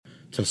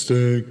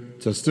Testing,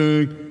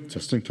 testing,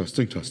 testing,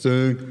 testing,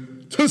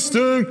 testing,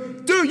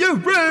 testing. Do you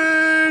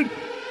read?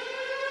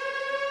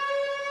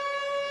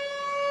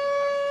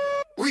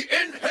 We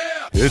in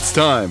here. It's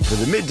time for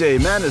the Midday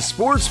Madness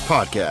Sports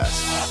Podcast.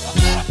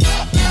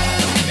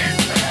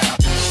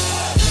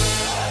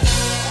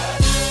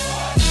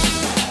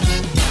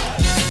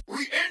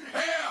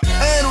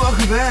 And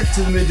welcome back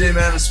to the Midday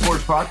Madness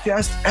Sports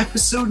Podcast,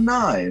 Episode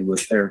 9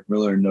 with Eric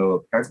Miller and Noah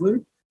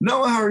Pegler.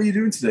 Noah, how are you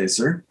doing today,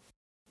 sir?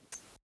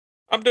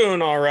 I'm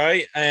doing all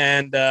right,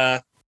 and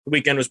the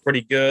weekend was pretty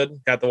good.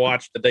 Got to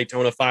watch the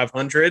Daytona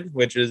 500,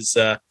 which is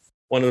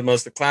one of the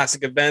most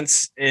classic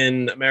events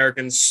in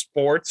American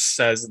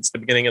sports, as it's the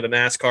beginning of the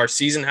NASCAR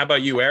season. How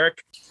about you,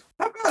 Eric?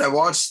 Not bad. I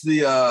watched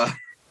the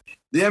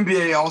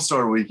NBA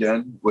All-Star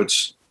Weekend,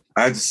 which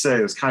I have to say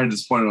I was kind of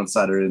disappointed on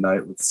Saturday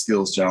night with the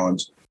Skills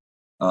Challenge.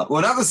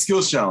 Well, not the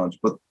Skills Challenge,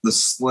 but the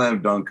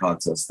Slam Dunk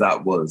Contest.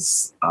 That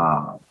was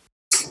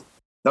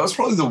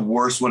probably the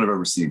worst one I've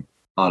ever seen,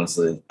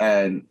 honestly.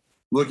 And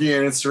looking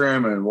at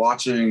Instagram and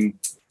watching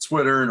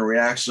Twitter and a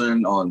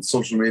reaction on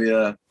social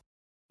media,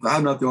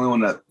 I'm not the only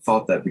one that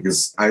thought that,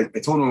 because I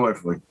told my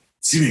wife, like,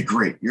 it's going to be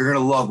great. You're going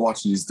to love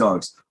watching these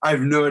dunks. I have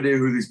no idea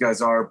who these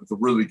guys are, but they're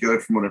really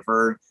good from what I've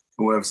heard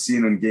and what I've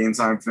seen in game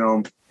time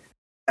film.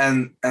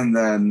 And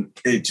then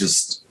it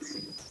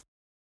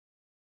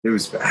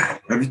was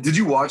bad. Did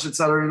you watch it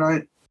Saturday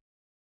night?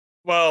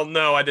 Well,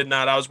 no, I did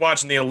not. I was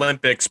watching the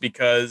Olympics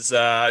because, it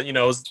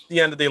was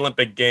the end of the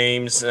Olympic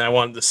Games, and I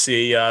wanted to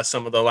see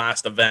some of the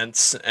last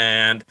events.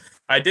 And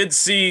I did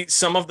see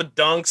some of the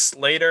dunks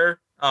later.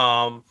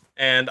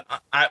 And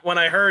when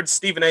I heard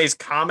Stephen A's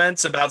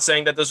comments about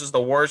saying that this was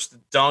the worst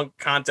dunk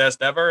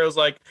contest ever, it was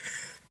like,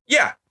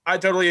 yeah, I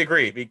totally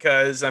agree.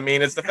 Because, I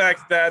mean, it's the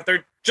fact that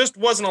there just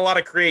wasn't a lot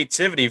of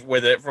creativity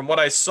with it from what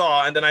I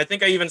saw. And then I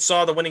think I even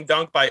saw the winning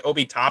dunk by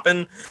Obi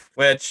Toppin,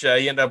 which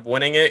he ended up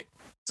winning it.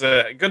 It's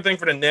a good thing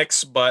for the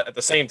Knicks, but at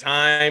the same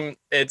time,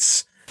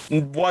 it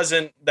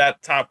wasn't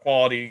that top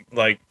quality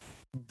like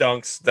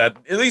dunks that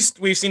at least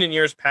we've seen in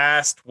years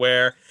past,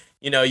 where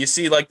you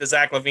see like the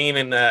Zach LaVine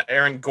and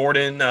Aaron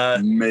Gordon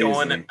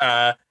going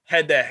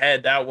head to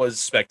head. That was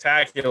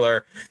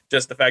spectacular.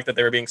 Just the fact that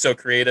they were being so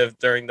creative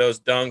during those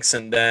dunks,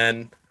 and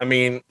then I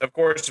mean, of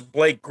course,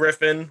 Blake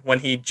Griffin when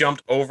he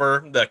jumped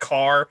over the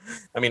car.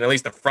 I mean, at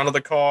least the front of the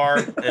car,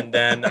 and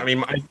then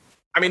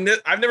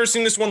I've never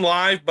seen this one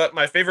live, but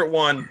my favorite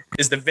one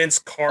is the Vince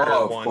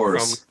Carter one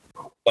from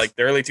like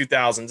the early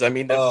 2000s. I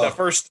mean, the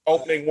first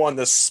opening one,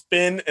 the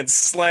spin and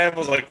slam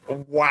was like,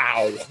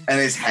 wow. And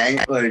his hang,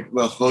 like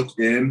the hook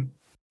in.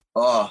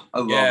 Oh, I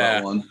love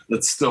that one.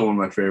 That's still one of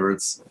my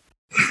favorites.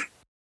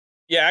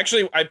 Yeah,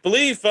 actually, I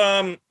believe,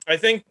 I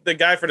think the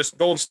guy for the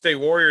Golden State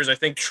Warriors, I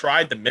think,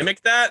 tried to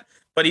mimic that,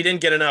 but he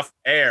didn't get enough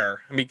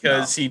air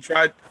because he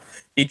tried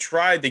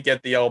to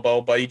get the elbow,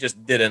 but he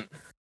just didn't.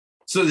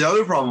 So the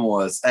other problem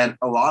was, and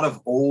a lot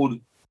of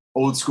old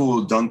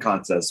school dunk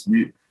contests,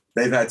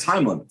 they've had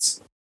time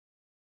limits.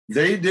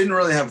 They didn't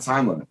really have a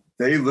time limit.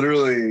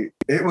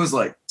 It was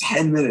like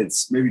 10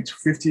 minutes, maybe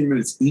 15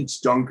 minutes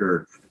each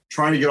dunker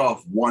trying to get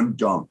off one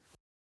dunk.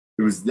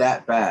 It was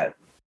that bad.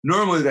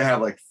 Normally they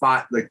have like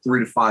 3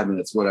 to 5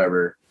 minutes,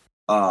 whatever.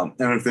 And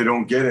if they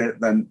don't get it,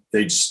 then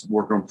they just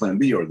work on plan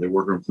B or they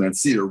work on plan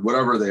C or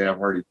whatever they have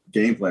already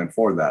game planned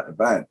for that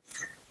event.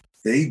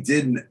 They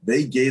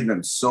gave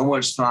them so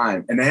much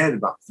time, and they had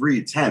about 3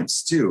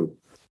 attempts too.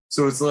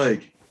 So it's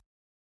like,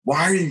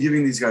 why are you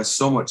giving these guys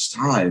so much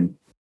time?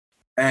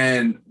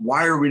 And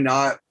why are we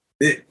not?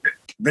 They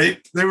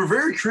were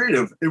very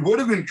creative. It would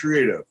have been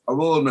creative. I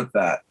will admit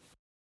that,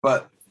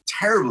 but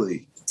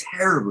terribly,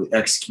 terribly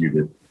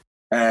executed.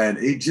 And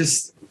it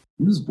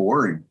was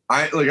boring.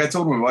 I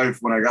told my wife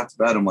when I got to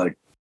bed, I'm like,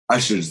 I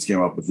should have just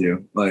came up with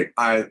you. Like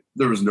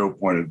there was no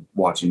point of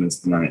watching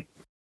this tonight.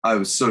 I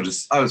was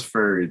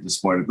very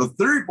disappointed. The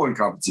 3-point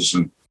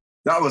competition,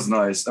 that was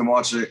nice.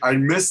 I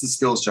missed the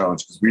Skills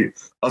Challenge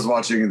because I was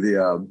watching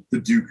the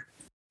Duke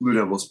Blue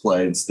Devils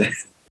play instead,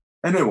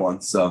 and they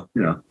won. So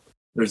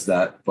there's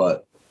that.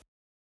 But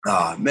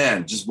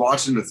man, just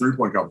watching the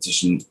 3-point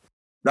competition,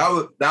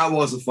 that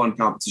was a fun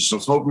competition. I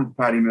was hoping for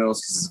Patty Mills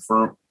because he's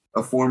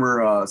a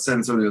former San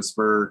Antonio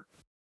Spur,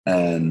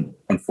 and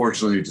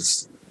unfortunately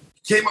just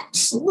came up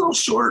just a little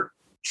short.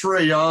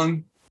 Trae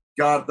Young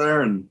got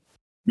there, and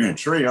man,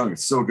 Trae Young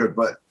is so good.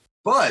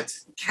 But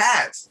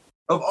Cat,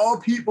 of all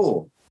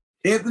people,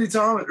 Anthony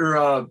Thomas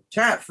or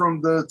Cat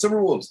from the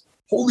Timberwolves.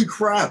 Holy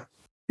crap,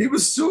 he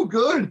was so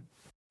good,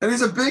 and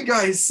he's a big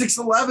guy. He's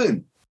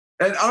 6'11",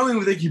 and I don't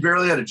even think he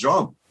barely had a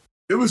jump.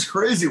 It was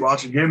crazy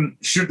watching him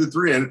shoot the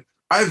three, and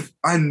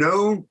I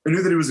knew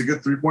that he was a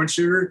good 3-point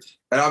shooter,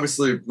 and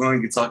obviously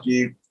playing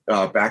Kentucky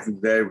back in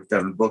the day with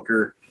Devin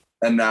Booker,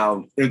 and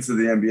now into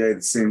the NBA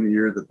the same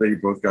year that they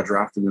both got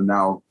drafted, and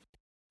now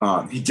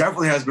he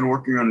definitely has been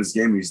working on his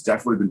game. He's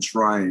definitely been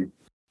trying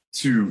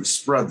to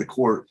spread the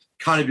court,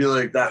 kind of be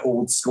like that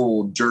old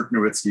school Dirk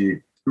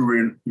Nowitzki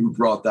who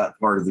brought that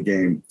part of the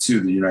game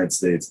to the United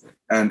States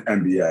and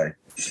NBA.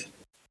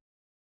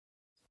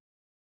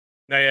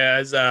 Yeah,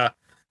 as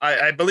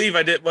I believe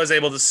was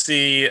able to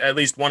see at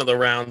least one of the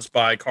rounds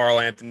by Karl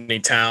Anthony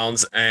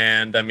Towns,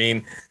 and I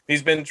mean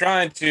he's been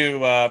trying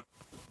to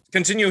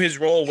continue his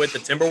role with the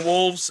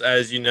Timberwolves.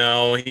 As you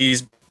know,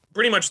 he's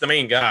pretty much the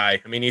main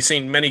guy. I mean, he's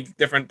seen many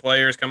different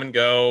players come and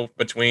go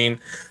between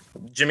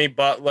Jimmy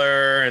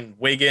Butler and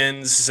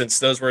Wiggins, since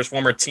those were his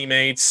former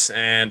teammates,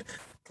 and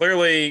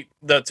clearly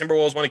the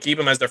Timberwolves want to keep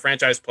him as their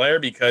franchise player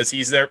because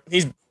he's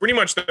pretty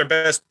much their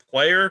best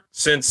player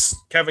since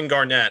Kevin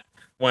Garnett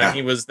when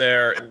he was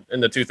there in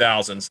the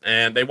 2000s,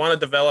 and they want to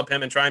develop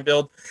him and try and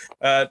build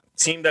a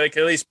team that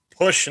can at least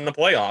push in the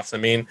playoffs. I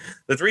mean,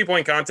 the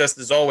 3-point contest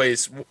is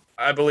always,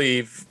 I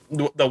believe,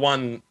 the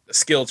one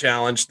skill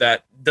challenge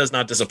that does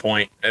not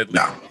disappoint.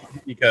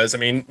 Because, I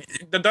mean,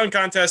 the dunk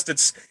contest,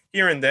 it's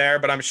here and there,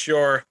 but I'm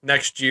sure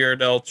next year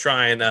they'll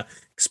try and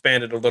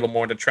expand it a little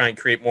more to try and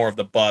create more of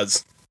the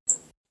buzz.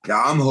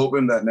 Yeah, I'm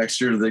hoping that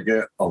next year they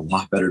get a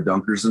lot better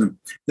dunkers. And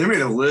they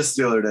made a list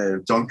the other day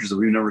of dunkers that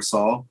we never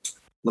saw.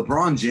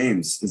 LeBron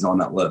James is on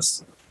that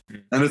list.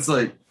 And it's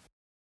like,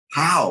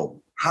 how?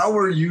 How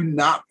are you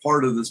not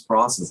part of this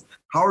process?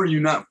 How are you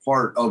not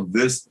part of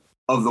this,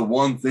 of the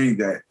one thing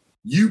that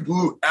you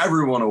blew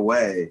everyone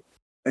away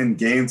in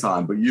game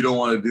time, but you don't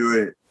want to do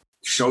it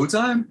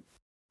showtime?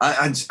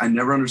 I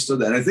never understood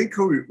that. And I think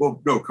Kobe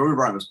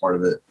Bryant was part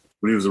of it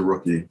when he was a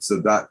rookie.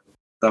 So that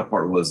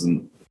part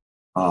wasn't.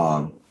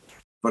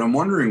 But I'm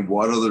wondering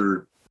what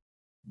other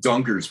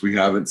dunkers we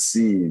haven't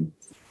seen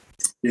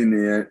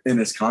in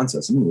this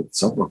contest. I'm gonna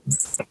look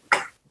this up.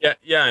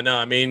 Yeah, I know.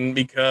 I mean,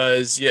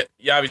 because you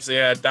obviously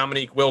had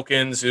Dominique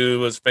Wilkins, who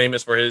was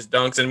famous for his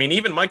dunks. And I mean,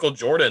 even Michael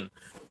Jordan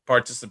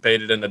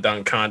participated in the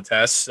dunk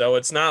contest. So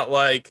it's not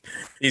like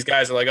these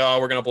guys are like, oh,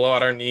 we're going to blow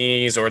out our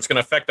knees or it's going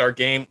to affect our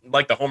game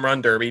like the home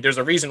run derby. There's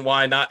a reason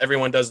why not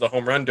everyone does the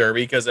home run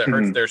derby, because it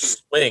hurts their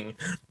swing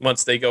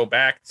once they go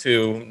back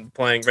to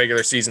playing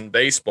regular season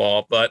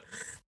baseball. But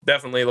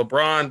definitely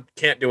LeBron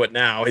can't do it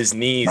now. His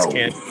knees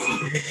can't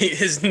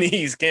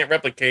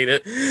replicate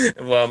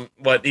it.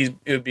 What he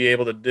would be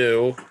able to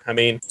do. I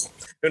mean,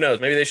 who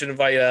knows? Maybe they should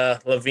invite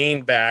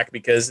Levine back,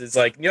 because it's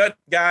like, you know what,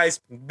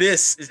 guys,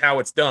 this is how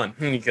it's done,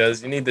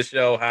 because you need to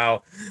show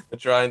how to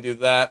try and do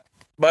that.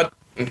 But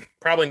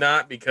probably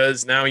not,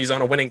 because now he's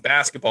on a winning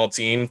basketball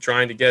team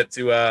trying to get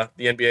to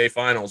the NBA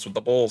Finals with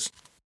the Bulls.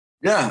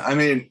 Yeah, I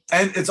mean,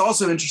 and it's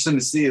also interesting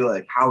to see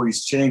like how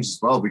he's changed as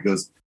well,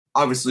 because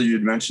obviously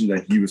you'd mentioned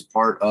that he was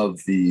part of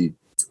the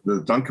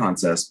dunk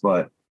contest,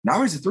 but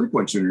now he's a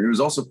 3-point shooter. He was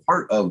also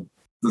part of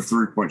the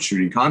 3-point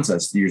shooting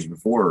contest years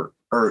before,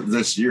 or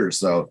this year.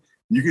 So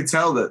you could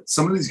tell that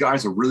some of these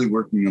guys are really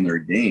working on their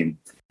game,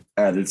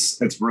 and it's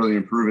really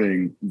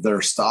improving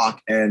their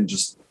stock and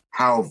just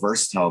how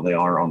versatile they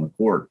are on the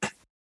court.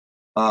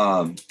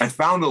 I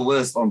found a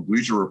list on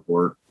Bleacher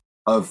Report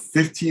of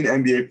 15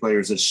 NBA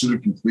players that should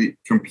have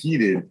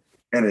competed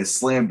in a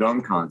slam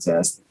dunk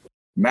contest.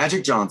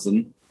 Magic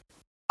Johnson,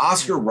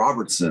 Oscar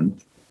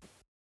Robertson,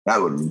 that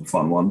would have been a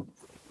fun one.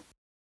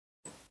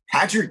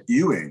 Patrick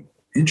Ewing,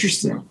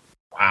 interesting.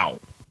 Wow.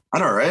 I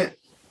know, right?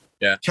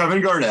 Yeah.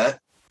 Kevin Garnett.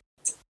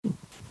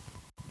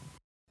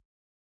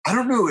 I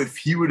don't know if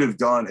he would have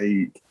done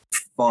a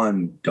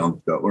fun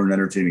dunk, though, or an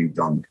entertaining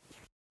dunk.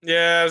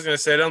 Yeah, I was going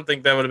to say, I don't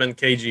think that would have been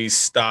KG's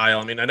style.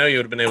 I mean, I know you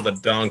would have been able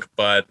to dunk,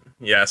 but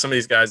yeah, some of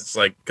these guys, it's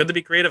like, could they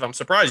be creative? I'm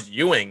surprised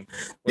Ewing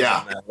was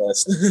on that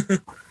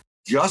list.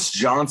 Just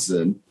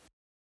Johnson.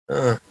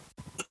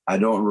 I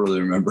don't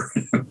really remember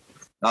him.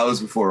 That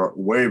was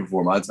way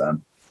before my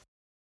time.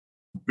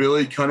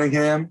 Billy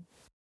Cunningham.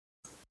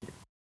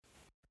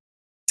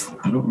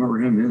 I don't remember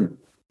him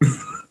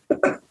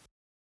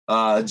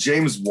either.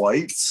 James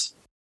White.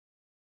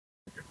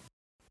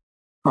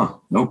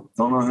 Nope,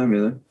 don't know him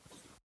either.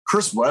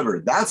 Chris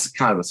Webber, that's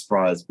kind of a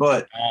surprise,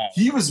 but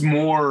he was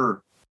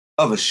more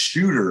of a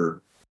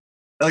shooter.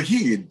 Like,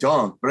 he could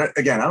dunk, but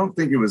again, I don't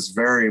think it was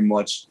very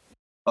much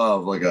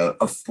of like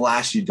a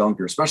flashy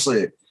dunker,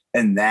 especially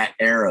in that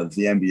era of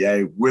the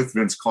NBA with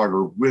Vince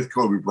Carter, with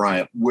Kobe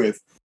Bryant, with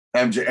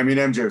MJ. I mean,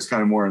 MJ was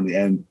kind of more in the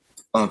end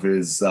of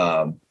his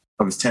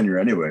tenure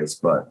anyways,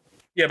 but.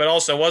 Yeah, but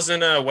also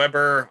wasn't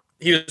Webber,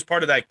 he was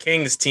part of that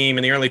Kings team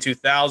in the early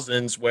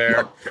 2000s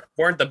where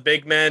weren't the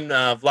big men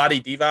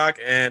Vlade Divac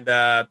and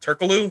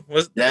Turkoglu?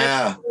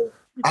 Yeah.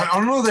 I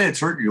don't know if they had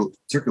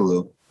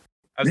Turkoglu.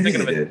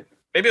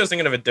 Maybe I was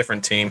thinking of a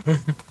different team.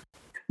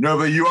 No,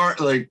 but you are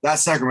like that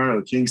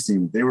Sacramento Kings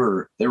team. They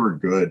were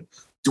good.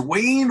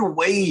 Dwayne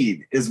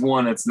Wade is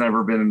one that's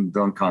never been in the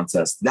dunk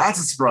contest. That's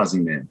a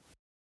surprising name.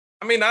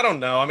 I mean, I don't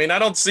know. I mean, I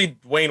don't see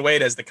Dwayne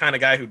Wade as the kind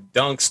of guy who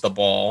dunks the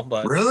ball.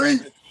 But really?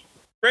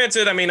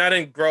 Granted, I mean, I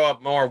didn't grow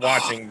up more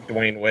watching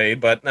Dwayne Wade,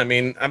 but I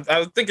mean, I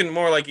was thinking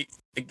more like,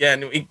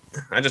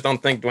 I just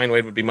don't think Dwayne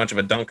Wade would be much of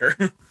a dunker.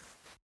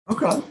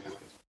 Okay.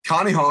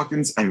 Connie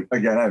Hawkins,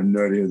 again, I have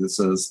no idea who this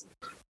is.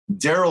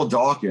 Daryl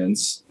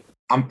Dawkins.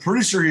 I'm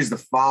pretty sure he's the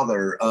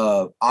father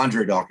of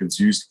Andre Dawkins,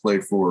 who used to play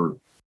for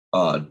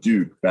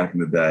Duke back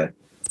in the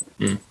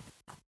day.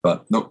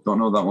 But nope, don't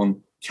know that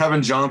one.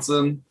 Kevin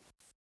Johnson.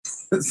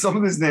 Some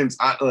of these names,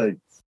 I like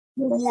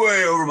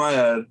way over my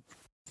head.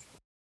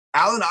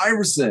 Allen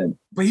Iverson,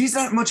 but he's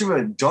not much of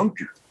a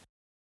dunker.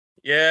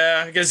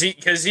 Yeah, because he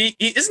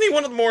isn't he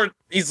one of the more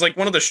he's like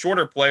one of the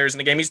shorter players in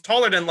the game. He's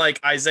taller than like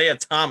Isaiah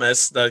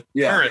Thomas, the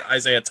current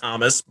Isaiah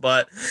Thomas,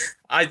 but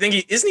I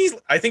think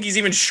I think he's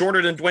even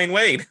shorter than Dwayne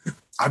Wade.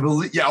 I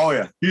believe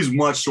he's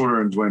much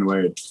shorter than Dwayne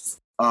Wade.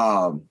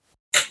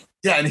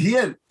 And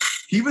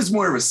he was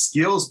more of a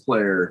skills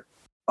player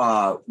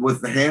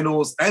with the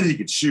handles, and he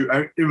could shoot.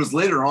 It was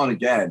later on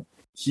again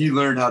he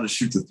learned how to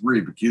shoot the three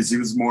because he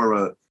was more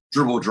of a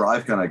dribble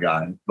drive kind of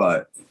guy.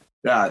 But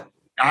yeah,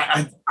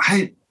 I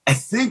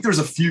think there's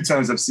a few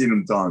times I've seen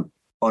him dunk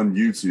on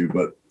YouTube,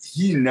 but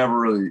he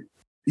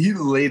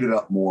laid it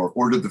up more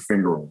or did the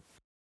finger roll.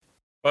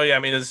 Well, yeah, I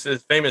mean, his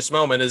famous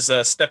moment is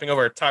stepping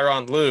over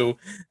Tyronn Lue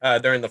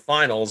during the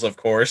finals, of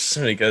course,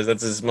 because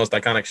that's his most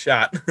iconic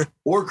shot.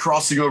 Or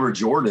crossing over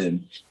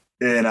Jordan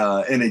in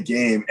a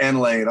game and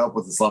laying it up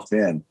with his left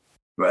hand.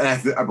 But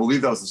I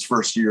believe that was his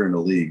first year in the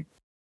league.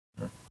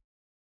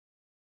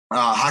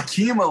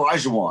 Hakeem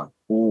Olajuwon.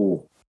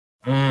 Oh,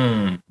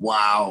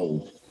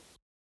 wow.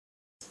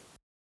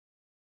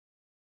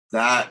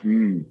 Yeah.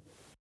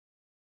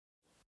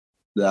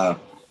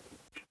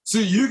 So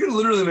you can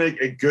literally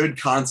make a good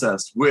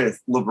contest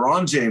with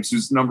LeBron James,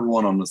 who's number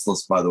one on this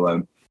list, by the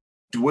way,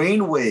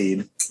 Dwayne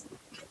Wade,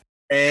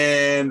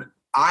 and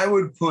I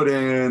would put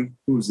in,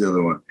 who's the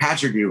other one?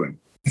 Patrick Ewing.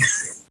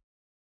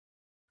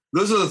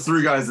 Those are the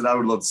three guys that I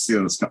would love to see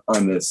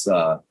on this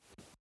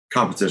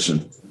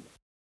competition.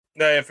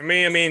 Yeah, for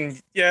me, I mean,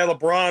 yeah,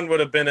 LeBron would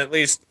have been at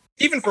least,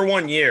 even for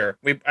 1 year,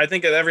 I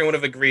think that everyone would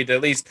have agreed to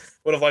at least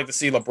would have liked to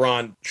see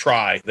LeBron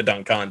try the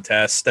dunk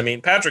contest. I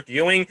mean, Patrick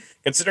Ewing,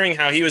 considering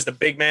how he was the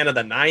big man of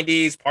the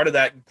 90s, part of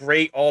that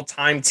great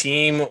all-time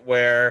team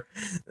where,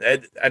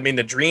 I mean,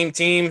 the dream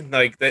team,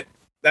 like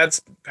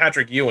that's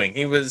Patrick Ewing.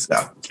 He was,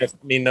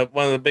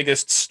 one of the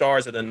biggest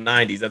stars of the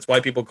 90s. That's why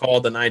people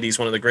called the 90s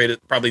one of the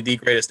greatest, probably the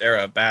greatest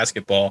era of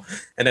basketball.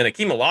 And then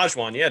Hakeem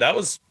Olajuwon, yeah, that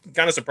was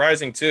kind of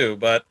surprising too,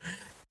 but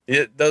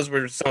those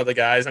were some of the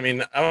guys. I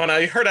mean, when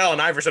I heard Allen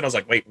Iverson, I was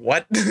like, wait,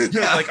 what?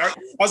 I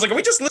was like, are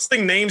we just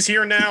listing names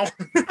here now?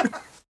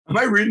 Am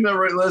I reading the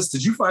right list?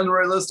 Did you find the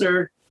right list,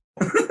 Eric?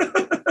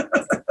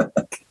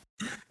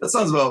 That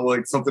sounds about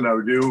like something I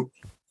would do.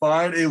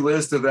 Find a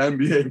list of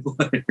NBA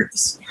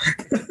players.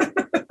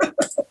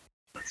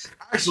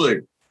 Actually,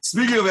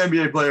 speaking of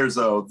NBA players,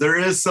 though, there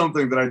is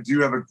something that I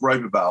do have a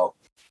gripe about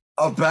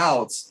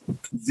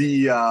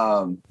the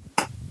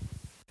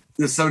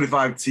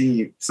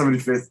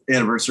 75th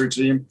anniversary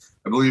team.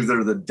 I believe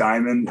they're the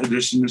Diamond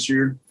Edition this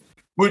year,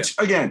 which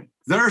again,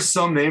 there are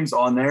some names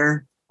on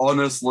there on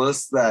this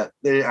list that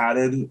they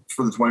added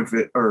for the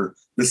 25th or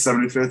the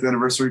 75th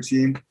anniversary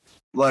team.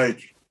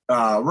 Like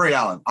Ray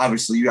Allen,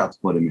 obviously you have to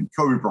put him in.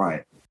 Kobe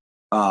Bryant,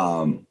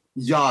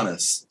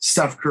 Giannis,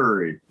 Steph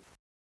Curry,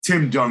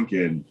 Tim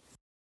Duncan,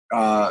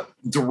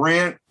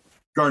 Durant,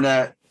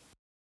 Garnett.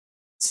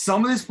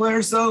 Some of these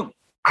players, though,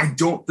 I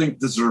don't think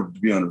deserve to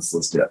be on this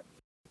list yet.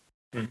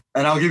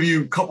 And I'll give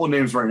you a couple of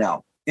names right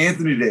now.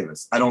 Anthony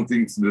Davis, I don't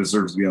think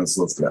deserves to be on this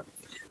list yet.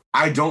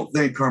 I don't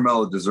think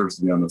Carmelo deserves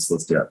to be on this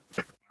list yet.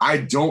 I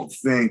don't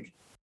think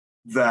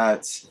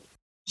that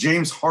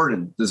James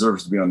Harden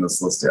deserves to be on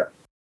this list yet.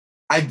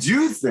 I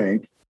do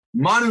think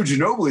Manu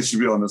Ginobili should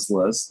be on this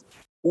list,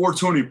 or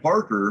Tony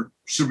Parker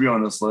should be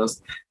on this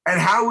list.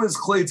 And how is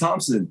Klay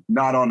Thompson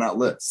not on that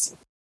list?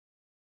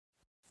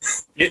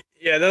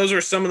 Yeah, those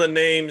were some of the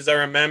names I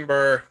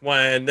remember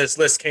when this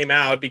list came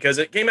out, because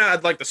it came out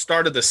at like the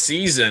start of the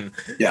season.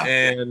 Yeah.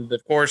 And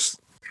of course,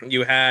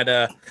 you had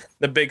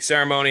the big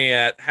ceremony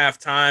at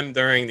halftime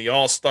during the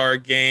All-Star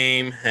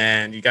game,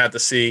 and you got to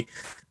see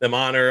them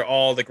honor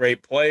all the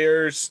great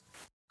players.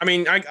 I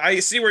mean, I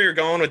see where you're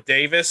going with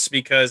Davis,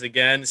 because,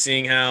 again,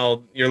 seeing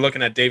how you're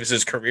looking at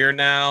Davis's career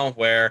now,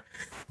 where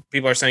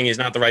people are saying he's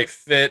not the right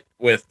fit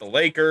with the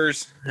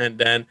Lakers. And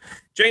then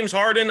James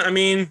Harden, I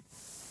mean,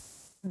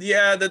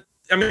 yeah,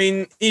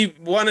 he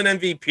won an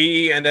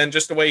MVP, and then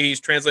just the way he's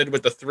translated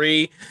with the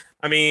three.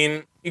 I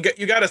mean, you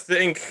got to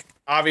think,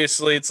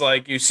 obviously, it's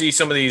like you see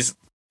some of these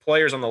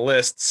players on the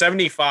list,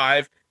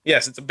 75.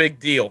 Yes, it's a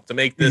big deal to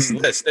make this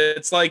list.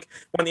 It's like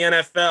when the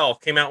NFL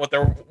came out with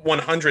their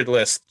 100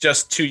 list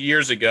just 2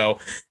 years ago,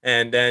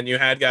 and then you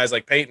had guys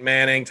like Peyton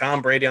Manning,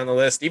 Tom Brady on the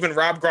list. Even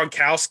Rob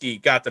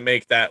Gronkowski got to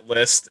make that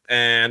list.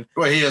 And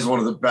well, he is one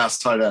of the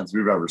best tight ends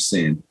we've ever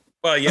seen.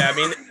 Well, yeah,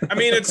 I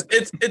mean,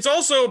 it's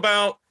also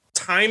about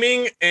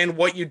timing and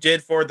what you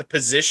did for the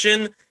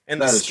position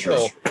and the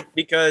skill,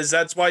 because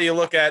that's why you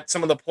look at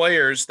some of the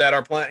players that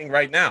are playing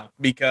right now,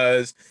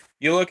 because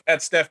you look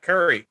at Steph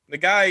Curry. The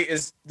guy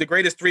is the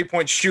greatest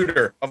three-point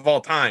shooter of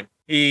all time.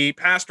 He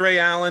passed Ray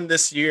Allen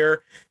this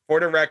year for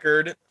the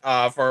record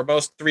for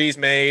most threes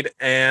made,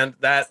 and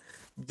that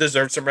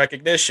deserves some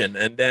recognition.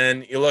 And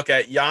then you look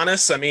at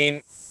Giannis. I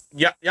mean,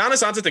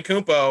 Giannis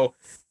Antetokounmpo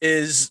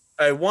is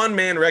a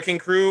one-man wrecking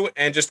crew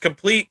and just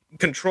complete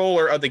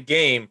controller of the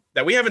game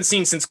that we haven't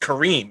seen since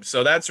Kareem.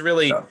 So that's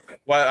really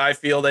why I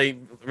feel they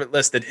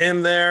listed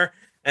him there.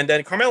 And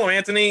then Carmelo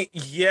Anthony,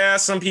 yeah,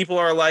 some people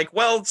are like,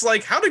 well, it's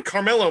like, how did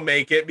Carmelo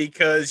make it?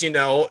 Because,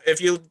 if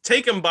you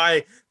take him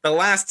by the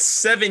last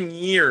 7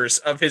 years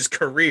of his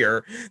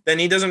career, then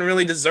he doesn't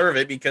really deserve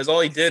it because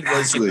all he did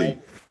was,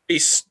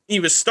 he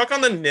was stuck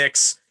on the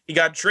Knicks. He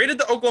got traded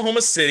to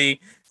Oklahoma City,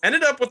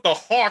 ended up with the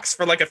Hawks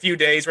for like a few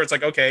days where it's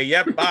like, okay,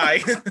 yep,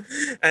 bye.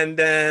 And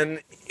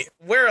then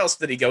where else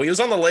did he go? He was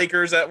on the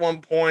Lakers at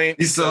one point.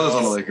 He still is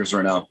on the Lakers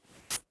right now.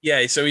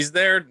 Yeah, so he's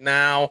there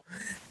now.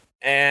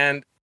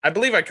 And I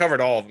believe I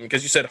covered all of them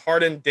because you said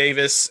Harden,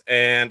 Davis,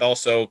 and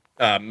also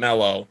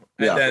Melo.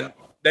 And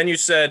then you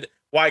said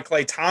why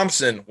Klay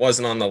Thompson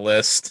wasn't on the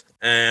list.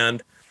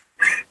 And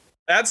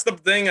that's the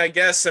thing, I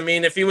guess. I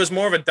mean, if he was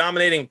more of a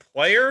dominating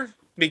player,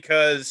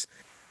 because,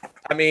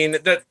 I mean,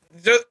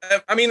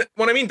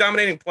 when I mean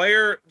dominating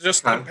player,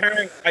 just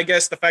comparing, I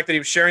guess, the fact that he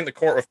was sharing the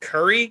court with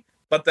Curry,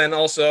 but then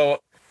also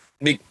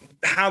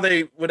how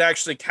they would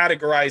actually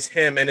categorize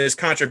him and his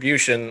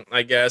contribution,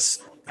 I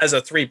guess, as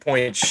a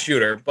 3-point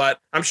shooter. But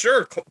I'm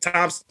sure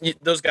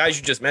those guys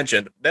you just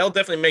mentioned, they'll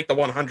definitely make the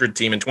 100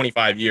 team in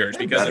 25 years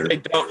because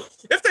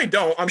if they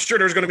don't, I'm sure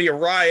there's going to be a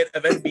riot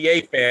of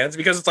NBA fans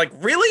because it's like,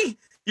 really?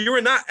 You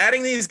were not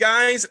adding these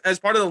guys as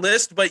part of the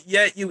list, but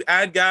yet you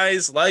add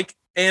guys like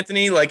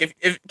Anthony. Like,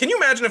 if can you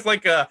imagine if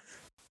like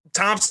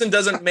Thompson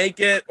doesn't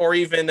make it, or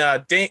even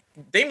Dame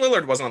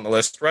Lillard wasn't on the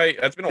list, right?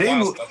 That's been a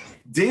while.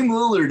 Dame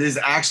Lillard is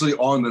actually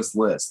on this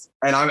list,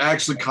 and I'm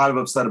actually kind of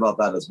upset about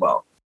that as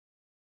well.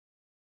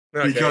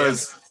 Okay,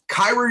 because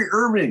Kyrie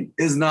Irving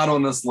is not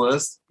on this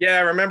list. Yeah,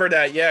 I remember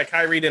that. Yeah,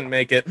 Kyrie didn't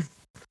make it.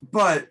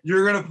 But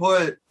you're gonna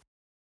put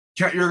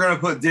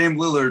Dame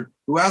Lillard,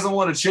 who hasn't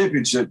won a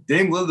championship.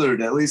 Dame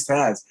Lillard at least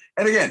has.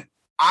 And again,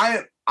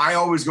 I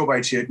always go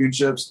by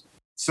championships.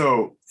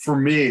 So for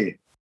me,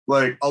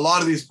 like a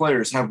lot of these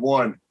players have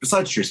won,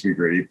 besides Tracy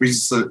McGrady, but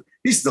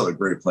he's still a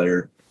great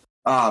player.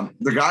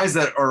 The guys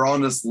that are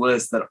on this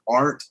list that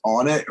aren't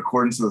on it,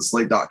 according to the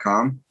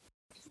Slate.com,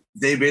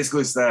 they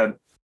basically said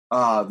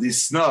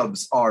these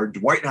snubs are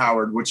Dwight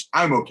Howard, which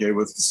I'm okay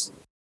with.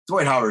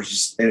 Dwight Howard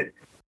is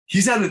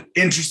he's had an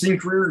interesting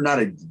career, not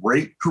a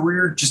great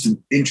career, just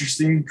an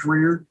interesting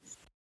career.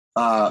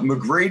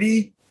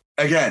 McGrady,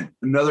 again,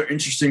 another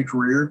interesting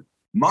career.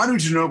 Manu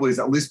Ginobili's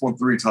at least won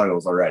 3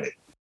 titles already.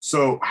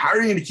 So how are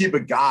you going to keep a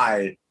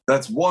guy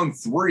that's won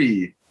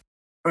 3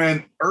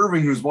 and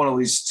Irving, who's won at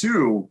least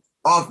 2,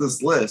 off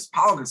this list?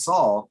 Paul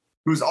Gasol,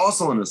 who's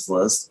also on this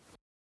list.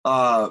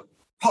 Paul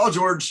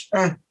George,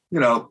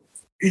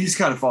 he's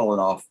kind of fallen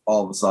off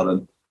all of a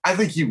sudden. I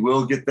think he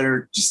will get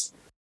there. Just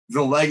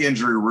the leg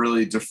injury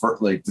really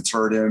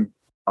deterred him.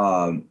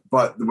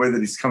 But the way that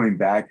he's coming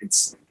back,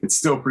 it's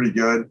still pretty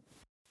good.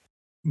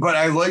 But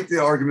I like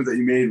the argument that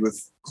you made with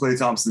Klay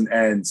Thompson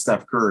and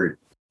Steph Curry.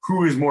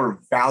 Who is more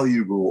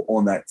valuable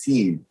on that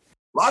team?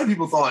 A lot of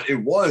people thought it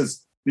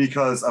was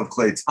because of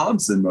Klay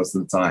Thompson most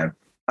of the time.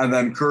 And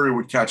then Curry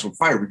would catch on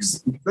fire because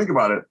if you think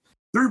about it,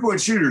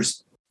 3-point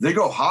shooters, they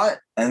go hot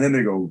and then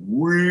they go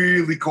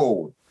really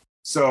cold.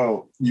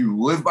 So you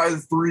live by the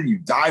 3, you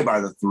die by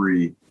the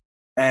 3.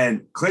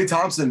 And Klay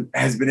Thompson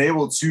has been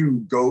able to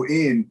go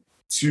in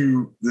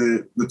to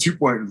the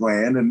 2-point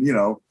land and,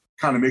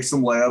 kind of make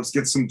some layups,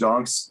 get some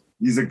dunks.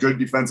 He's a good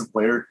defensive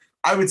player.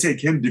 I would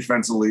take him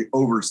defensively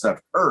over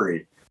Steph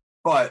Curry.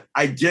 But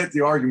I get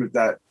the argument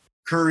that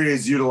Curry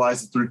has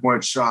utilized the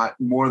 3-point shot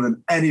more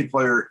than any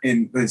player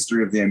in the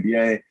history of the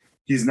NBA.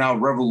 He's now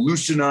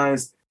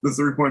revolutionized the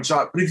 3-point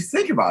shot. But if you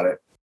think about it,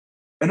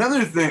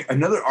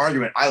 another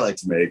argument I like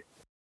to make,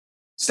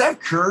 Steph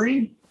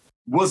Curry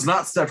was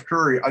not Steph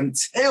Curry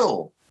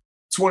until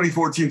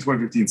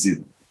 2014-2015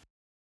 season.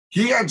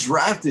 He got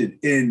drafted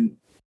in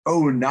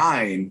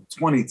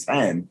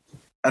 2010.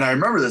 And I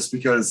remember this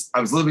because I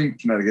was living in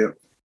Connecticut.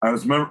 I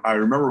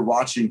remember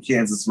watching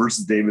Kansas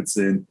versus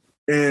Davidson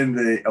in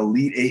the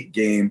Elite 8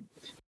 game.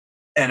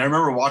 And I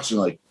remember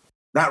watching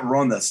that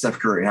run that Steph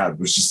Curry had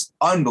was just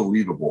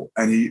unbelievable.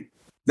 And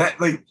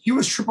he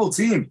was triple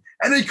teamed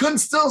and they couldn't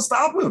still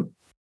stop him.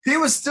 He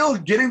was still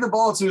getting the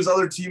ball to his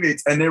other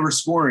teammates and they were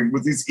scoring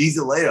with these easy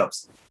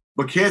layups.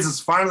 But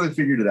Kansas finally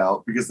figured it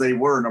out because they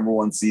were a number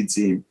 1 seed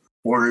team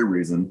for a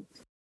reason.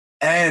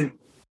 And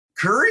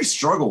Curry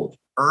struggled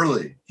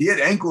early. He had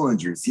ankle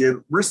injuries. He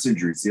had wrist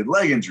injuries. He had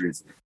leg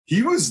injuries.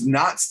 He was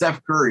not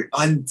Steph Curry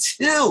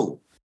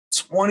until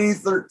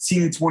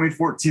 2013,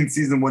 2014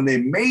 season when they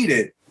made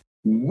it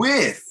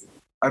with,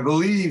 I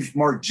believe,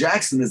 Mark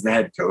Jackson as the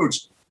head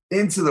coach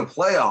into the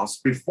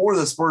playoffs before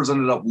the Spurs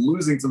ended up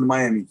losing to the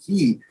Miami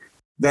Heat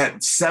that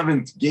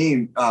 7th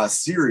game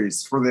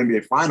series for the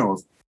NBA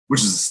Finals,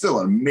 which is still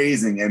an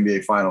amazing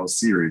NBA Finals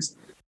series.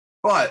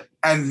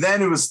 And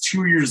then it was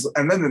 2 years,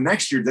 and then the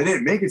next year they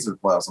didn't make it to the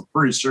playoffs, I'm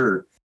pretty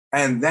sure.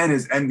 And then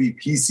his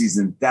MVP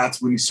season,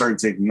 that's when he started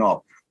taking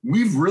off.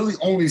 We've really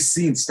only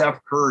seen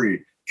Steph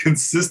Curry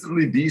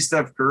consistently be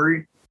Steph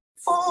Curry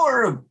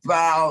for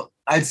about,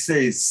 I'd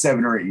say,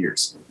 7 or 8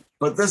 years.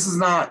 But this has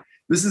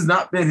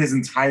not been his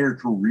entire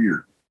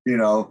career.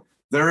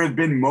 There have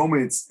been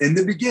moments in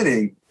the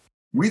beginning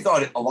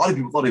a lot of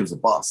people thought he was a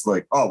bust.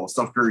 Like, oh, well,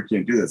 Steph Curry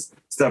can't do this.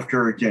 Steph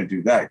Curry can't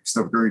do that.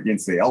 Steph Curry can't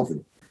stay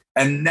healthy.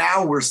 And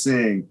now we're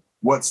seeing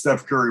what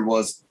Steph Curry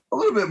was a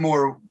little bit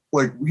more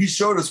like he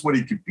showed us what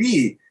he could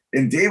be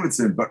in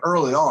Davidson, but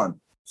early on,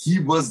 he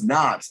was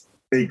not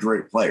a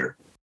great player.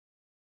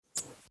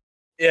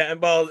 Yeah,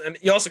 and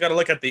you also got to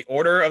look at the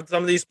order of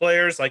some of these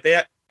players. Like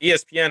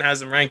ESPN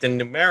has them ranked in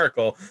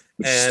numerical,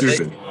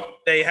 and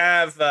they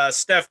have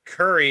Steph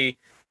Curry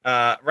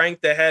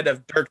ranked ahead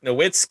of Dirk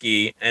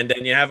Nowitzki, and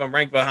then you have him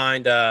ranked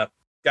behind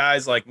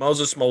guys like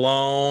Moses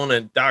Malone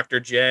and Dr.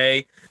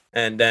 J,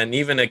 and then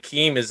even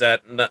Akeem is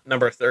at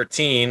number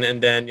 13.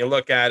 And then you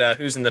look at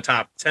who's in the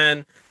top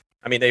 10.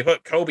 I mean, they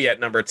put Kobe at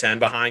number 10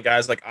 behind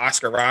guys like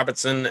Oscar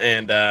Robertson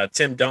and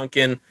Tim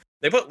Duncan.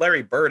 They put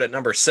Larry Bird at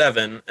number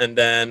 7, and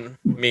then,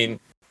 I mean,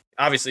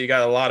 obviously you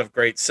got a lot of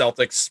great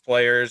Celtics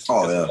players.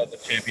 Oh, yeah. All the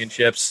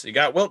championships. You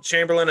got Wilt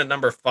Chamberlain at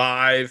number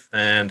 5,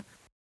 and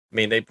I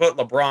mean, they put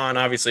LeBron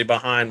obviously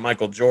behind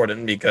Michael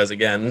Jordan because,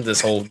 again,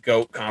 this whole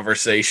GOAT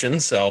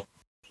conversation. So,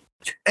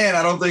 and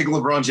I don't think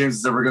LeBron James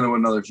is ever going to win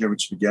another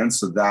championship again.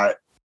 So that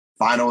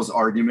finals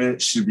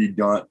argument should be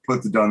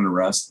put to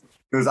rest,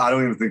 because I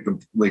don't even think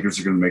the Lakers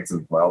are going to make it to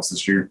the playoffs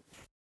this year.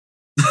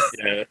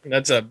 Yeah,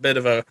 that's a bit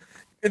of a.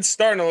 It's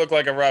starting to look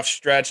like a rough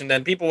stretch, and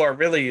then people are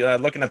really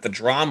looking at the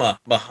drama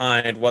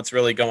behind what's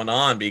really going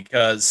on,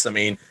 because, I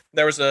mean,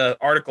 there was an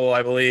article,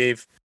 I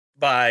believe,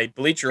 by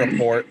Bleacher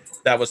Report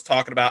that was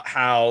talking about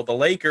how the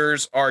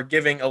Lakers are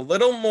giving a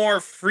little more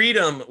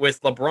freedom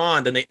with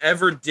LeBron than they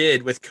ever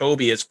did with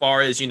Kobe, as far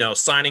as,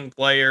 signing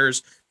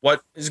players,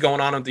 what is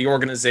going on with the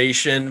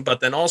organization. But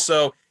then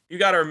also, you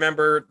got to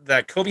remember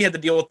that Kobe had to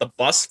deal with the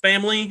Buss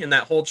family and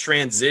that whole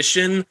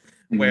transition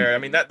where, I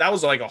mean, that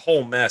was like a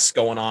whole mess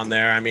going on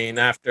there. I mean,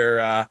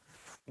 after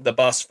the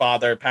Buss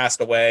father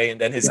passed away,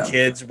 and then his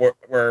kids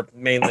were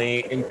mainly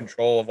in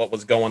control of what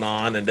was going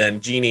on, and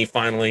then Jeannie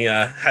finally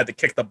had to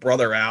kick the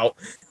brother out,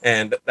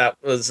 and that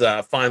was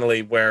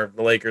finally where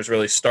the Lakers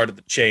really started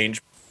to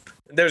change.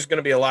 There's going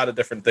to be a lot of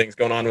different things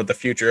going on with the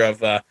future of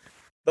the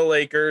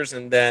Lakers,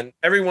 and then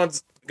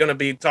everyone's going to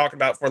be talking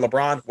about for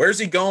LeBron, where's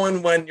he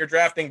going when you're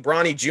drafting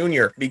Bronny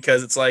Jr.?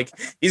 Because it's like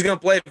he's going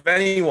to play with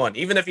anyone,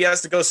 even if he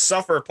has to go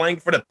suffer playing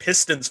for the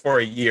Pistons for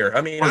a year.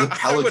 I mean, or the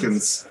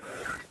Pelicans.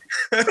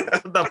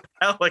 The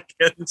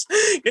Pelicans.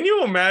 Can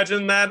you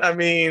imagine that? I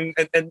mean,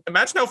 and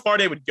imagine how far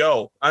they would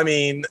go. I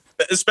mean,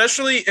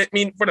 especially,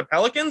 for the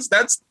Pelicans,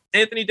 that's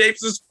Anthony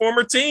Davis's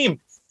former team.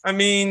 I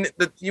mean,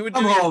 you would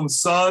come home,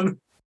 son.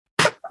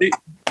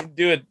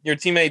 Do your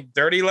teammate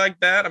dirty like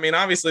that? I mean,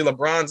 obviously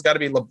LeBron's got to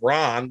be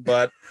LeBron,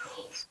 but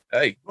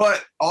hey.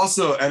 But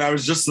also, and I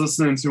was just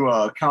listening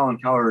to Colin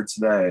Cowherd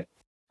today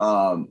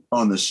on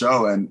the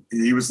show, and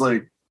he was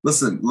like,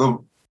 listen,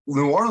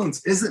 New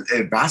Orleans isn't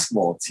a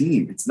basketball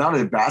team. It's not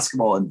a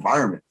basketball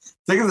environment.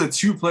 Think of the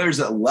 2 players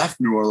that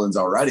left New Orleans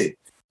already.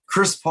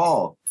 Chris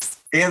Paul,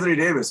 Anthony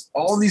Davis,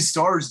 all these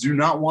stars do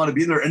not want to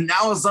be there. And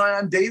now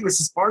Zion Davis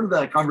is part of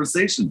that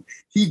conversation.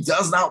 He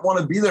does not want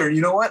to be there. And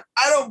you know what?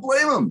 I don't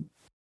blame him.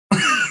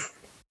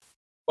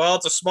 Well,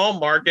 it's a small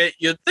market.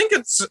 You'd think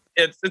it's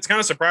kind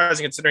of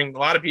surprising, considering a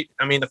lot of people.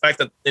 I mean, the fact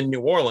that in New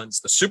Orleans,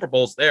 the Super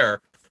Bowl's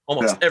there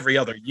almost every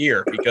other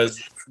year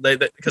because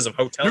of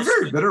hotels. You're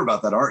very bitter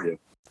about that, aren't you?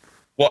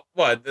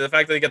 What? The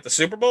fact that they get the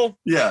Super Bowl?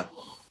 Yeah.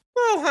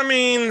 Well, I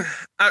mean,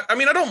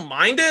 I don't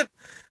mind it.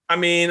 I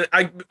mean,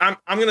 I'm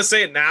going to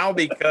say it now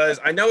because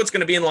I know it's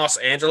going to be in Los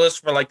Angeles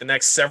for like the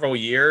next several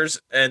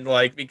years, and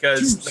like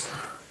because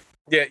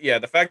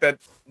the fact that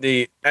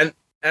the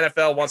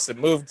NFL wants to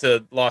move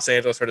to Los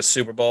Angeles for the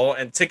Super Bowl,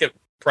 and ticket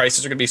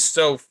prices are going to be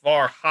so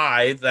far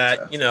high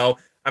that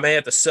I may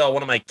have to sell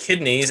one of my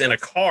kidneys in a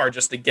car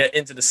just to get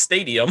into the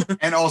stadium.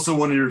 And also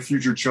one of your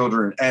future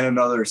children and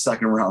another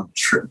second round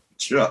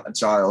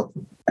child.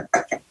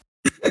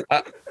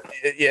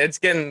 Yeah, it's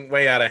getting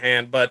way out of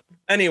hand. But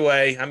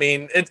anyway, I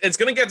mean, it's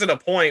going to get to the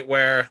point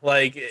where,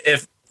 like,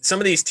 if some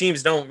of these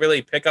teams don't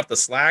really pick up the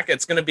slack,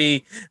 it's going to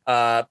be,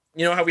 how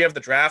we have the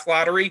draft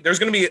lottery? There's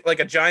going to be, like,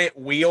 a giant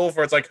wheel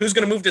where it's like, who's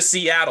going to move to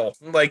Seattle?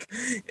 Like,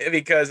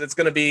 because it's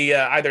going to be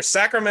either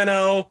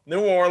Sacramento,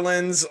 New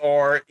Orleans,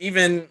 or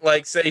even,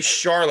 like, say,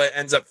 Charlotte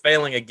ends up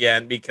failing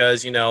again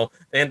because, they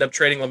end up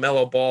trading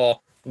LaMelo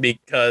Ball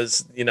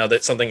because,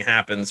 that something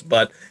happens.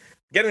 But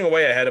getting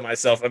way ahead of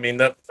myself, I mean,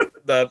 the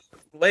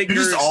Lakers.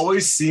 You just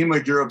always seem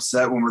like you're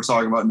upset when we're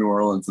talking about New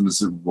Orleans in the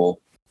Super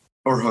Bowl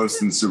or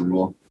hosting the Super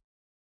Bowl.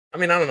 I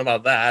mean, I don't know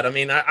about that. I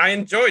mean, I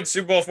enjoyed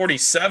Super Bowl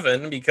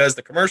 47 because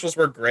the commercials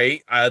were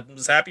great. I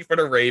was happy for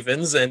the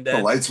Ravens, and the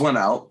lights went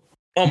out.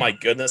 Oh my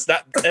goodness!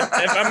 That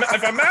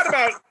if I'm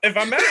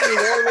mad at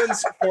New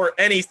Orleans for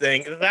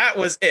anything, that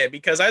was it,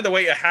 because I had to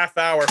wait a half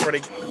hour for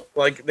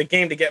the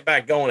game to get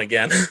back going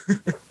again.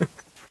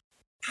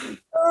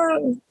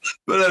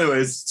 But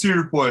anyways, to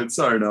your point,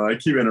 sorry, no, I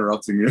keep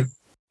interrupting you.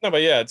 No,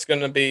 but yeah, it's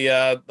going to be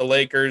the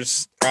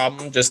Lakers'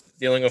 problem, just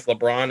dealing with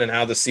LeBron and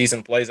how the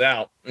season plays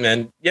out.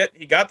 And yet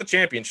he got the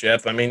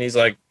championship. I mean, he's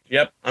like,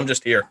 yep, I'm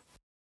just here.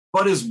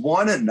 But is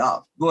one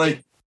enough?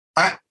 Like,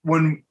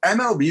 when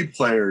MLB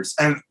players,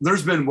 and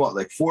there's been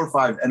like 4 or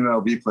 5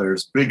 MLB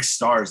players, big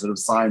stars that have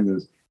signed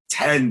those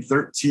 10,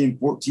 13,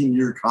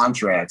 14-year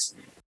contracts,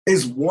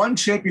 is one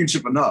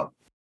championship enough?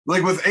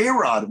 Like with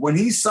A-Rod, when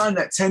he signed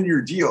that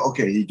 10-year deal,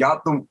 okay, he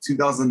got the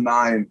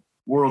 2009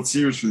 World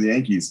Series for the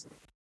Yankees,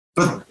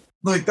 but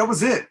like that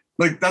was it.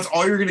 Like that's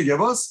all you're going to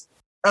give us?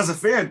 As a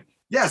fan,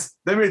 yes,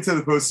 they made it to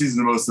the postseason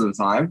most of the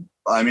time.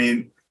 I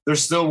mean, they're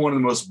still one of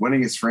the most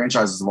winningest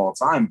franchises of all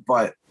time,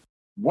 but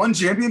one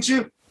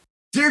championship?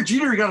 Derek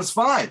Jeter got us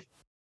 5.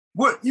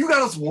 What? You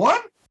got us 1?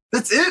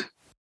 That's it?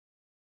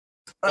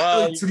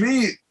 Well, To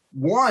me,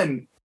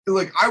 1,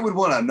 like I would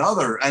want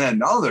another and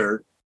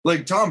another.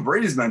 Like Tom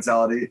Brady's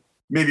mentality.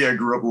 Maybe I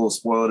grew up a little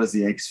spoiled as a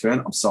Yankees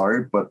fan. I'm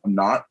sorry, but I'm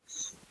not.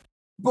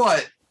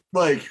 But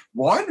like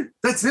 1?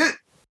 That's it.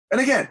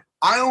 And again,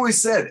 I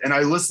always said, and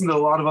I listened to a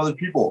lot of other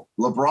people,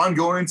 LeBron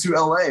going to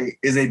LA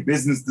is a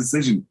business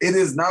decision. It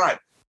is not,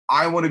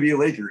 I want to be a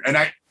Laker. And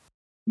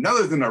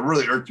another thing that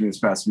really irked me this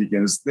past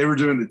weekend is they were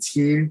doing the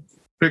team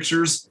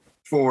pictures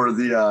for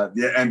the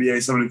NBA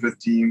 75th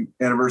team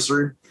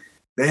anniversary.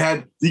 They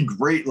had the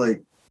great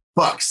like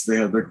Bucks. They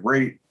had the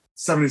great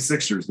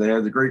 76ers. They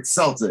had the great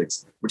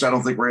Celtics, which I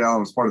don't think Ray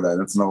Allen was part of that.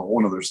 That's another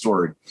whole other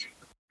story.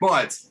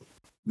 But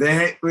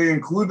they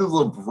included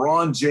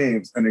LeBron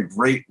James in a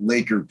great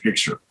Laker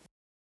picture.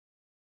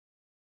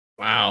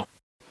 Wow.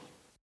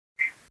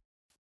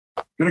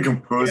 I'm going to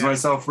compose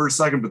myself for a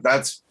second, but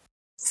that's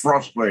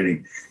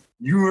frustrating.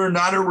 You are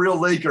not a real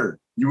Laker.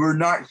 You are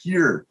not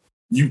here.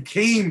 You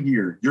came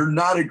here. You're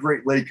not a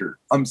great Laker.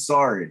 I'm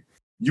sorry.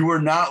 You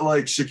are not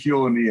like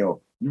Shaquille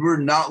O'Neal. You are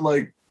not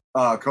like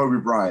Kobe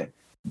Bryant.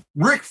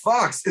 Rick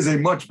Fox is a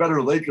much better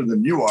Laker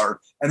than you are,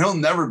 and he'll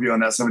never be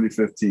on that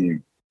 75th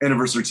team,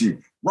 anniversary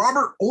team.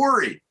 Robert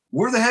Horry,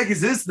 where the heck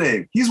is his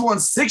name? He's won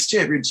 6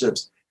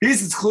 championships.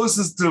 He's as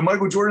closest to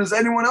Michael Jordan as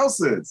anyone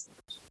else is.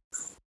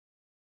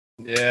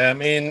 Yeah, I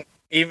mean,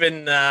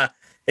 even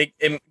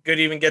it could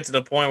even get to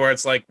the point where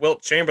it's like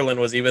Wilt Chamberlain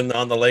was even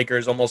on the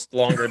Lakers almost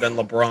longer than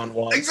LeBron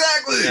was.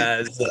 Exactly.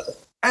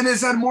 And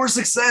has had more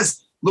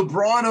success.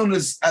 LeBron on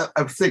his,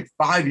 I think,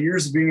 5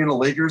 years of being in the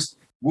Lakers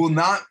will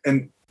not,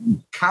 and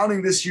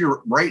counting this year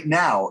right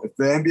now, if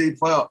the NBA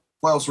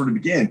playoffs were to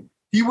begin,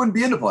 he wouldn't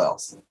be in the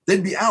playoffs.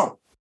 They'd be out.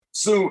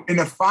 So in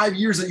the 5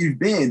 years that you've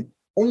been,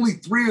 only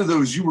 3 of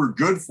those you were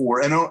good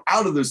for. And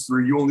out of those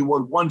 3, you only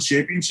won 1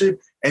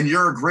 championship and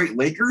you're a great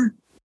Laker?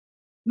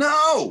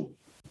 No.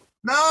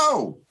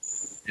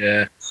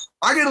 Yeah.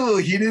 I get a little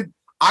heated.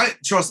 I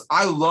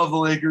love the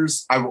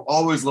Lakers. I will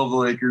always love the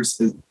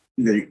Lakers.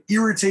 They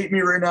irritate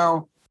me right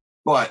now,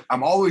 but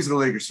I'm always a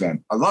Lakers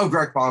fan. I love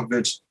Greg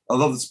Popovich. I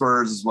love the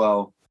Spurs as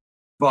well.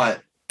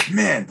 But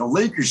man, the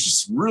Lakers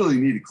just really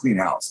need a clean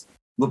house.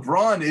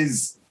 LeBron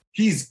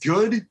he's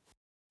good,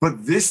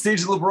 but this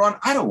stage of LeBron,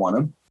 I don't want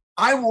him.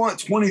 I want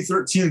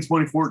 2013,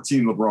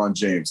 2014 LeBron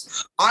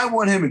James. I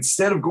want him,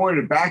 instead of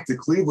going back to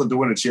Cleveland to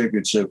win a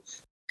championship,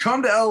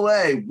 come to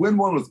LA, win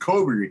one with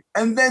Kobe,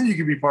 and then you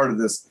can be part of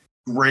this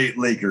great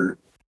Laker.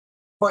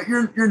 But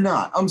you're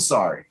not. I'm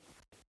sorry.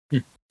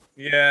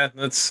 Yeah,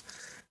 that's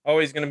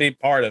always going to be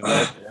part of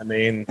it. I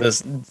mean, the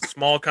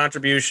small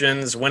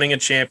contributions, winning a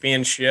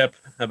championship,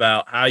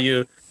 about how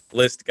you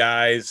list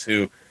guys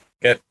who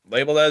get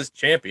labeled as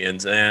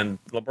champions. And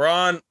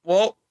LeBron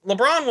will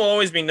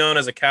always be known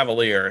as a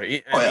Cavalier.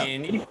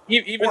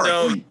 Even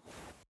though,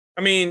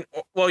 I mean,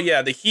 well,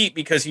 yeah, the Heat,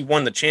 because he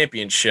won the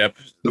championship.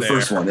 The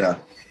first one, yeah.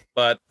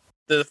 But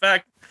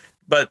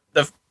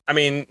I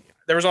mean,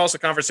 there was also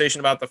conversation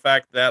about the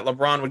fact that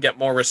LeBron would get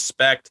more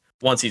respect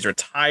once he's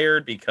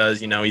retired,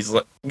 because, you know, he's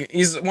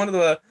one of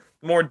the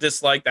more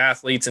disliked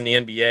athletes in the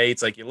NBA.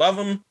 It's like you love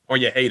him or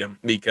you hate him,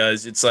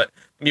 because it's like,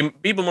 I mean,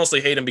 people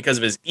mostly hate him because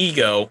of his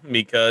ego,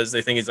 because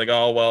they think he's like,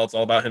 oh, well, it's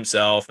all about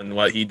himself and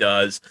what he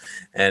does.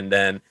 And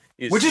then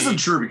which isn't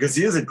true, because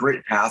he is a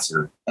great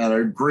passer and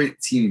a great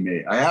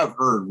teammate. I have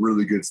heard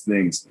really good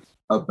things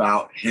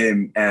about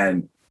him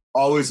and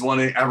always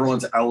wanting everyone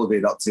to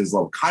elevate up to his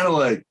level. Kind of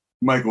like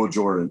Michael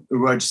Jordan,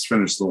 who I just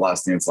finished The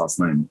Last Dance last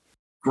night.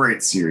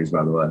 Great series,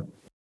 by the way.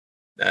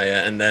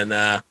 Yeah, and then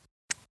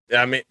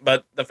I mean,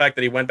 but the fact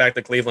that he went back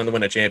to Cleveland to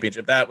win a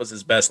championship, that was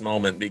his best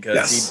moment,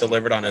 because he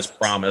delivered on his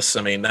promise.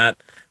 I mean, that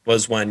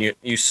was when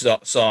you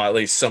saw at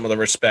least some of the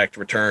respect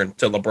return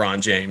to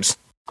LeBron James.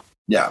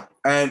 Yeah,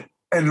 and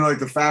like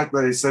the fact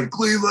that he said,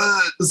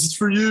 Cleveland, this is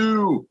for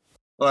you.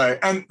 Like,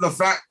 and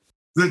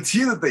the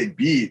team that they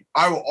beat,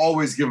 I will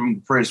always give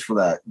them praise for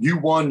that. You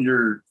won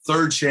your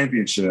 3rd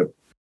championship,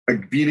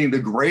 like beating the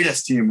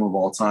greatest team of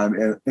all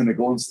time in the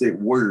Golden State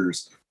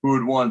Warriors, who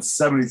had won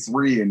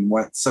 73 and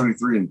went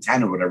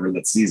 73-10 or whatever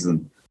that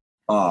season.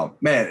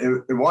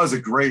 Man, it was a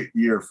great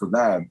year for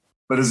them,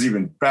 but it was an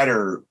even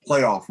better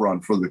playoff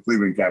run for the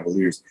Cleveland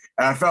Cavaliers.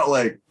 And I felt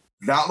like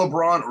that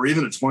LeBron, or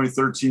even the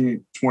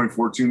 2013,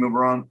 2014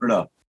 LeBron, or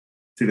no,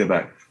 take that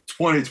back,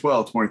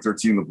 2012,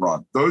 2013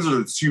 LeBron. Those are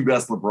the 2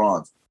 best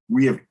LeBrons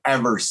we have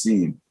ever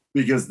seen,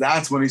 because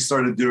that's when he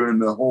started doing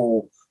the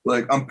whole,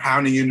 like, I'm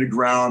pounding in the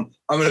ground,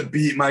 I'm going to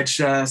beat my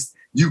chest,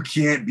 you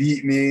can't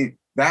beat me.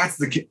 that's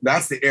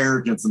the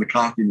arrogance and the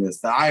cockiness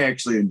that I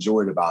actually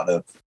enjoyed about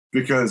it,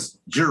 because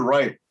you're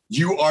right.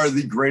 You are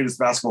the greatest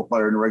basketball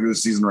player in the regular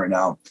season right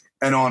now.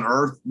 And on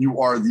earth, you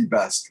are the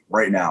best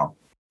right now.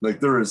 Like,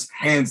 there is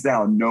hands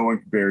down no one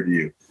compared to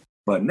you.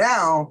 But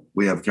now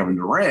we have Kevin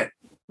Durant.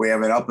 We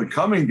have an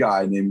up-and-coming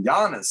guy named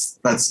Giannis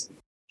that's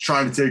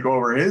trying to take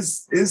over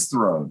his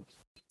throne.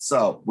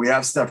 So we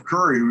have Steph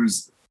Curry,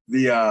 who's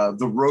the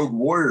rogue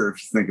warrior,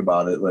 if you think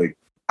about it. Like,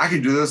 I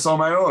can do this on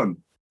my own,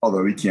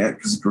 although he can't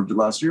because he proved it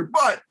last year.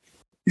 But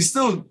he's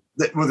still,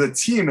 with a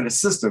team and a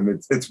system,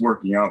 it's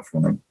working out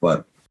for him.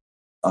 But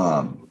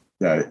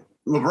yeah,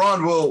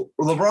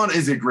 LeBron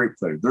is a great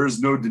player.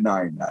 There's no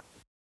denying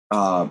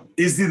that.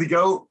 Is he the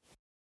GOAT?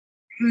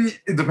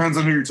 It depends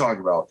on who you're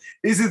talking about.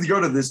 Is he the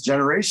GOAT of this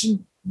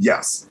generation?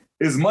 Yes.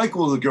 Is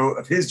Michael the GOAT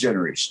of his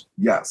generation?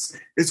 Yes.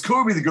 Is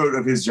Kobe the GOAT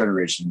of his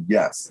generation?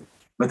 Yes.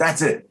 But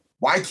that's it.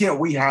 Why can't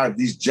we have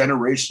these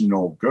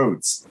generational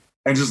GOATs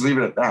and just leave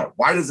it at that?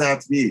 Why does it have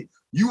to be,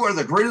 you are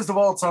the greatest of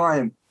all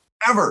time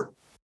ever?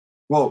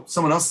 Well,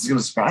 someone else is going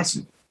to surpass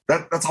you.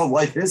 That's how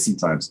life is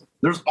sometimes.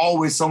 There's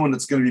always someone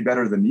that's going to be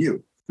better than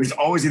you. There's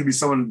always going to be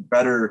someone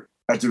better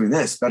at doing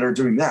this, better at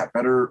doing that,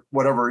 better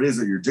whatever it is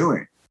that you're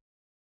doing.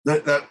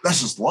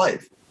 That's just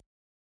life.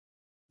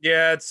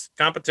 Yeah, it's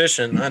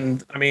competition.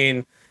 And I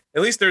mean,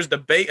 at least there's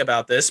debate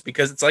about this,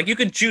 because it's like you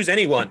could choose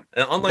anyone.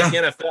 And unlike the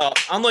NFL,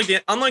 unlike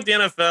the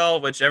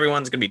NFL, which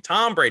everyone's gonna be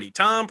Tom Brady.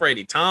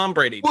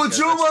 Well,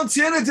 Joe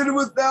Montana did it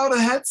without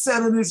a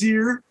headset in his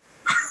ear.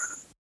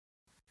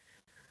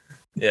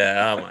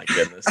 Yeah, oh my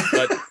goodness.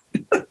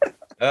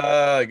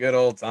 But good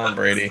old Tom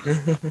Brady.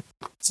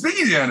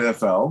 Speaking of the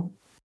NFL,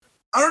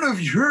 I don't know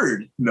if you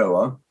heard,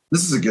 Noah.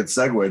 This is a good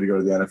segue to go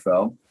to the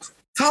NFL.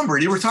 Tom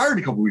Brady retired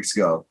a couple weeks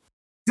ago.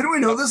 Didn't we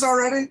know this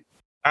already?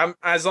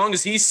 As long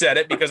as he said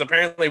it, because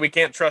apparently we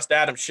can't trust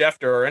Adam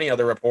Schefter or any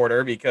other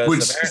reporter, because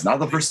which is not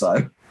the first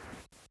time.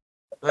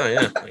 Oh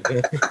yeah.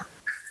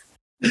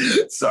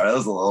 Sorry, that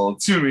was a little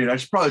too mean. I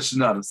probably should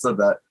not have said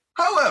that.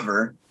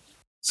 However,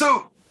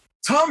 so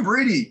Tom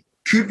Brady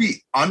could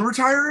be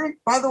unretiring,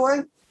 by the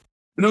way.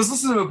 And I was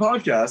listening to a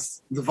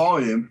podcast, the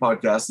Volume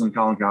podcast, and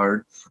Colin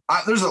Cowherd.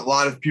 There's a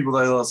lot of people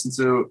that I listen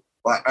to.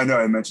 I know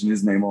I mentioned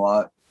his name a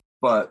lot,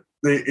 but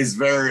is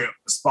very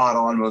spot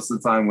on most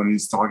of the time when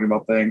he's talking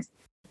about things.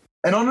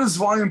 And on his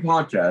Volume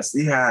podcast,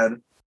 he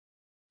had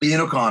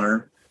Ian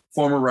O'Connor,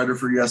 former writer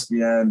for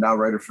ESPN, now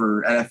writer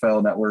for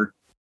NFL Network,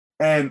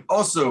 and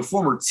also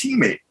former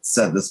teammate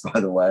said this, by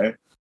the way.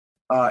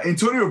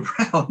 Antonio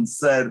Brown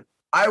said,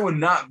 I would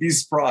not be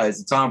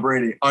surprised if Tom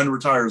Brady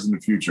unretires in the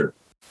future.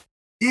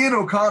 Ian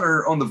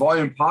O'Connor on the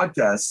Volume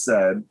podcast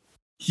said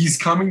he's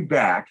coming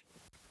back,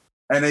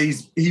 and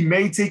he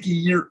may take a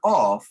year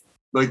off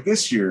like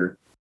this year,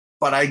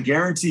 but I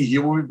guarantee he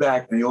will be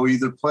back, and he'll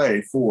either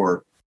play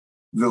for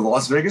the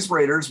Las Vegas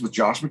Raiders with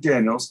Josh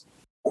McDaniels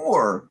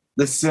or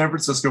the San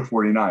Francisco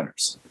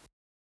 49ers.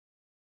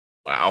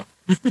 Wow.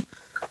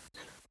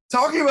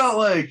 Talking about,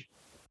 like,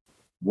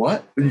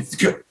 what?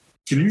 Can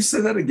you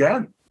say that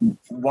again?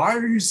 Why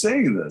are you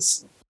saying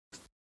this?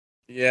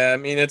 Yeah, I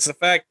mean, it's the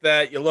fact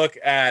that you look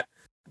at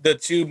the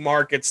two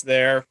markets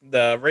there.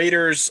 The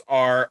Raiders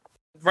are,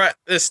 right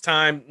this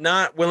time,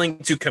 not willing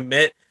to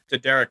commit to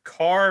Derek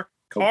Carr.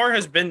 Carr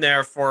has been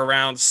there for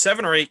around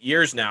 7 or 8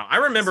 years now. I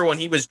remember when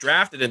he was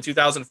drafted in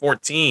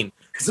 2014.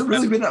 Has it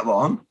really been that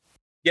long?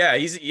 Yeah,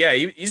 he's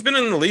been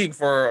in the league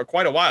for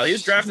quite a while. He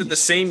was drafted the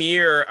same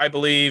year, I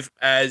believe,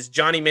 as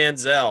Johnny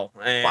Manziel.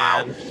 And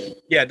wow.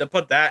 Yeah, to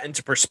put that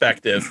into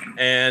perspective.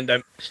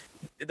 And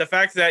the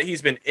fact that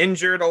he's been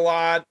injured a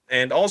lot,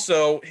 and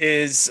also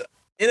his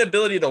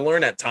inability to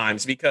learn at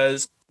times,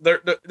 because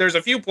there's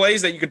a few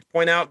plays that you could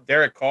point out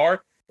Derek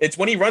Carr. It's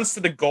when he runs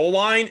to the goal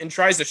line and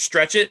tries to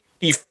stretch it.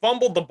 He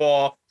fumbled the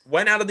ball,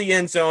 went out of the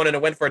end zone, and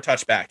it went for a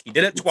touchback. He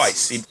did it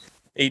twice.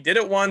 He did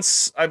it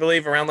once, I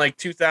believe, around like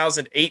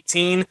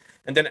 2018,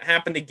 and then it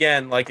happened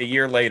again like a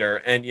year later.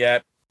 And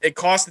yet it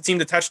cost the team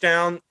the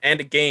touchdown and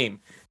a game,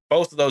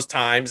 both of those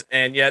times.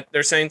 And yet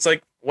they're saying it's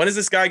like, when is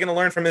this guy going to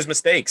learn from his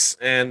mistakes?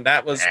 And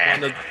that was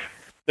one of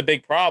the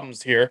big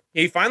problems here.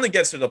 He finally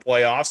gets to the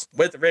playoffs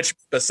with Rich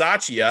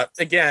Bisaccia.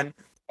 Again,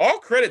 all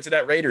credit to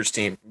that Raiders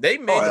team. They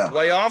made the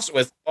playoffs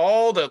with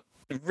all the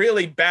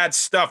really bad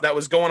stuff that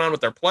was going on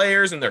with their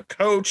players and their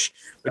coach,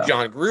 with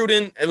John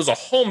Gruden. It was a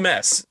whole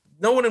mess.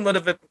 No one would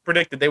have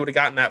predicted they would have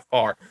gotten that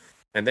far.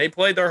 And they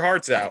played their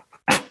hearts out.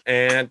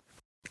 And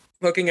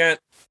looking at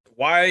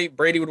why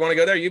Brady would want to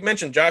go there, you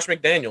mentioned Josh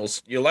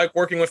McDaniels. You like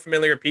working with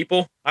familiar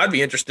people? I'd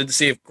be interested to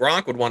see if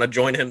Gronk would want to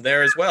join him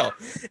there as well.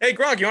 Hey,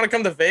 Gronk, you want to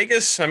come to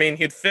Vegas? I mean,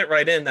 he'd fit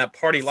right in that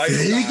party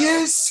lifestyle.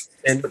 Vegas?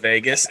 In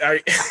Vegas.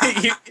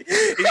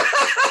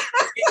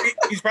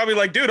 He's probably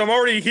like, dude, I'm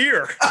already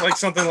here. Like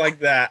something like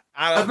that.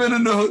 I've been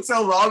in the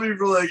hotel lobby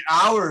for like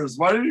hours.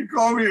 Why didn't you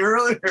call me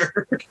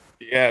earlier?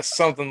 Yeah,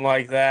 something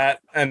like that.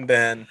 And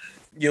then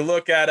you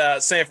look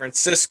at San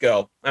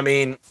Francisco. I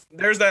mean,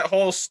 there's that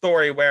whole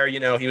story where, you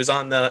know, he was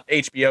on the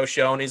HBO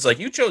show and he's like,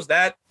 you chose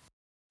that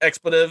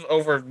expletive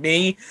over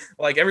me.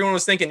 Like everyone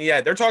was thinking,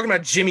 yeah, they're talking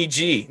about Jimmy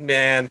G,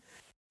 man.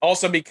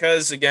 Also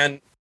because,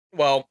 again,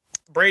 well,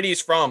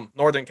 Brady's from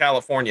Northern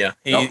California.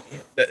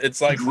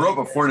 It's like He grew up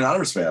a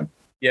 49ers fan.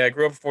 Yeah, I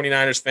grew up a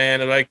 49ers fan,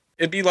 and like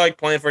it'd be like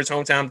playing for his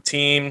hometown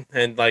team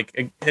and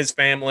like his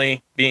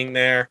family being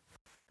there.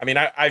 I mean,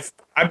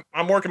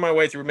 I'm working my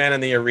way through Man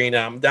in the Arena.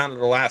 I'm down to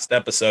the last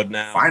episode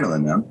now. Finally,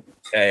 man.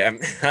 Hey,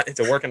 it's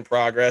a work in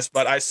progress,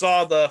 but I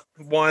saw the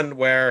one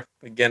where,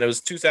 again, it was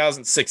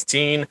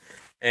 2016,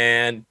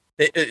 and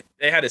they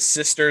had his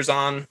sisters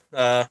on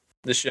the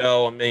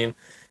show. I mean,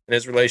 and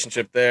his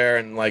relationship there,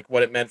 and like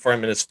what it meant for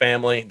him and his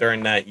family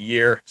during that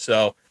year.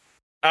 So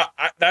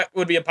that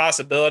would be a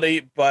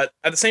possibility, but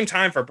at the same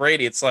time, for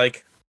Brady, it's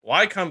like,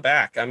 why come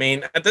back? I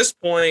mean, at this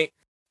point,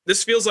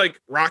 this feels like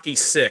Rocky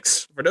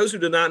 6. For those who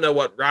do not know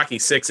what Rocky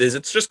 6 is,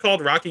 it's just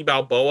called Rocky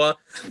Balboa.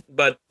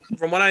 But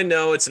from what I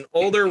know, it's an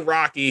older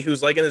Rocky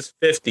who's like in his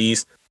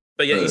 50s,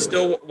 but yet he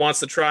still wants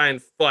to try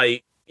and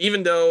fight,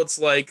 even though it's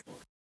like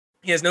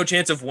he has no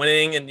chance of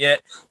winning, and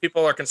yet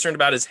people are concerned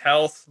about his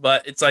health.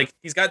 But it's like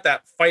he's got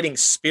that fighting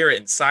spirit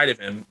inside of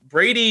him.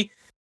 Brady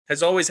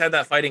has always had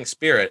that fighting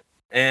spirit,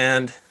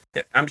 and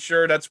I'm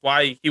sure that's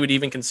why he would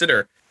even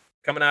consider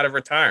coming out of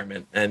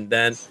retirement. And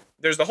then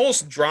there's the whole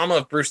drama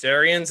of Bruce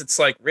Arians. It's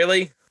like,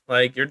 really?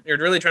 Like, you're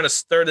really trying to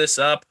stir this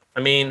up? I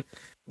mean,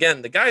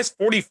 again, the guy's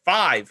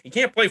 45. He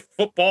can't play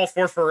football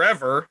for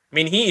forever. I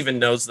mean, he even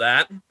knows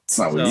that. That's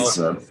not what he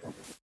said.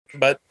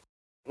 But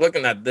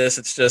looking at this,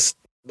 it's just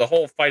the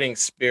whole fighting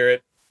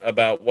spirit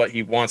about what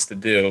he wants to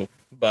do.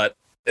 But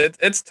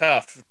it's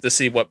tough to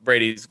see what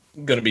Brady's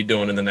going to be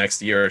doing in the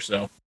next year or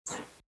so.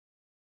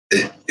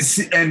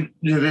 And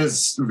it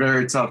is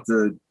very tough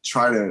to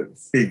try to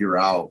figure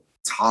out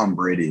Tom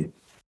Brady.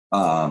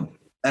 And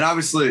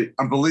obviously,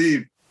 I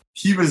believe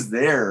he was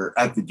there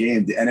at the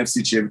game, the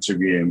NFC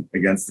Championship game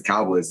against the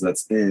Cowboys.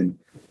 That's in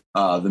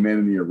the Man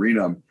in the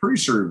Arena. I'm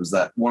pretty sure it was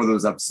that one of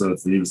those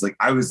episodes that he was like,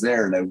 I was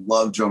there and I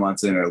love Joe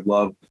Montana. I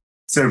love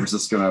San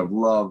Francisco and I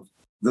love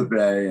the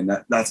Bay, and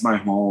that's my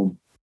home.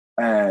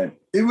 And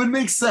it would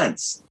make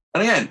sense.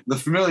 And again, the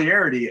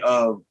familiarity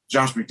of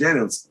Josh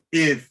McDaniels,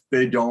 if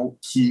they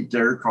don't keep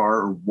Derek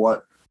Carr, or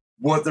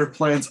what their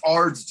plans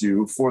are to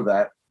do for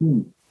that,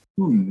 who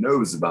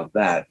knows about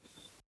that?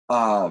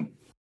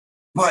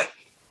 But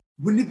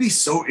wouldn't it be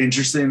so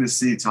interesting to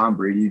see Tom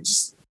Brady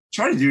just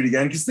try to do it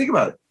again? Because think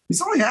about it.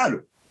 He's only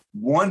had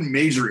one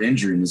major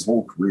injury in his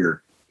whole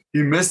career.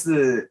 He missed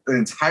the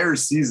entire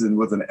season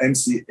with an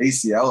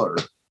ACL or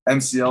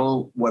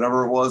MCL,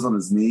 whatever it was, on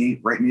his knee,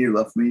 right knee,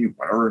 left knee,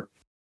 whatever.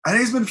 And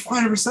he's been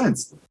fine ever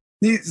since.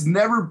 He's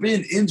never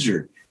been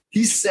injured.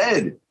 He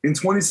said in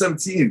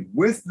 2017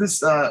 with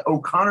this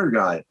O'Connor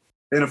guy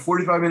in a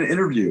 45-minute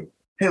interview,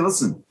 hey,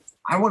 listen,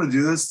 I want to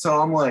do this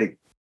till I'm like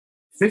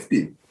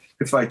 50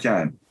 if I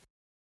can.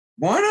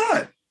 Why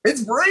not?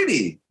 It's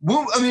Brady.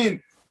 Well, I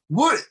mean,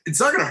 what? It's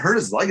not going to hurt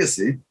his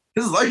legacy.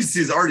 His legacy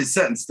is already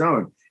set in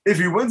stone. If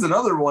he wins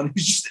another one,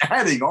 he's just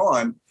adding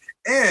on.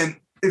 And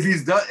if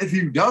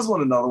he does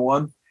win another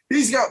one,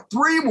 he's got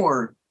 3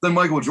 more than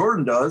Michael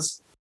Jordan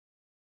does.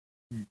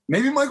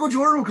 Maybe Michael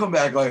Jordan will come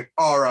back like,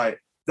 all right,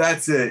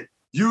 that's it.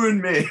 You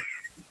and me.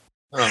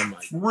 Oh my.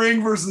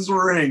 Ring versus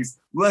rings.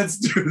 Let's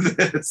do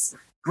this.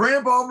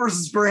 Grandpa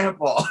versus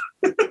grandpa.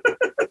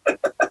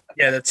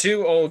 Yeah, the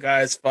 2 old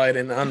guys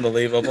fighting,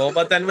 unbelievable.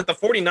 But then with the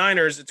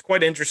 49ers, it's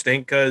quite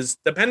interesting because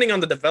depending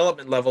on the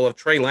development level of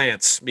Trey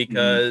Lance,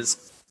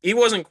 because he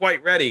wasn't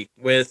quite ready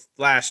with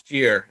last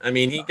year. I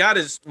mean, he got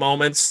his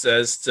moments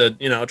as to,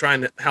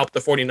 trying to help the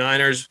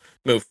 49ers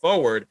move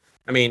forward.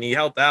 I mean, he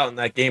helped out in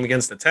that game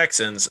against the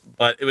Texans,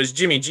 but it was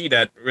Jimmy G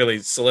that really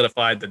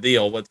solidified the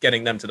deal with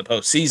getting them to the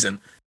postseason.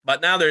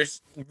 But now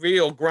there's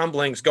real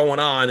grumblings going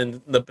on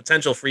in the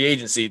potential free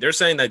agency. They're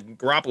saying that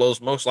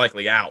Garoppolo's most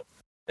likely out.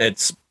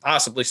 It's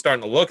possibly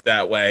starting to look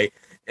that way.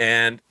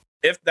 And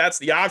if that's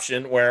the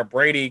option where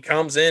Brady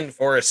comes in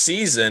for a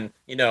season,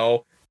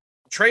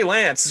 Trey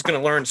Lance is going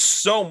to learn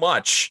so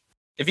much.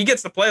 If he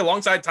gets to play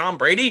alongside Tom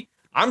Brady,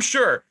 I'm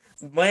sure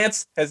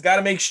Lance has got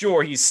to make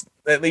sure he's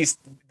at least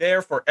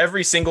there for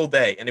every single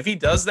day. And if he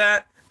does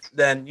that,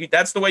 then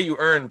that's the way you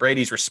earn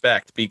Brady's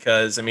respect,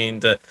 because, I mean,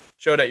 to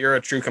show that you're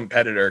a true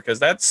competitor, because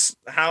that's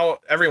how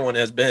everyone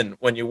has been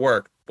when you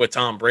work with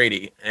Tom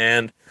Brady.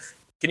 And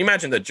can you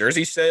imagine the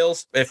jersey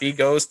sales if he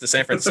goes to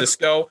San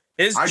Francisco?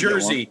 His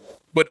jersey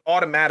would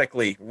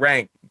automatically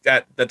rank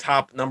at the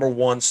top number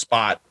 1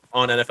 spot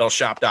on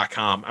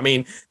NFLshop.com. I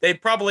mean,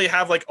 they'd probably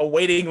have like a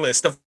waiting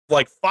list of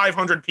like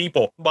 500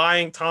 people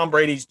buying Tom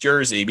Brady's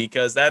jersey,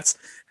 because that's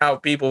how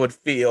people would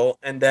feel.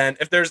 And then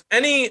if there's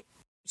any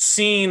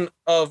scene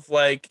of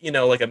like,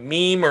 like a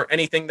meme or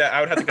anything that I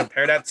would have to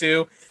compare that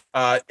to,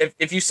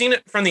 if you've seen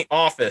it from The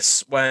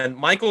Office, when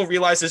Michael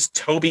realizes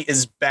Toby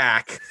is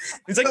back,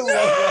 he's like,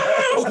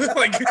 no!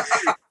 Like,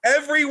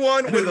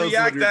 everyone would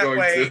react that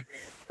way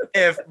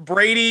if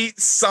Brady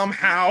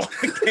somehow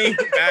came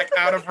back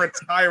out of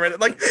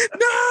retirement. Like,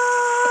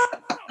 no!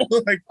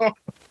 Like, oh.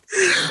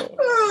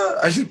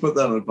 I should put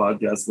that on a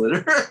podcast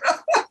later.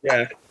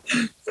 Yeah.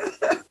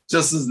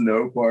 Just as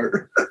no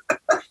part.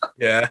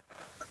 Yeah.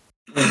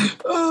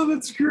 Oh,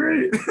 that's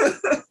great.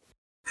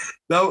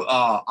 No,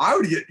 I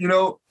would get,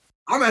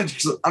 I'm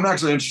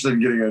actually interested in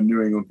getting a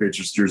New England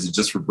Patriots jersey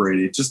just for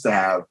Brady, just to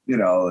have,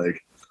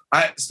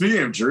 speaking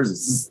of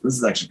jerseys, this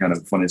is actually kind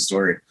of a funny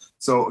story.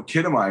 So a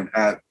kid of mine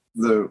at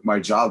my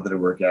job that I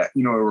work at,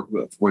 I work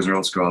with Boys and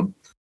Girls Club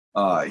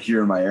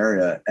here in my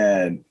area,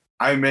 and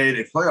I made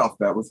a playoff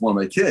bet with one of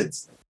my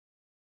kids,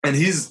 and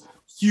he's a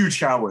huge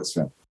Cowboys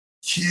fan.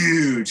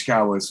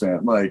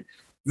 Like,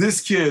 this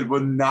kid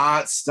would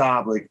not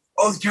stop. Like,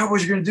 oh, the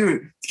Cowboys are going to do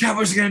it. The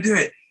Cowboys are going to do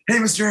it. Hey,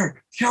 Mr. Eric,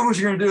 the Cowboys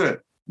are going to do it.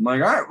 I'm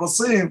like, all right, we'll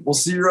see. We'll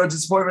see your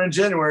disappointment in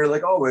January,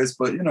 like always.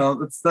 But,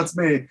 that's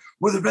me.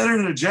 Well, they're better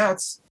than the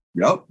Jets.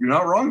 Yep, you're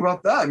not wrong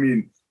about that. I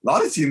mean, a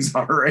lot of teams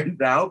are right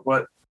now,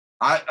 but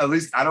at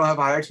least I don't have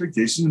high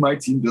expectations. My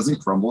team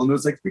doesn't crumble in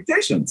those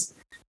expectations.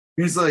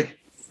 He's like,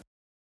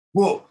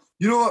 well,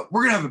 you know what?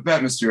 We're going to have a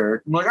bet, Mr.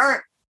 Eric. I'm like, all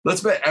right,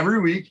 let's bet every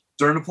week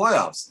during the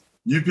playoffs.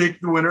 You pick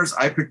the winners,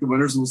 I pick the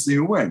winners, and we'll see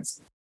who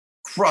wins.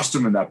 Crushed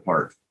him in that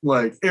part.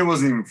 Like, it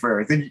wasn't even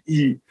fair. I think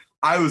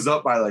I was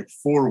up by like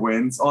 4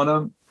 wins on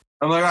him.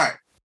 I'm like, all right,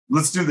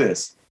 let's do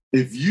this.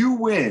 If you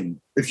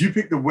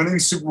pick the winning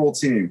Super Bowl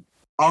team,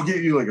 I'll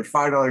get you like a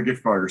 $5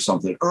 gift card or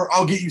something, or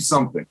I'll get you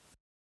something.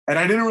 And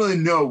I didn't really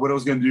know what I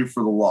was going to do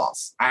for the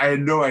loss. I had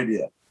no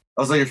idea.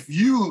 I was like,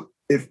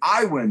 if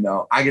I win,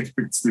 though, I get to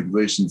pick the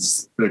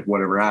stipulations, pick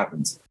whatever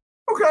happens.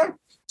 Okay.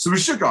 So we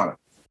shook on it.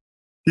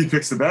 He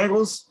picks the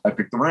Bengals. I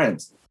pick the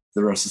Rams.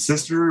 The rest is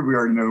history. We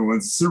already know who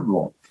wins the Super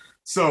Bowl.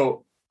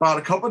 So about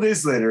a couple of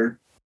days later,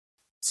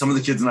 some of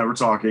the kids and I were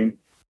talking.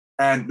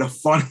 And the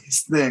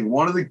funniest thing,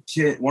 one of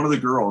the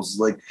girls was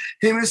like,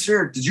 hey, Mr.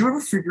 Eric, did you ever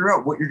figure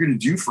out what you're going to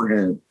do for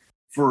him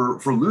for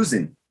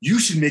losing? You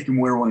should make him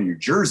wear one of your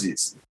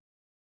jerseys.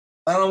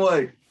 And I'm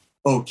like,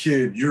 oh,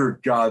 kid, you're a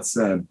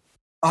godsend.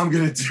 I'm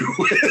going to do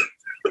it.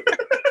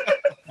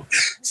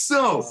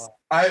 So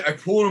I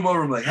pulled him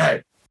over. I'm like,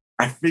 hey,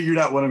 I figured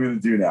out what I'm going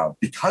to do now.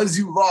 Because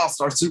you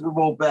lost our Super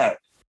Bowl bet,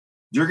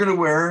 you're going to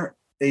wear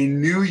a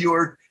New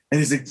York. And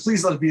he's like,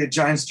 please let it be a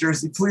Giants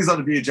jersey. Please let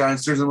it be a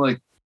Giants jersey. I'm like,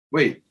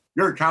 wait,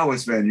 you're a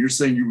Cowboys fan. You're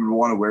saying you would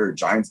want to wear a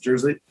Giants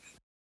jersey?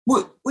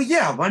 Well,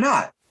 yeah, why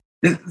not?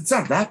 It's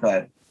not that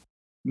bad.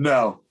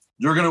 No,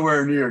 you're going to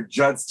wear a New York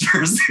Jets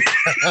jersey.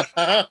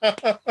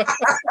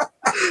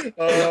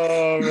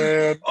 Oh,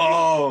 man.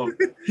 Oh,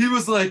 he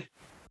was like,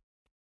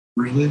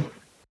 really?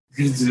 You're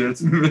going to do that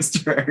to me,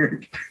 Mr.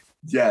 Eric?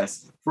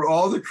 Yes. For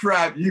all the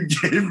crap you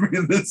gave me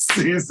this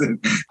season,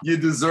 you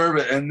deserve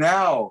it. And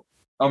now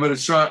I'm going to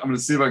see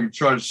if I can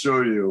try to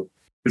show you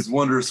his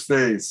wondrous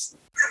face.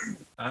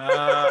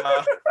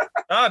 Darrelle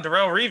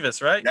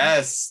Revis, right?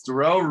 Yes,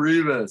 Darrelle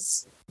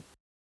Revis.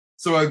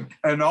 So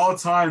an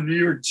all-time New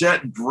York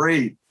Jet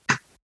great.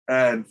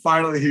 And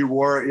finally he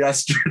wore it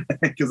yesterday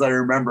because I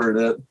remembered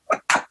it.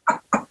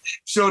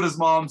 Showed his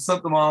mom,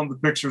 sent the mom the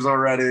pictures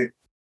already.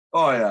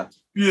 Oh, yeah.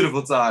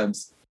 Beautiful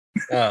times.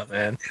 Oh,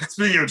 man.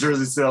 Speaking of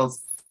jersey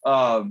sales.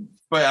 But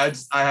I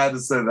had to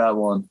say that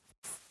one.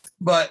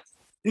 But,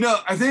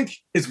 I think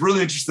it's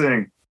really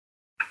interesting.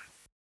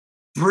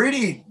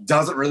 Brady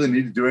doesn't really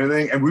need to do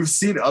anything, and we've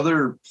seen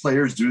other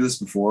players do this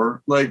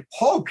before. Like,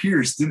 Paul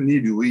Pierce didn't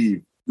need to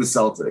leave the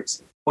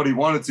Celtics, but he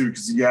wanted to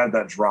because he had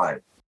that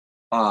drive.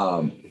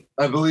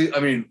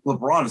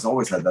 LeBron has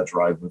always had that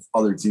drive with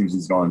other teams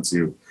he's gone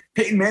to.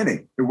 Peyton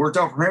Manning, it worked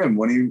out for him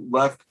when he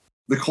left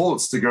the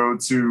Colts to go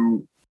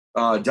to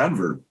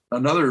Denver,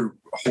 another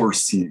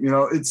horse team.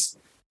 It's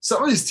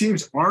some of these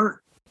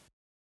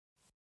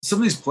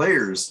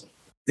players,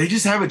 they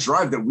just have a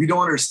drive that we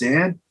don't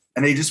understand.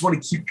 And they just want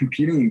to keep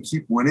competing and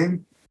keep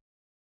winning.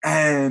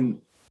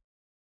 And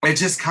it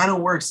just kind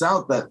of works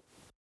out that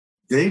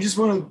they just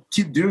want to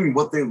keep doing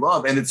what they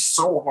love. And it's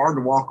so hard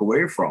to walk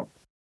away from.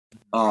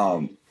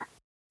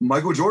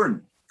 Michael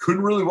Jordan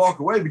couldn't really walk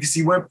away because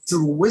he went to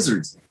the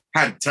Wizards.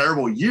 Had a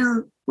terrible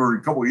year or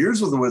a couple of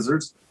years with the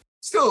Wizards.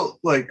 Still,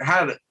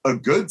 had a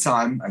good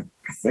time. I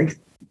think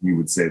you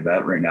would say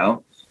that right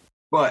now.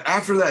 But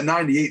after that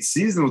 98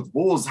 season with the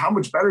Bulls, how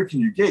much better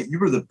can you get? You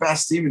were the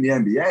best team in the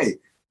NBA.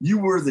 You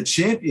were the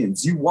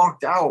champions. You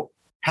walked out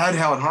head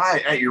held high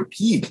at your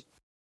peak.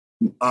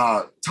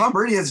 Tom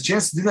Brady has a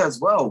chance to do that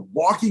as well,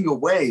 walking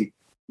away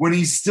when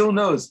he still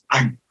knows,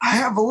 I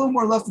have a little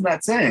more left in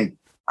that tank.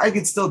 I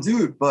can still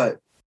do it, but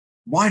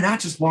why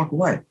not just walk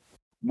away?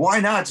 Why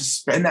not just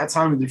spend that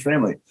time with your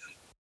family?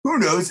 Who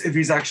knows if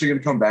he's actually going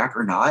to come back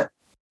or not?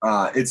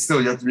 It's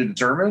still yet to be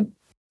determined.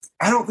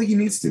 I don't think he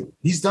needs to.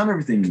 He's done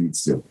everything he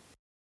needs to.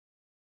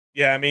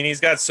 Yeah, I mean, he's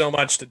got so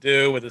much to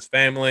do with his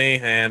family,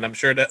 and I'm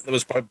sure that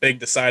was a big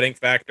deciding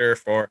factor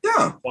for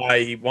why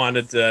he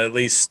wanted to at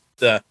least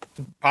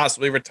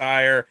possibly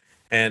retire.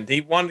 And he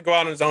wanted to go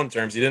out on his own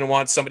terms. He didn't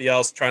want somebody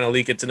else trying to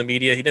leak it to the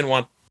media. He didn't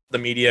want the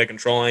media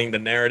controlling the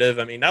narrative.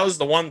 I mean, that was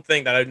the one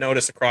thing that I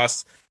noticed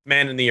across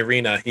Man in the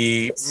Arena.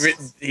 He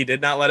did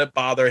not let it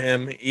bother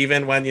him,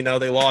 even when,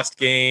 they lost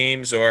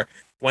games or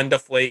when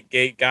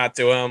Deflategate got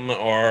to him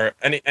or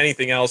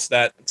anything else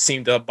that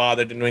seemed to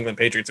bother the New England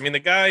Patriots. I mean, the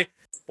guy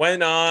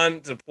went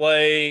on to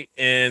play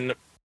in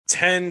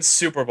 10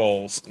 Super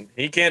Bowls.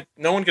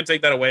 No one could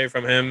take that away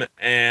from him.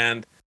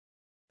 And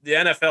the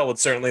NFL would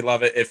certainly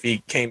love it if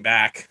he came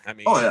back. I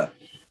mean, Oh yeah,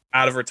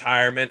 out of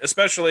retirement,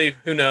 especially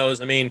who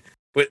knows? I mean,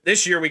 with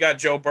this year we got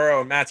Joe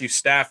Burrow and Matthew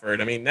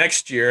Stafford. I mean,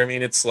 next year, I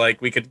mean, it's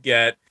like we could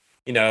get,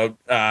 you know,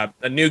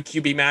 a new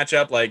QB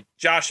matchup like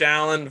Josh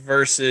Allen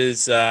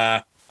versus.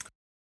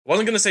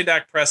 Wasn't going to say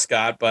Dak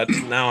Prescott, but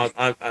now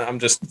I'm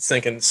just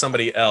thinking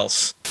somebody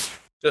else.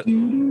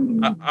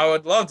 I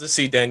would love to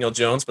see Daniel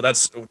Jones, but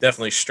that's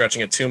definitely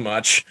stretching it too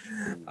much.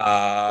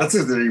 that's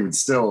if they're even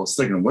still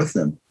sticking with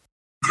him.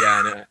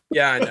 Yeah,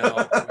 I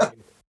know. I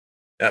mean,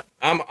 yeah,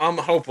 I'm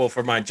hopeful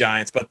for my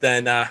Giants, but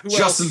then who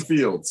Justin else?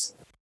 Fields.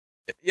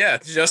 Yeah,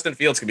 Justin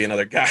Fields could be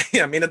another guy.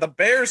 I mean, if the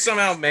Bears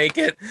somehow make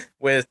it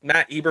with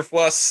Matt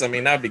Eberflus, I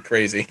mean, that'd be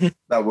crazy.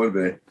 That would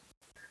be.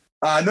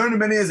 Known to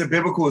many as a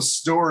biblical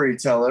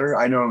storyteller,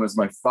 I know him as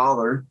my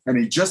father, and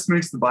he just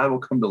makes the Bible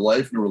come to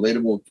life in a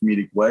relatable,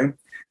 comedic way.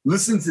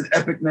 Listen to the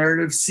Epic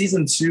Narrative,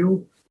 Season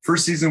 2.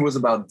 First season was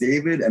about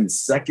David, and the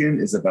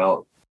second is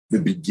about the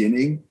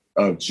beginning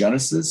of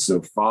Genesis.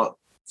 So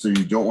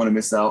you don't want to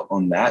miss out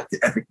on that. The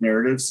Epic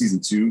Narrative, Season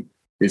 2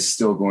 is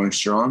still going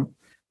strong.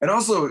 And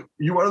also,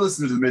 you are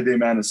listening to the Midday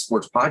Madness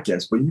Sports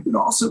Podcast, but you can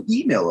also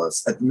email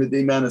us at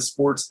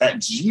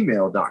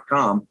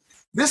themiddaymadnessports@gmail.com.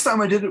 This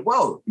time I did it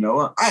well,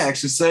 Noah. I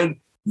actually said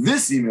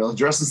this email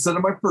address instead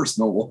of my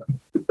personal one.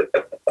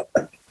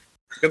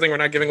 Good thing we're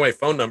not giving away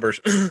phone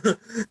numbers.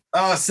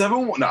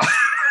 71. No.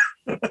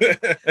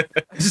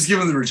 Just give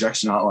them the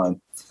rejection hotline.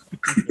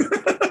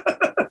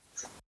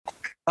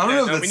 I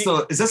don't know if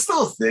is that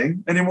still a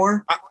thing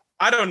anymore?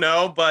 I don't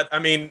know, but I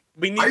mean,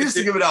 I used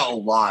to give it out a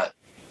lot.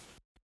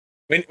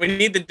 We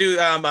need to do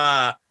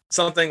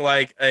something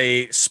like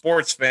a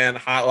sports fan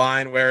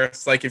hotline where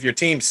it's like if your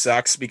team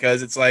sucks,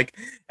 because it's like,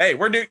 hey,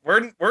 we're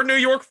New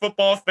York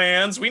football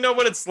fans. We know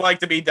what it's like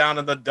to be down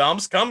in the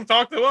dumps. Come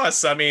talk to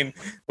us. I mean,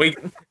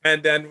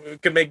 and then we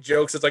could make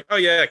jokes. It's like, oh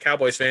yeah,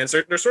 Cowboys fans.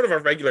 They're sort of our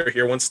regular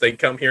here once they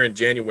come here in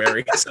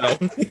January. So,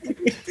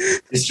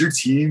 is your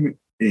team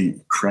a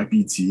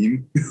crappy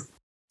team?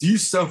 Do you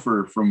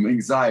suffer from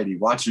anxiety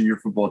watching your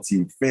football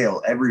team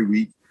fail every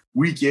week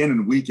in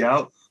and week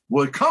out?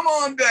 Well, come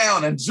on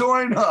down and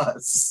join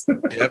us.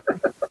 Yep.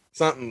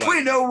 Something like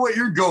we know what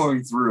you're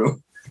going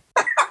through.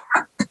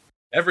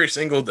 Every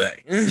single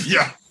day.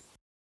 Yeah.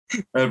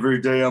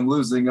 Every day I'm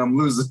losing.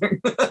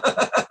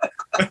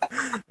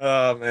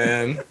 Oh,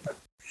 man.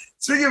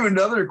 Speaking of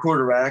another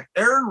quarterback,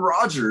 Aaron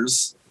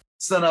Rodgers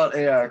sent out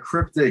a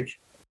cryptic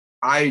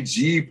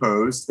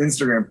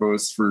Instagram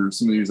post for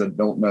some of you that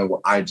don't know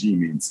what IG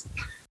means.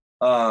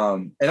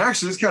 And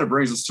actually, this kind of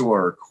brings us to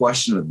our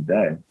question of the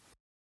day,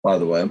 by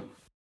the way.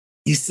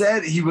 He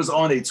said he was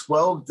on a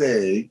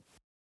 12-day,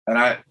 and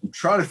I'm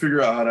trying to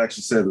figure out how to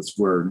actually say this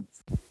word,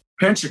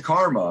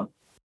 Panchakarma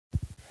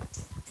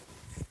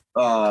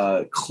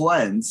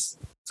cleanse,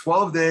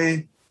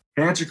 12-day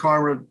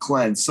Panchakarma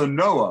cleanse. So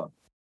Noah,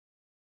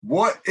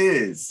 what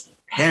is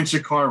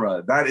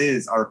Panchakarma? That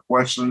is our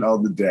question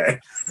of the day.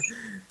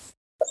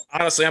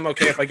 Honestly, I'm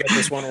okay if I get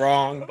this one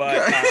wrong,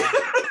 but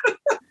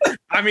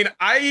I mean,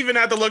 I even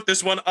had to look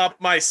this one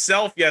up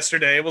myself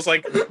yesterday. It was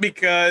like,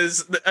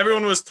 because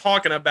everyone was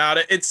talking about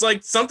it. It's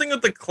like something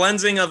with the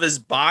cleansing of his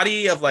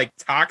body of like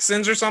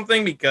toxins or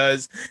something,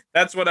 because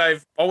that's what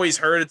I've always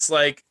heard. It's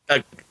like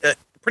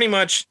pretty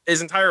much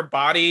his entire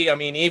body. I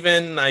mean,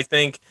 even I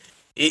think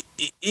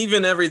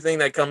even everything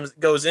that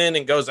goes in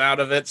and goes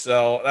out of it.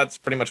 So that's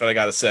pretty much what I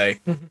got to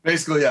say.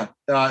 Basically, yeah.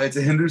 It's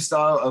a Hindu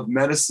style of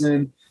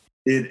medicine.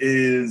 It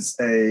is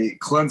a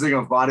cleansing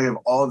of body of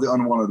all the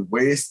unwanted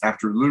waste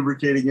after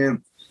lubricating it.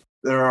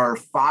 There are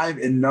 5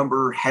 in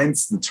number,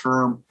 hence the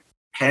term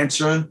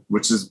pancha,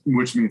 which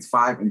means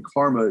 5, and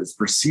karma is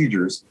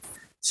procedures.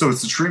 So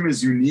its treatment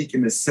is unique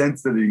in the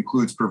sense that it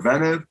includes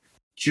preventive,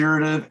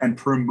 curative, and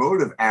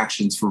promotive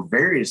actions for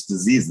various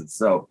diseases.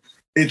 So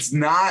it's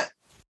not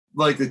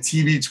like the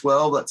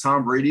TB12 that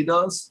Tom Brady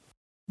does,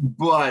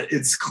 but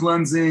it's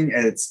cleansing.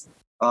 And it's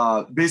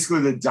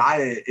basically the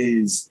diet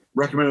is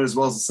recommended, as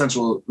well as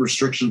essential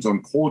restrictions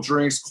on cold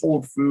drinks,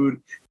 cold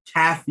food,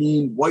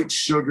 caffeine, white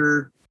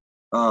sugar,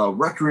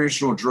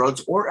 recreational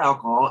drugs or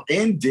alcohol,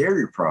 and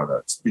dairy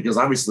products, because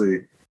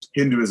obviously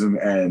Hinduism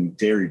and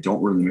dairy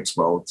don't really mix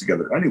well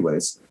together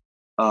anyways.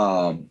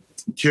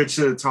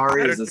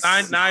 Kirchatari is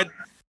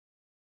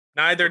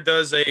neither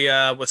does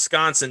a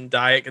Wisconsin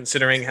diet,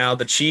 considering how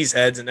the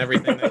cheeseheads and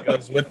everything that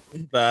goes with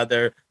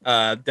their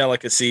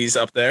delicacies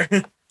up there.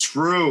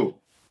 True.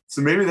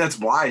 So maybe that's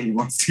why he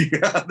wants to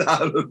get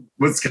out of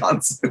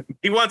Wisconsin.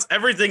 He wants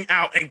everything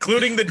out,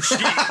 including the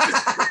cheese.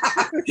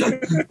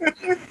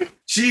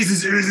 Cheese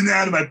is oozing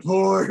out of my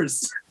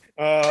pores.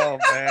 Oh,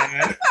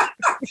 man.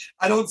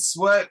 I don't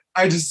sweat.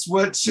 I just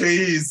sweat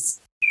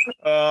cheese.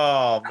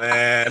 Oh,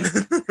 man.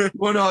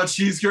 When all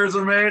cheese curds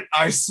are made,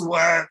 I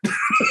sweat.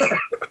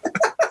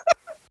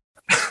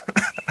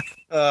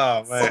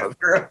 Oh, man. So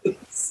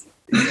gross.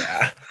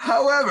 Yeah.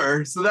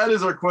 However, so that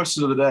is our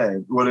question of the day.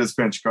 What is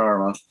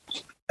Panchakarma?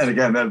 And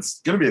again,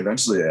 that's going to be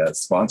eventually a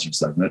sponsored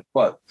segment.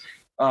 But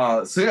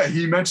so yeah,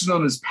 he mentioned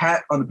on the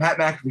Pat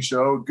McAfee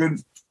show,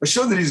 good a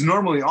show that he's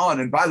normally on.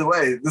 And by the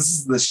way, this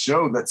is the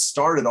show that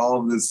started all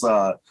of this.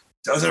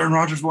 Does Aaron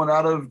Rodgers want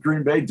out of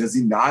Green Bay? Does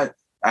he not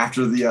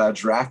after the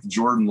draft of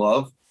Jordan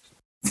Love?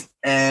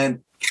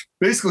 And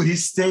basically he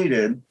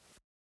stated,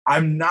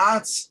 I'm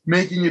not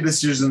making a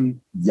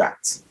decision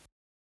yet.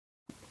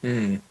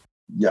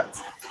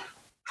 Yet.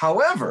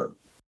 However,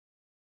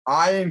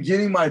 I am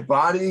getting my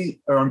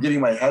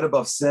head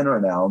above sand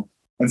right now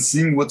and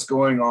seeing what's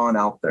going on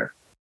out there.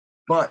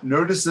 But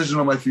no decision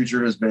on my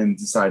future has been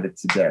decided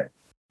today.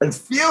 It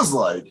feels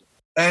like,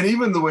 and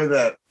even the way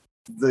that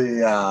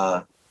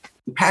the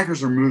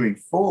Packers are moving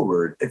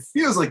forward, it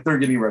feels like they're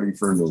getting ready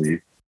for him to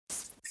leave.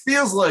 It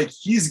feels like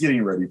he's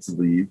getting ready to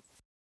leave.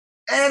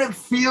 And it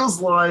feels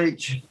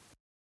like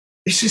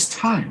it's just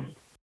time.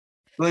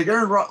 Like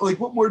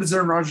what more does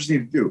Aaron Rodgers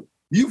need to do?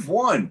 You've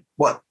won,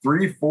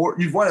 3, 4?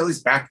 You've won at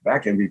least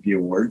back-to-back MVP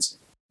awards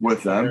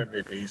with them. 4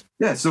 MVPs.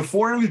 Yeah, so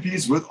 4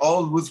 MVPs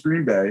with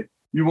Green Bay.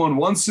 You won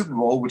 1 Super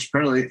Bowl, which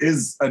apparently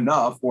is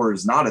enough or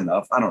is not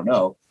enough. I don't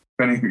know,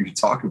 depending on who you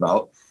talk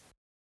about.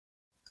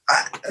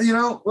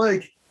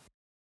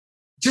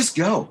 Just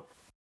go.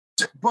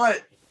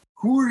 But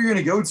who are you going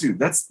to go to?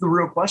 That's the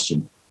real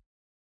question.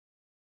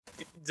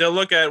 To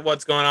look at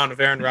what's going on with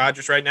Aaron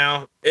Rodgers right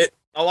now,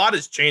 a lot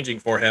is changing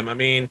for him. I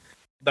mean,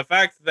 the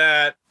fact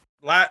that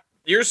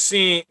you're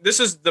seeing this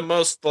is the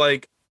most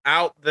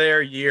out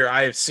there year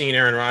I have seen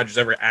Aaron Rodgers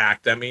ever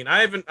act. I mean,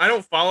 I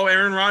don't follow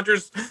Aaron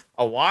Rodgers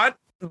a lot,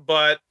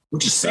 but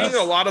seeing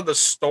a lot of the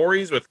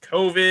stories with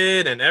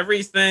COVID and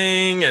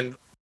everything, and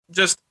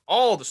just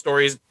all the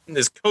stories,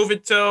 this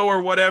COVID toe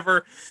or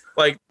whatever,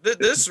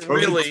 this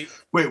really.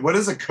 Wait, what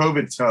is a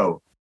COVID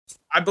toe?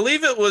 I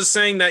believe it was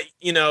saying that,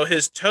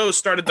 his toe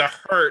started to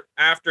hurt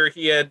after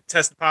he had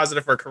tested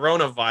positive for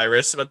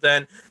coronavirus. But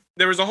then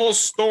there was a whole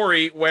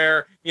story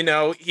where,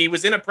 he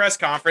was in a press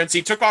conference.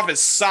 He took off his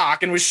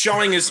sock and was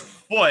showing his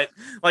foot.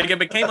 It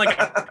became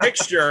a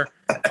picture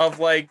of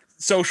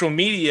social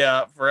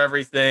media for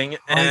everything.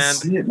 And I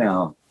see it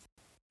now.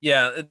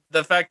 Yeah,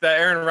 the fact that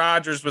Aaron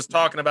Rodgers was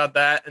talking about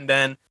that, and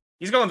then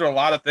he's going through a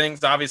lot of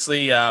things.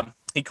 Obviously,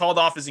 he called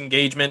off his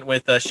engagement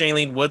with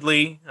Shailene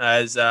Woodley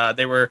as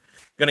they were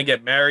going to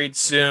get married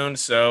soon.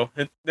 So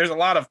there's a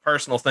lot of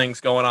personal things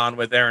going on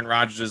with Aaron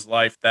Rodgers'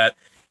 life that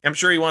I'm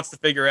sure he wants to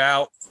figure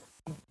out.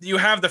 You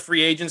have the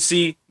free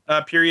agency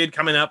period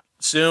coming up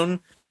soon.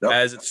 Yep.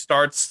 As it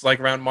starts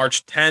around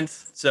March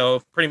 10th.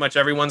 So pretty much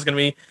everyone's going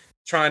to be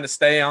trying to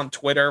stay on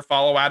Twitter,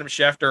 follow Adam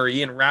Schefter or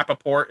Ian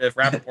Rappaport. If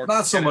Rappaport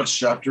not so much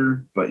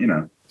Schefter, but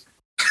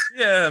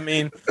Yeah, I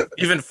mean,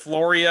 even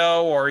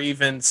Florio or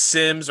even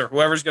Sims or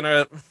whoever's going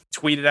to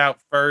tweet it out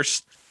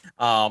first.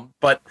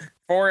 But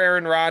for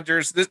Aaron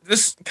Rodgers,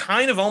 this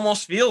kind of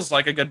almost feels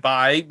like a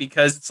goodbye,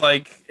 because it's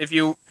if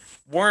you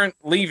weren't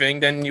leaving,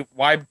 then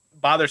why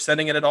bother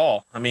sending it at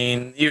all? I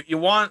mean, you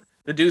want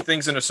to do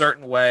things in a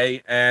certain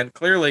way, and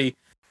clearly,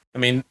 I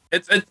mean,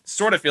 it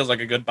sort of feels like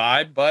a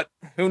goodbye, but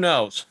who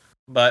knows?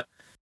 But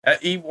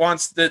he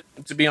wants it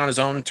to be on his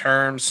own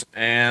terms,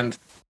 and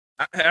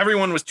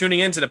everyone was tuning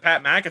into the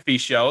Pat McAfee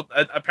show.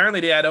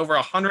 Apparently, they had over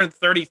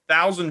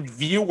 130,000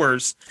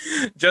 viewers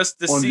just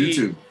to on see.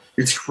 YouTube.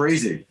 It's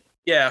crazy.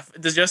 Yeah,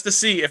 just to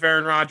see if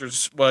Aaron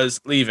Rodgers was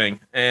leaving,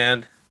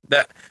 and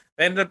that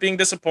they ended up being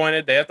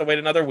disappointed. They have to wait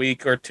another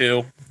week or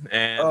two,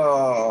 and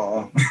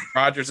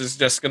Rodgers is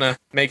just gonna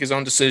make his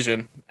own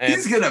decision. And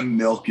he's gonna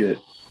milk it.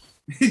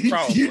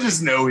 You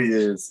just know he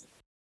is.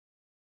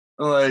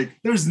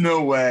 There's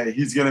no way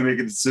he's gonna make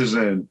a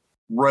decision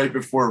right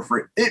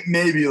before it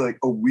may be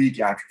a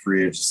week after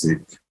free agency,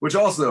 which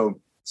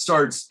also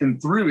starts in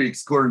 3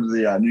 weeks, according to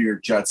the New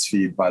York Jets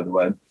feed, by the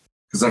way.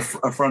 Because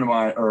a friend of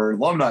mine or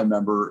alumni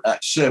member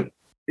at SHIP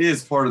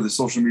is part of the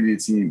social media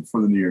team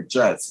for the New York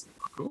Jets.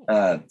 Cool.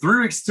 3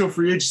 weeks till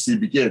free agency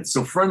begins.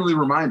 So friendly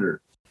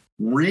reminder,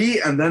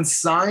 and then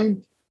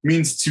sign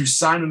means to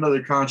sign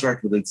another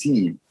contract with a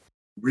team.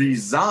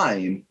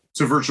 Resign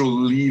to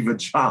virtually leave a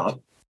job.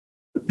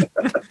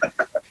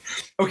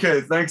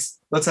 Okay, thanks.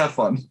 Let's have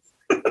fun.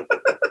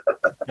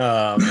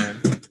 Oh, man.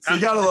 So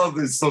you got to love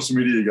these social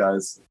media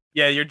guys.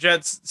 Yeah, your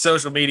Jets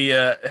social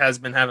media has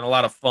been having a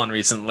lot of fun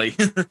recently.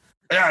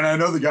 Yeah, and I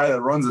know the guy that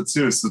runs it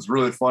too, so it's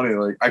really funny.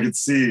 I could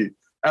see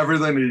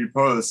everything that you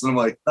post, and I'm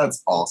like,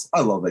 that's awesome.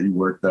 I love that you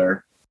work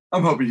there.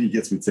 I'm hoping he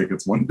gets me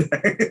tickets one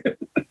day.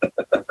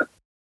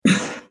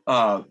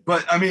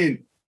 But I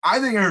mean, I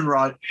think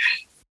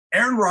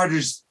Aaron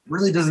Rodgers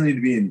really doesn't need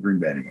to be in Green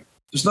Bay anymore.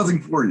 There's nothing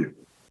for you.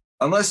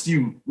 Unless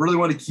you really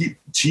want to keep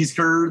cheese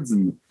curds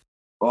and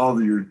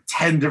all your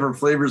 10 different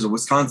flavors of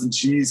Wisconsin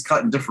cheese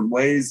cut in different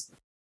ways.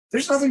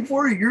 There's nothing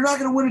for you. You're not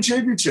going to win a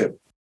championship.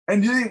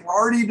 And you've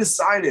already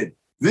decided.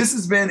 This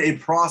has been a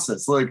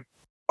process. A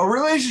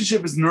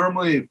relationship is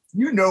normally,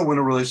 when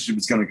a relationship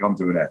is going to come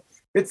to an end.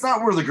 It's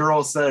not where the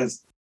girl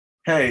says,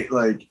 hey,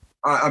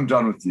 I'm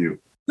done with you.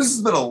 This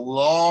has been a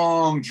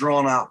long,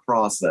 drawn-out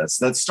process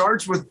that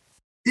starts with,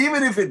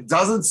 even if it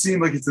doesn't seem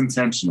like it's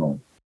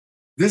intentional,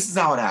 this is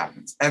how it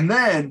happens. And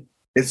then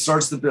it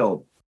starts to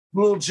build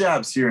little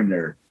jabs here and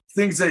there,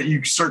 things that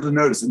you start to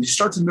notice, and you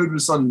start to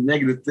notice on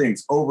negative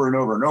things over and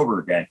over and over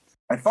again.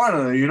 And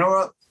finally, you know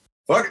what?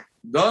 Fuck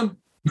it, done.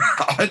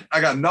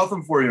 I got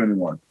nothing for you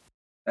anymore.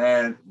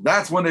 And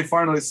that's when they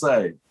finally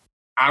say,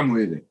 I'm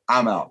leaving.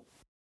 I'm out.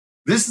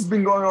 This has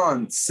been going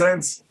on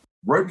since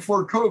right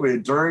before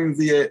COVID during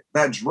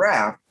that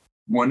draft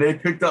when they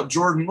picked up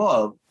Jordan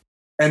Love.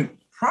 And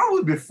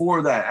probably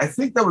before that, I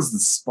think that was the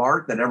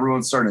spark that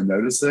everyone started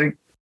noticing.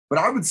 But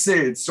I would say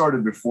it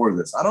started before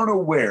this. I don't know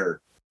where,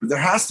 but there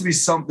has to be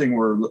something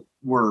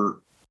where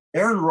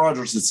Aaron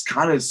Rodgers has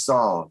kind of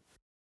saw,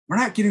 we're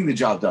not getting the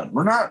job done.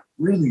 We're not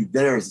really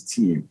there as a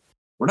team.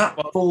 We're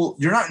not full.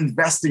 You're not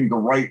investing the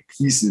right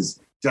pieces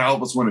to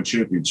help us win a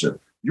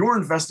championship. You're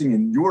investing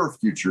in your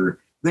future,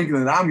 thinking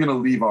that I'm going to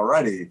leave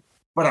already,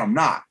 but I'm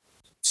not.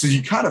 So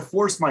you kind of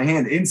forced my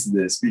hand into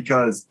this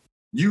because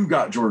you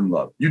got Jordan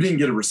Love. You didn't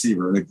get a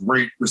receiver in a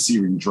great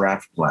receiving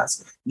draft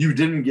class. You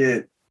didn't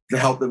get the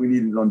help that we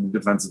needed on the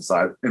defensive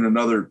side in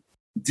another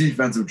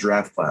defensive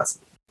draft class.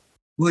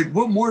 Like,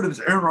 what more does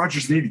Aaron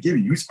Rodgers need to give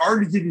you? He's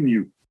already given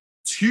you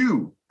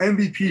 2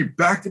 MVP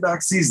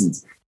back-to-back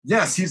seasons.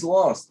 Yes, he's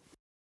lost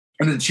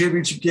in the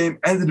championship game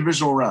and the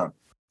divisional round,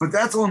 but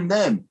that's on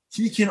them.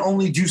 He can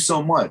only do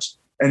so much.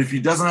 And if he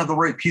doesn't have the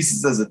right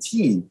pieces as a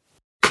team,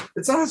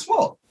 it's not his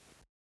fault.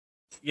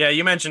 Yeah,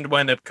 you mentioned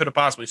when it could have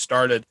possibly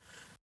started.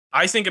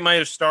 I think it might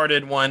have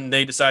started when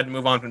they decided to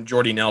move on from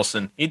Jordy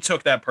Nelson. He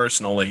took that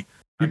personally.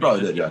 He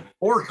probably did, yeah.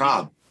 Or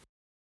Cobb.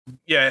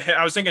 Yeah,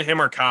 I was thinking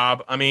him or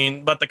Cobb. I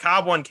mean, but the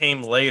Cobb one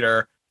came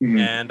later,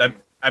 and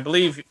I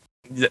believe,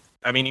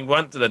 he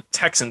went to the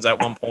Texans at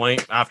one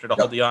point after the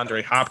whole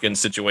DeAndre Hopkins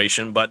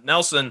situation, but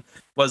Nelson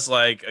was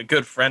like a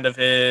good friend of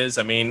his.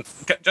 I mean,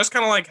 just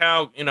kind of like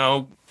how,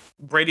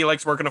 Brady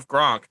likes working with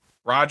Gronk.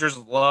 Rodgers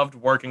loved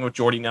working with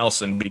Jordy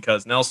Nelson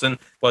because Nelson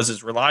was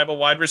his reliable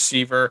wide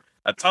receiver,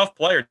 a tough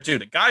player, too.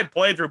 The guy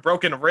played through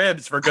broken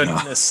ribs, for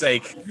goodness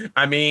sake.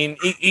 I mean,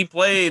 he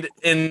played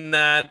in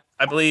that,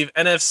 I believe,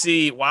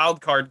 NFC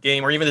wildcard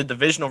game or even the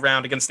divisional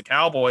round against the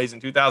Cowboys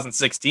in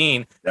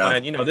 2016. Yeah.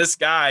 And, this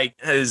guy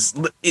is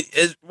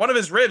one of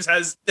his ribs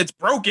it's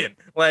broken.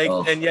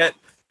 And yet,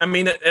 I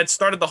mean, it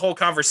started the whole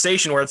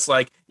conversation where it's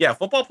like, yeah,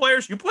 football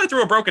players, you play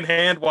through a broken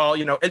hand while,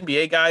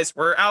 NBA guys,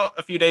 we're out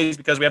a few days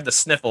because we have the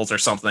sniffles or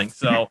something.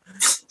 So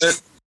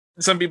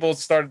some people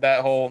started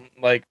that whole,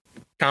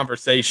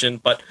 conversation.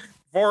 But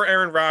for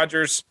Aaron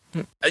Rodgers,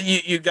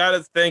 you got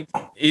to think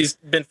he's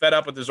been fed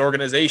up with his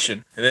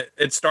organization. And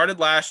it started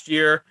last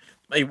year.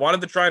 He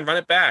wanted to try and run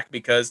it back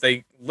because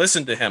they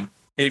listened to him.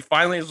 He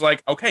finally was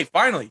like, okay,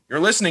 finally, you're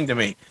listening to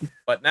me.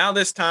 But now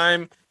this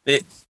time,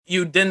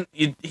 he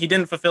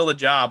didn't fulfill the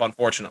job,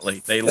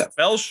 unfortunately. They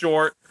fell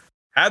short,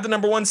 had the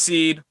number 1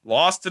 seed,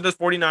 lost to the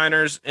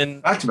 49ers in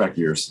back-to-back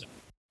years.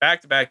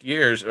 Back-to-back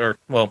years,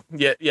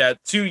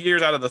 2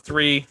 years out of the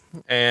 3,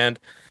 and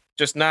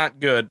just not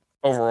good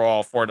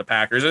overall for the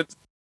Packers.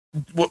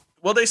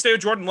 Will they stay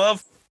with Jordan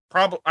Love?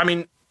 Probably. I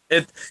mean,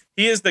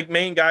 he is the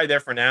main guy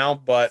there for now,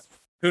 but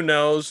who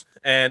knows?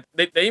 And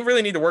they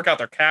really need to work out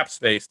their cap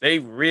space. They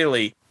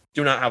really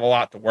do not have a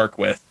lot to work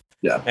with.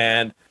 Yeah.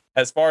 And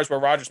as far as where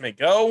Rodgers may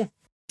go,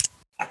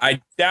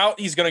 I doubt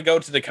he's going to go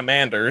to the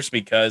Commanders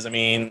because,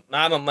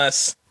 not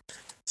unless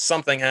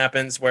something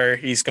happens where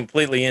he's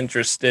completely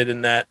interested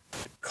in that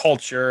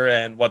culture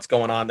and what's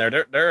going on there.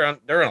 They're in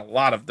a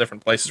lot of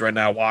different places right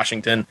now,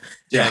 Washington.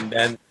 Yeah. And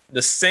then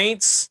the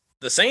Saints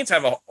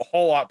have a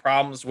whole lot of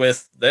problems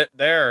with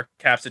their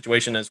cap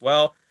situation as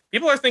well.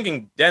 People are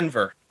thinking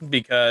Denver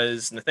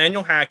because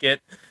Nathaniel Hackett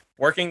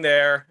working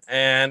there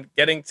and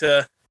getting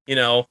to,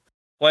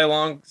 play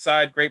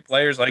alongside great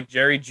players like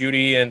Jerry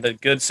Jeudy and the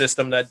good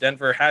system that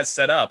Denver has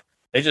set up.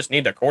 They just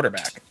need a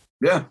quarterback.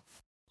 Yeah.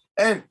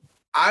 And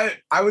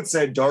I would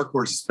say dark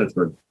horse is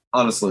Pittsburgh,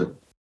 honestly.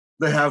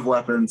 They have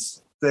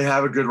weapons. They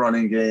have a good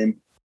running game.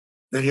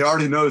 He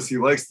already knows he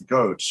likes the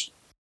coach.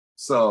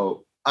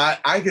 So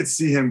I could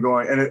see him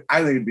going, and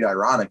I think it'd be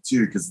ironic,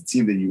 too, because the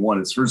team that he won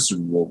his first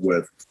Super Bowl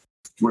with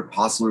would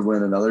possibly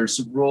win another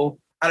Super Bowl.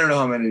 I don't know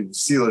how many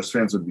Steelers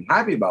fans would be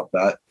happy about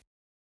that.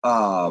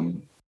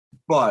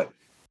 But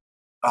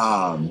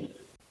I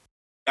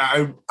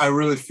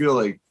really feel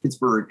like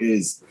Pittsburgh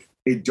is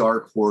a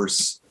dark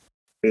horse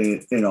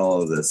in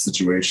all of this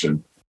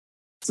situation.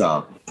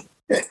 So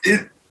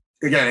it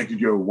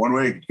could go one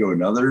way, it could go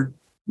another.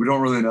 We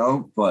don't really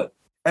know,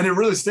 and it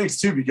really stinks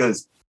too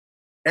because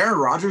Aaron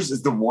Rodgers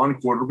is the one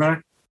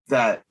quarterback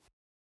that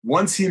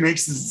once he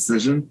makes his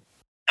decision,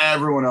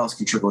 everyone else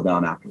can trickle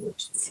down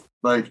afterwards.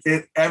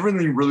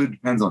 Everything really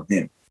depends on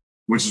him,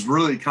 which is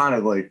really kind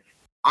of like,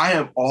 I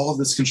have all of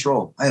this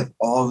control. I have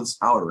all of this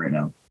power right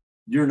now.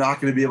 You're not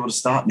going to be able to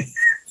stop me.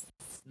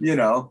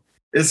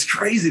 It's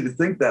crazy to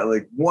think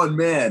that one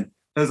man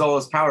has all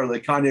this power.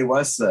 Like Kanye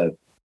West said,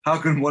 how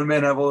can one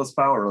man have all this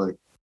power?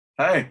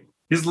 Hey,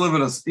 he's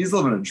living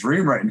a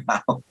dream right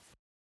now.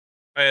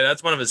 Hey,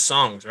 that's one of his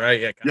songs, right?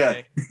 Yeah.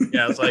 Kanye.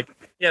 Yeah. It's like,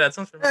 yeah, that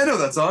sounds familiar. I know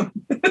that song.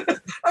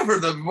 I've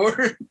heard that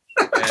before.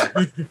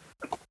 Yeah.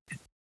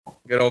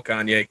 Good old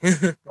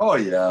Kanye. Oh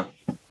yeah.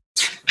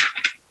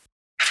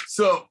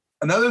 So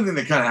another thing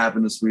that kind of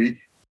happened this week,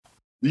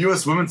 the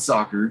U.S. women's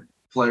soccer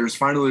players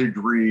finally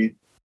agreed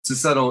to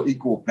settle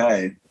equal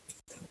pay.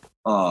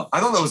 I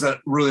thought that was a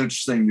really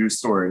interesting news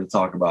story to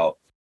talk about.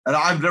 And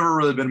I've never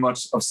really been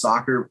much of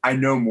soccer. I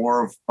know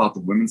more about the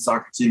women's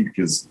soccer team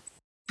because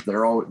they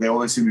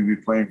always seem to be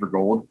playing for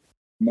gold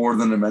more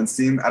than the men's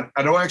team.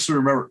 I don't actually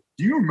remember.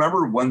 Do you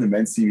remember when the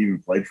men's team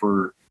even played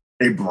for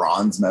a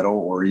bronze medal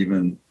or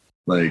even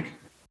like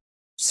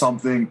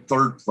something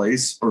third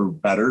place or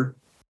better?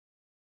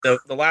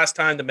 The last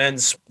time the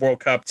men's World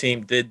Cup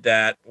team did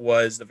that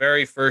was the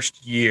very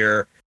first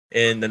year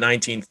in the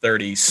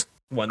 1930s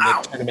when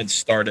the tournament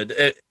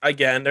started.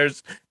 Again,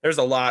 there's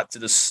a lot to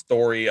the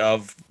story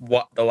of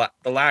what the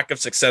lack of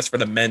success for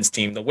the men's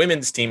team. The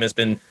women's team has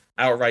been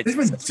outright. They've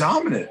been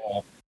dominant.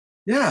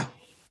 Yeah,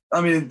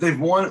 I mean they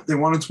won in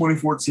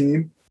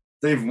 2014.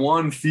 They've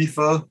won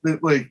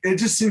FIFA. It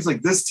just seems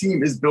like this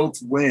team is built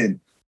to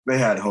win. They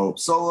had Hope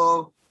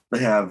Solo. They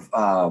have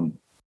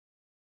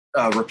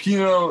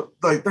Rapinoe.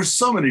 Like, there's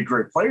so many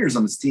great players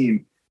on this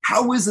team.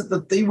 How is it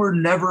that they were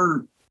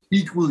never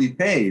equally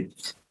paid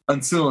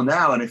until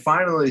now? And it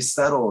finally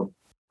settled.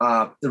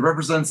 It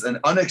represents an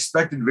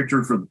unexpected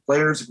victory for the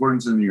players, according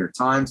to the New York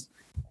Times.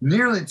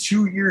 Nearly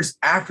 2 years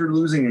after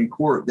losing in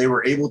court, they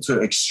were able to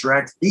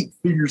extract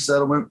 8-figure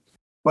settlement,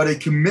 but a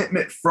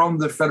commitment from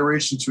the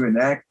federation to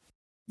enact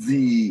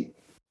the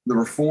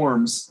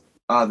reforms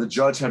the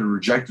judge had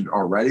rejected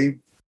already.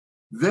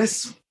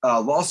 This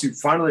lawsuit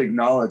finally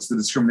acknowledged the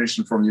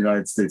discrimination from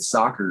United States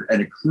Soccer,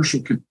 and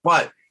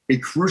a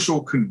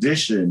crucial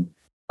condition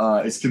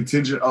is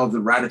contingent of the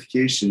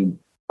ratification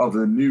of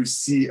the new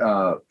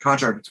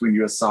contract between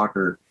U.S.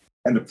 Soccer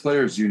and the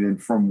Players Union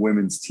from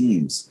women's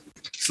teams.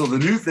 So the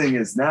new thing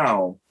is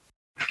now,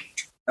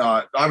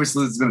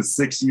 obviously, this has been a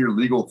 6-year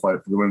legal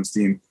fight for the women's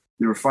team.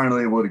 They were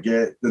finally able to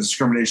get the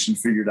discrimination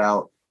figured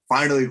out,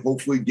 finally,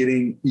 hopefully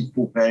getting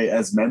equal pay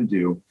as men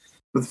do.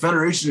 But the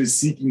federation is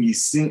seeking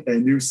a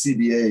new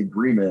CBA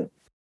agreement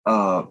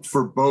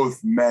for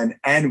both men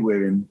and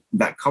women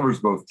that covers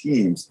both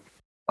teams.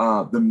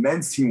 The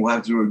men's team will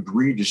have to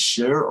agree to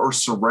share or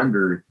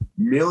surrender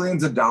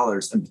millions of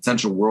dollars in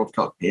potential World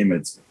Cup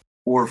payments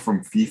or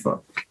from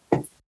FIFA. Yeah,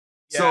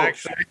 so,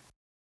 actually.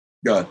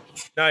 Go ahead.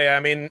 No, yeah, I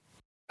mean,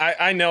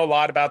 I know a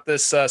lot about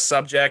this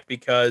subject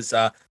because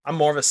I'm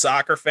more of a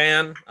soccer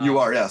fan. You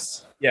are,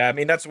 yes. Yeah, I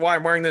mean, that's why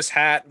I'm wearing this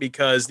hat,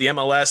 because the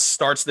MLS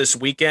starts this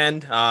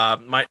weekend.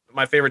 My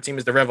favorite team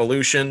is the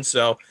Revolution,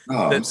 so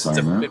it's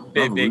a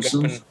big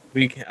open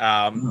week.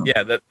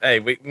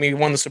 We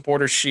won the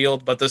Supporters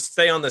Shield, but to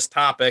stay on this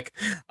topic,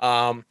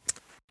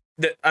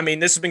 I mean,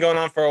 this has been going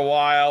on for a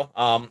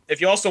while. If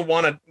you also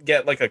want to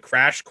get like a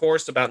crash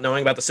course about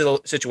knowing about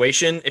the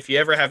situation, if you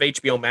ever have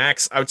HBO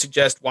Max, I would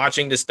suggest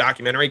watching this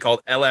documentary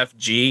called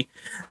LFG.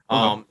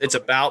 It's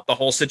about the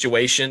whole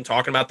situation,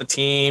 talking about the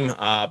team,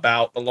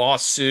 about the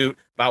lawsuit,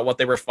 about what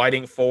they were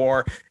fighting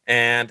for.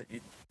 And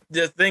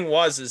the thing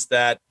is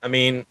that, I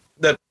mean,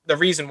 the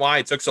reason why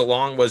it took so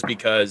long was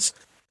because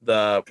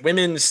the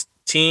women's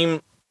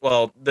team,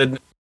 well, the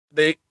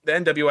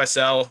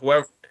NWSL,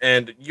 whoever,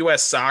 and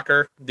U.S.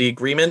 Soccer, the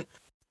agreement,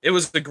 it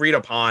was agreed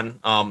upon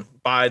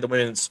by the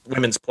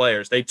women's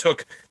players. They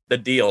took the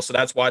deal. So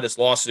that's why this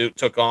lawsuit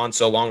took on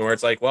so long, where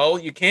it's like, well,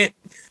 you can't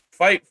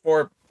fight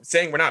for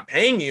saying we're not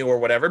paying you or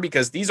whatever,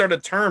 because these are the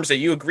terms that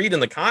you agreed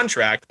in the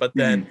contract. But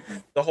then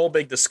the whole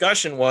big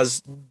discussion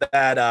was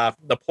that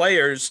the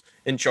players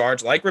in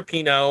charge, like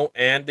Rapinoe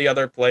and the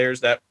other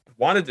players that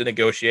wanted to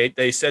negotiate,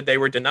 they said they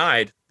were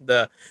denied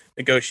the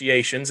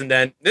negotiations. And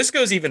then this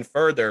goes even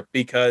further,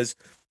 because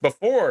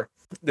before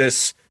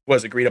this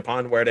was agreed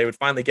upon, where they would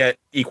finally get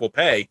equal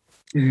pay,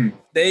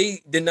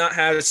 they did not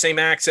have the same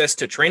access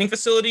to training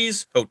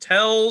facilities,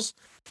 hotels,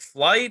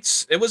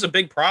 flights. It was a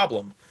big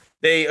problem.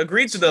 They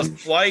agreed to the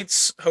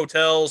flights,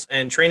 hotels,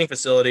 and training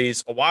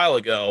facilities a while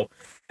ago,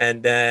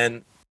 and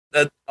then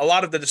a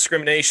lot of the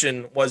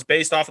discrimination was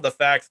based off of the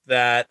fact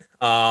that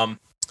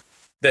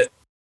that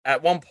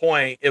at one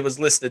point it was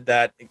listed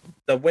that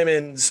the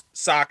women's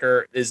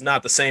soccer is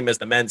not the same as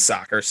the men's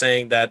soccer,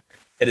 saying that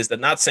it is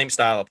not the same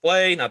style of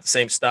play, not the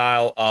same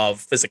style of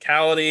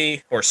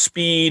physicality or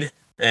speed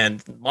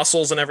and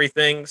muscles and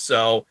everything.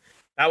 So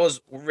that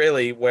was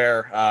really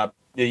where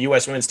the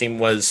U.S. women's team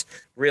was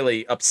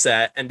really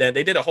upset. And then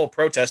they did a whole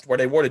protest where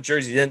they wore the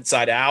jerseys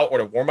inside out, or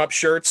the warm-up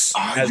shirts.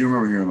 I do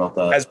remember hearing about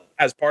that.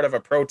 As part of a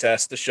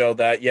protest to show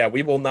that, yeah,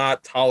 we will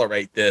not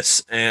tolerate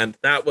this. And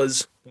that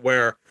was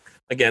where,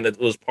 again, it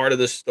was part of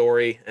this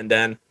story. And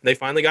then they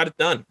finally got it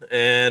done.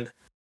 And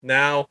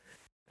now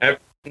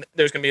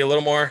there's going to be a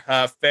little more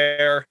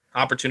fair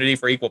opportunity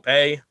for equal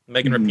pay.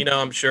 Megan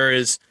Rapinoe, I'm sure,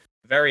 is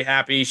very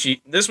happy.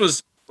 This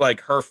was like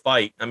her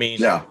fight. I mean,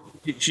 yeah,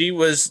 she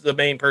was the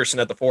main person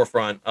at the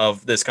forefront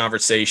of this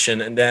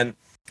conversation. And then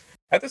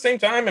at the same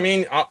time, I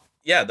mean,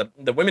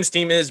 the women's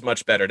team is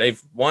much better.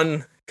 They've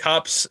won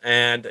cups.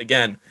 And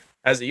again,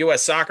 as a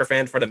U.S. soccer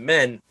fan, for the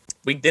men,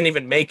 we didn't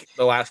even make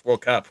the last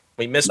World Cup.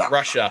 We missed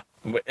Russia.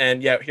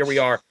 And yet here we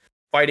are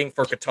fighting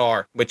for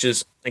Qatar, which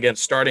is, again,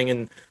 starting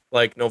in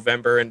like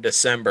November and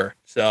December.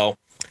 So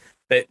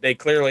they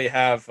clearly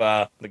have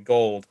the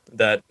gold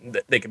that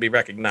they could be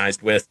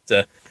recognized with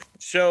to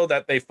show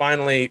that they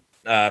finally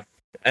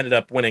ended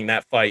up winning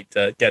that fight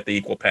to get the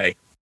equal pay.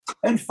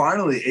 And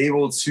finally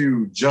able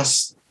to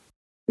just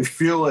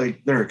feel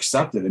like they're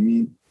accepted. I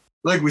mean,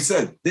 like we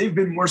said, they've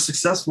been more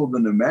successful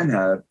than the men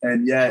have,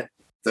 and yet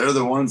they're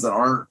the ones that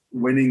aren't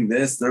winning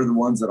this. They're the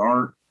ones that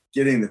aren't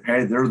getting the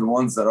pay. They're the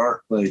ones that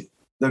aren't, like,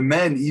 the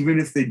men, even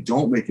if they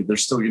don't make it, they're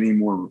still getting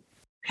more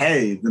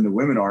pay than the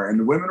women are. And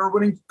the women are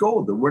winning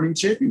gold. They're winning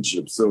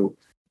championships. So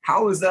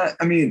how is that?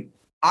 I mean,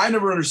 I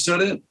never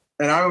understood it.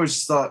 And I always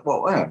just thought,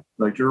 well, yeah,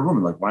 like, you're a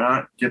woman. Like, why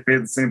not get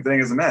paid the same thing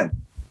as a man?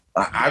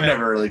 I've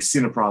never like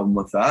seen a problem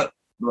with that.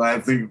 But I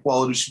think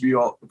equality should be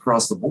all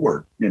across the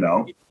board, you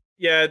know?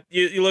 Yeah,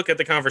 you look at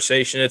the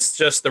conversation, it's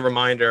just the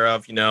reminder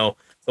of,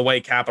 the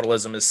way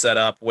capitalism is set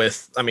up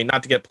with, I mean,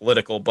 not to get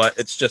political, but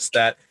it's just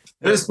that.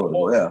 It is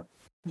political, yeah.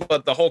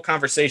 But the whole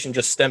conversation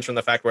just stems from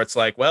the fact where it's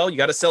like, well, you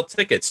got to sell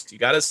tickets. You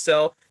got to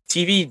sell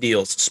TV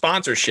deals,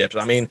 sponsorships.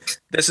 I mean,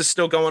 this is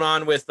still going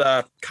on with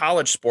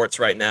college sports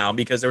right now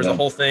because there was a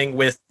whole thing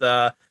with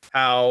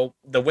how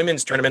the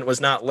women's tournament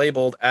was not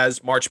labeled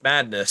as March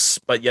Madness,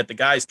 but yet the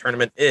guys'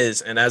 tournament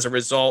is. And as a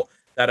result,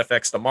 that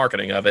affects the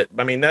marketing of it.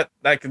 I mean, that's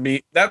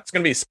going to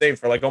be saved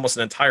for like almost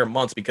an entire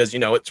month because,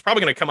 it's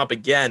probably going to come up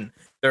again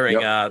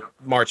during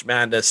March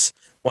Madness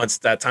once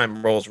that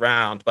time rolls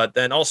around. But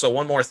then also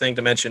one more thing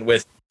to mention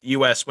with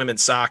U.S.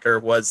 women's soccer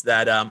was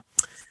that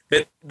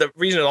the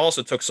reason it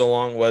also took so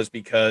long was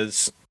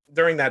because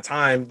during that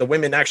time, the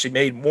women actually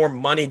made more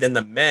money than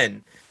the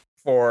men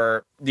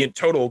for the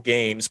total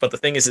games. But the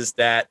thing is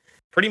that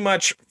pretty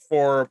much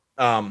for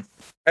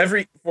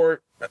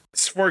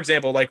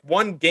example, like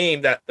one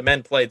game that the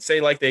men played, say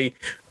like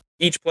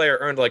each player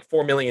earned like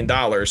 $4 million,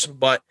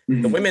 but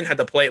the women had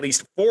to play at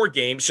least 4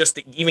 games just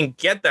to even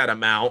get that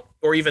amount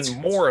or even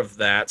more of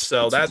that.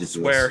 So that's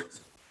where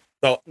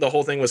the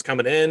whole thing was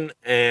coming in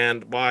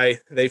and why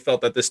they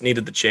felt that this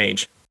needed to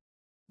change.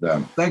 Yeah,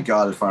 thank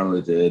God it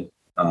finally did.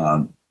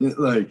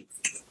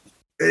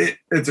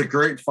 It's a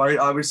great fight,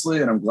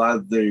 obviously, and I'm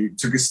glad they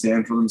took a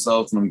stand for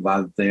themselves, and I'm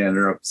glad that they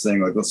ended up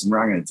saying, like, listen, we're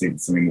not going to take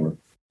this anymore.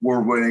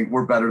 We're winning.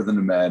 We're better than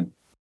the men.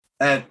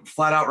 And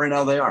flat out right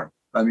now they are.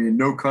 I mean,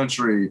 no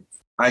country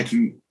I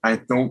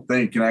don't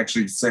think can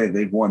actually say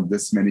they've won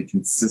this many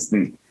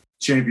consistent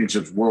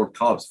championships, World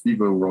Cups,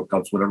 FIBA World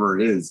Cups, whatever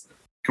it is,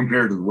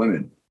 compared to the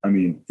women. I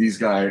mean,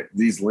 these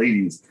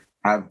ladies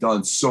have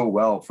done so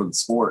well for the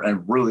sport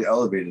and really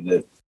elevated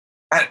it.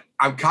 And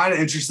I'm kind of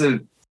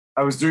interested.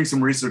 I was doing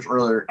some research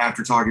earlier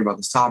after talking about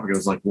this topic. I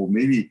was like, well,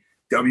 maybe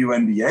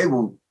WNBA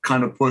will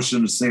kind of push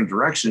in the same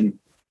direction.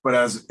 But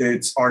as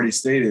it's already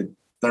stated,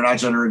 they're not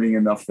generating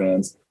enough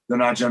fans. They're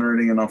not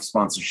generating enough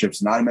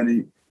sponsorships. Not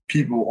many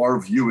people are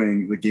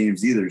viewing the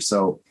games either.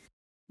 So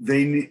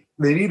they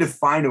need to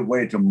find a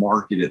way to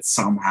market it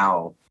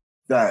somehow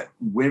that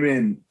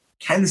women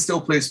can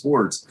still play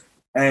sports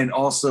and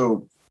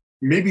also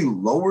maybe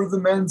lower the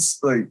men's.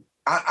 Like,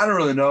 I don't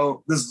really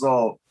know. This is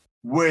all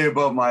way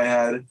above my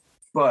head,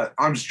 but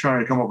I'm just trying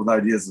to come up with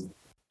ideas of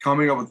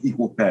coming up with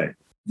equal pay.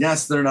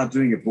 Yes, they're not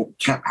doing it, but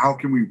how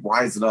can we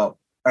rise it up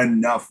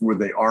enough where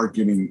they are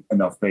getting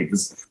enough pay?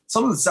 Because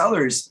some of the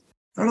salaries,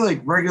 they're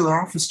like regular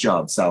office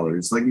job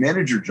salaries, like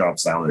manager job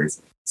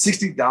salaries.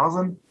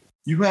 $60,000.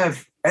 You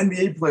have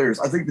NBA players.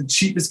 I think the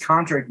cheapest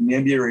contract in the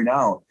NBA right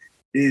now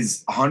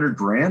is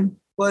 $100,000.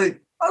 Like,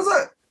 I was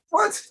like,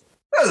 what?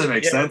 That doesn't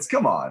make sense.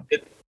 Come on.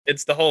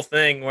 It's the whole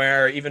thing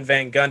where even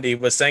Van Gundy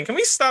was saying, can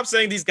we stop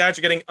saying these guys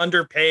are getting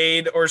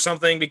underpaid or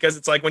something? Because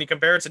it's like when you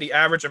compare it to the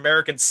average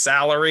American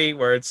salary,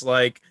 where it's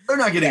like they're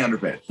not getting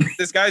underpaid.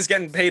 This guy's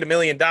getting paid $1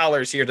 million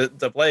here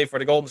to play for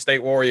the Golden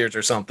State Warriors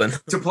or something.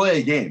 To play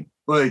a game.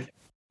 Like,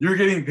 you're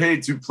getting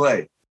paid to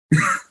play.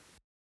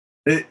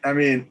 It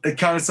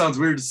kind of sounds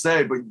weird to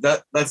say,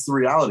 but that's the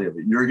reality of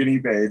it. You're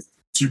getting paid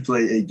to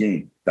play a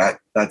game.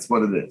 That's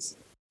what it is.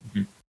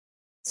 Mm-hmm.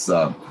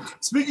 So,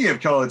 speaking of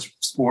college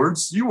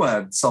sports, you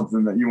had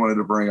something that you wanted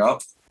to bring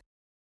up.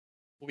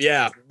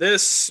 Yeah,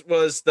 this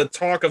was the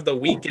talk of the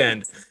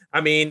weekend.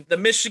 I mean, the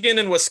Michigan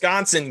and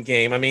Wisconsin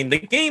game. I mean, the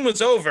game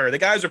was over. The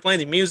guys were playing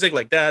the music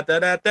like da da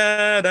da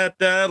da da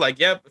da. Like,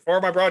 yep, for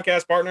my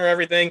broadcast partner,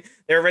 everything.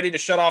 They were ready to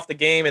shut off the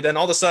game, and then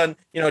all of a sudden,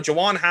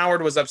 Juwan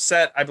Howard was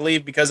upset, I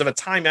believe, because of a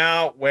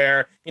timeout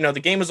where the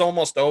game was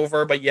almost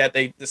over, but yet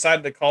they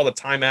decided to call the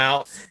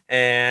timeout,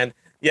 and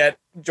yet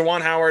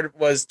Juwan Howard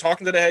was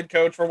talking to the head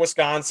coach for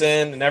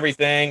Wisconsin and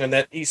everything, and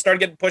then he started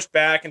getting pushed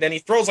back, and then he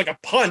throws like a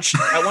punch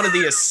at one of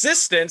the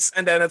assistants,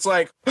 and then it's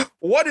like,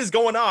 what is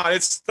going on?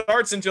 It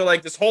starts into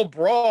like this whole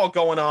brawl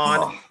going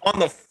on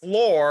the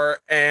floor,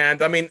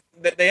 and I mean,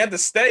 they had to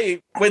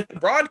stay with the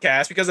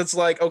broadcast because it's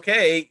like,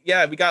 okay,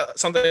 yeah, we got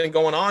something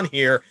going on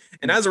here,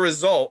 and as a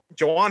result,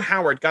 Juwan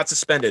Howard got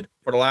suspended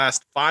for the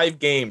last 5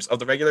 games of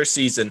the regular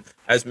season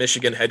as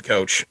Michigan head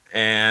coach,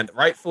 and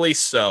rightfully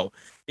so.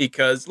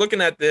 Because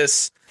looking at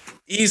this,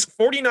 he's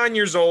 49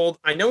 years old.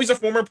 I know he's a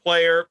former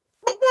player,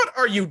 but what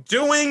are you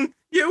doing?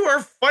 You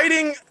are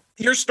fighting.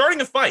 You're starting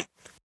a fight,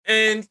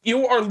 and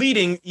you are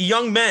leading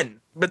young men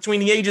between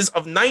the ages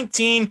of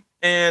 19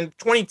 and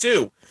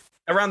 22,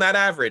 around that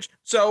average.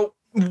 So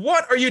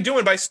what are you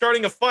doing by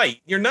starting a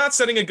fight? You're not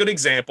setting a good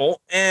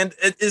example, and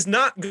it is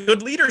not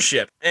good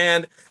leadership.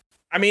 And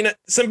I mean,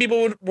 some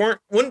people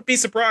wouldn't be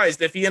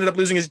surprised if he ended up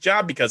losing his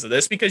job because of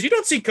this, because you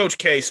don't see Coach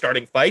K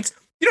starting fights.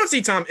 You don't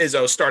see Tom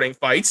Izzo starting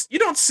fights. You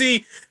don't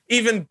see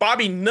even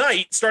Bobby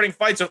Knight starting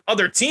fights with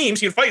other teams.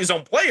 He can fight his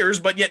own players,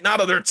 but yet not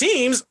other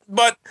teams.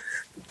 But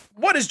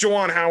what is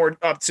Juwan Howard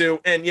up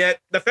to? And yet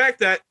the fact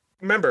that,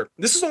 remember,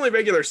 this is only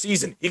regular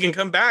season. He can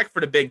come back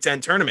for the Big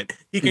Ten tournament.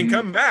 He can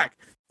come back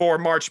for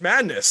March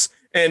Madness.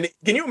 And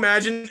can you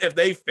imagine if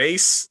they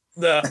face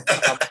the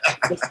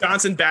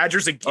Wisconsin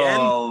Badgers again?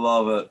 Oh,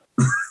 love it.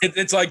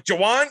 It's like,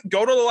 Juwan,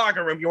 go to the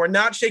locker room. You are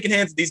not shaking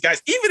hands with these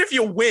guys. Even if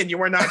you win,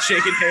 you are not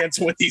shaking hands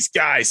with these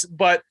guys.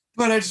 But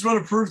I just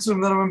want to prove to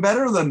them that I'm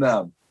better than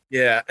them.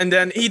 yeah, and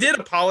then he did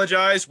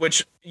apologize,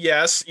 which,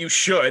 yes, you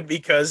should,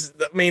 because,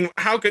 I mean,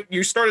 how could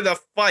you started a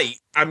fight?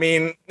 I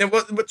mean,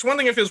 it's one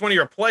thing if it was one of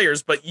your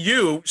players, but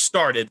you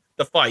started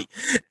the fight.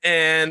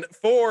 And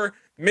for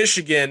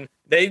Michigan,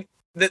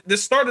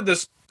 this started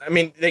this. I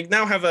mean, they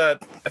now have a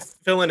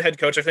fill-in head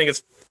coach. I think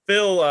it's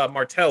Phil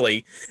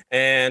Martelli,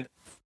 and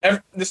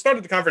this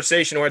started the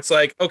conversation where it's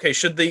like, okay,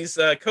 should these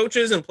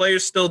coaches and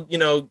players still,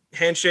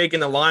 handshake in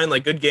the line,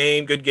 like good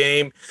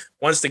game,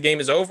 once the game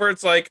is over?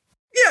 It's like,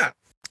 yeah,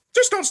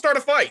 just don't start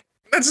a fight.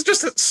 That's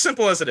just as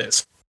simple as it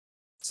is.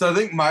 So I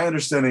think my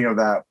understanding of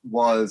that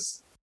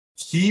was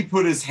he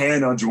put his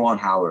hand on Juwan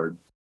Howard.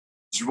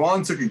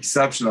 Juwan took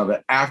exception of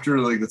it after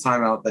the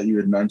timeout that you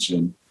had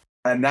mentioned.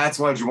 And that's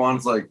why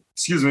Juwan's like,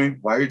 excuse me,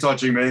 why are you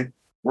touching me?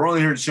 We're only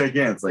here to shake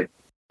hands. Like,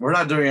 we're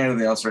not doing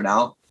anything else right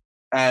now.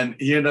 And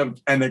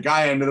the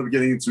guy ended up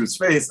getting into his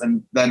face,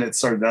 and then it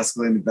started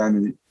escalating.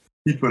 Then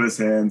he put his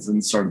hands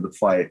and started the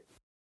fight.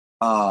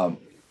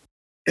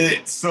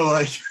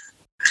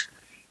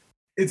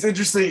 It's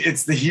interesting.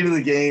 It's the heat of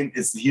the game.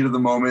 It's the heat of the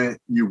moment.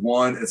 You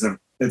won.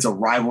 It's a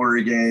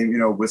rivalry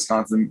game,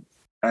 Wisconsin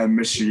and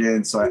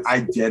Michigan. So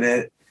I get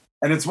it.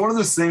 And it's one of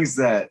those things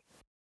that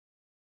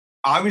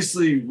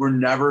obviously we're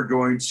never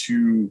going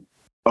to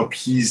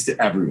appease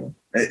to everyone.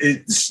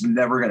 It's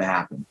never going to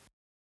happen.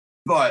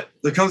 But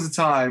there comes a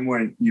time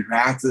when you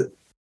have to,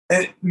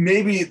 and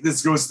maybe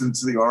this goes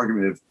into the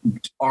argument of,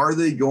 are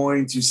they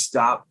going to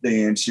stop the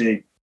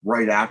handshake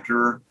right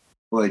after,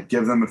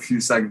 give them a few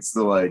seconds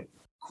to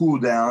cool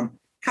down?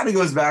 Kind of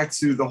goes back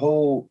to the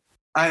whole,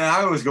 and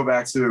I always go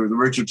back to the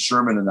Richard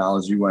Sherman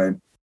analogy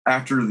when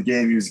after the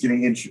game he was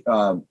getting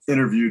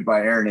interviewed by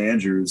Aaron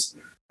Andrews,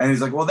 and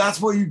he's like, well, that's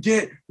what you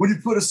get when you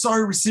put a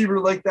sorry receiver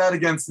like that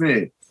against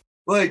me.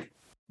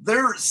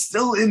 They're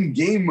still in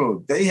game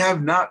mode. They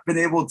have not been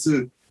able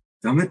to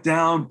dumb it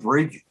down,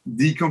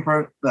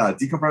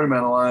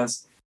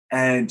 decompartmentalize,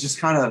 and just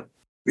kind of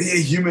be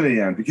a human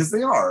again, because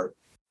they are.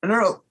 And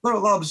they're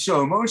allowed to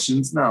show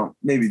emotions. Now,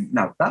 maybe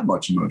not that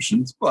much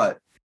emotions,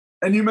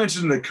 and you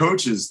mentioned the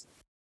coaches.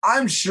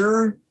 I'm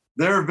sure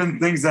there have been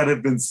things that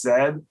have been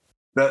said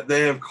that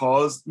they have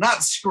caused,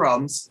 not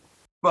scrums,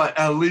 but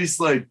at least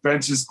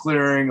benches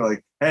clearing,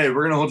 hey,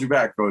 we're going to hold you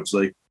back, coach.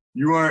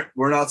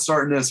 We're not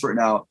starting this right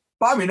now.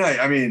 Bobby Knight,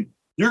 I mean,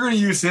 you're going to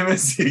use him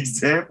as the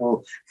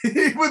example.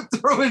 He would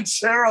throw a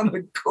chair on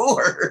the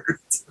court.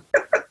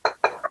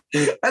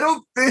 I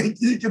don't think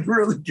you can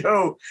really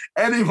go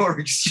any more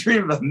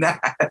extreme than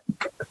that.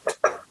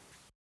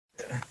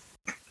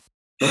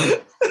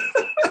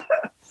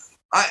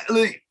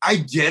 I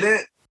get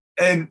it.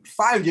 And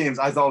 5 games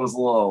I thought was a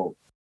little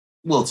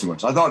too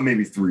much. I thought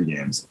maybe 3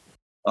 games.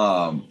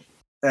 And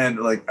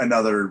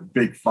another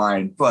big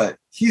fine. But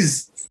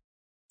he's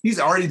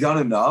already done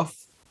enough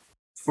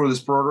for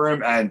this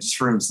program and just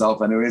for himself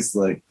anyways.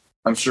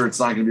 I'm sure it's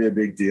not going to be a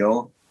big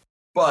deal.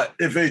 But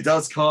if it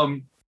does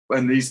come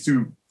and these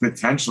two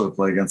potentially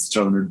play against each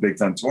other in the Big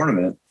Ten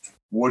tournament,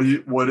 what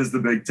is the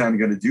Big Ten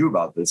going to do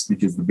about this?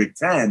 Because the Big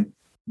Ten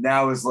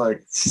now is all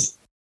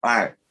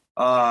right,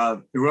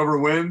 whoever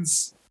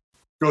wins,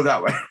 go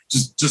that way.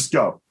 Just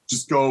go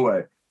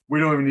away. We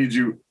don't even need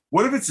you.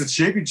 What if it's a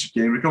championship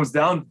game? It comes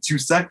down to 2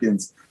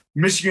 seconds.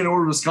 Michigan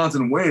or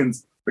Wisconsin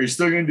wins. Are you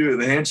still going to do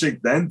the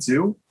handshake then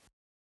too?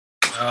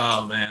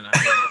 Oh man,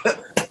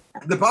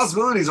 the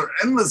possibilities are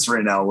endless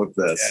right now with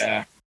this.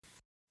 Yeah,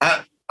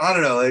 I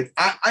don't know.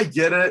 I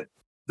get it.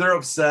 They're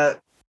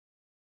upset,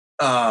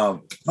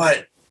 but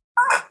I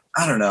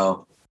don't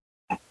know.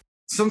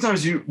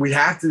 Sometimes we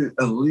have to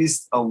at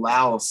least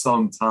allow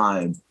some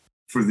time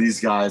for these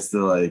guys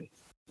to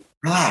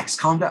relax,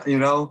 calm down.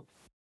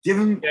 Give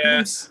them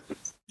a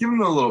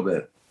little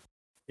bit.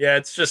 Yeah,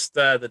 it's just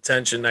the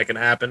tension that can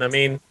happen. I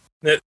mean,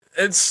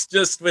 it's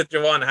just with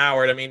Juwan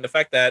Howard. I mean, the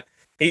fact that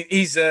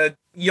he's a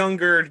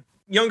younger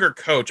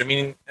coach. I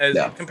mean,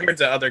 compared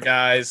to other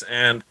guys,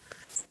 and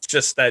it's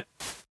just that.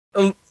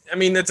 I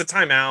mean, it's a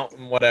timeout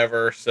and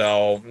whatever.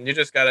 So you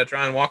just got to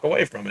try and walk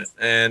away from it.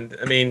 And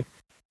I mean,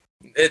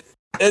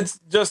 it's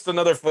just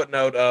another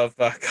footnote of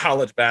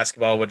college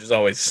basketball, which is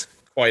always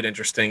quite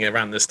interesting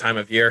around this time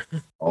of year.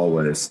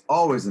 Always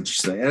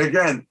interesting. And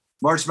again,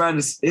 March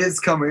Madness is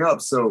coming up,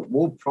 so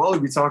we'll probably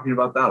be talking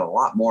about that a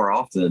lot more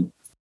often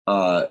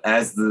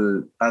as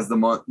the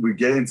month we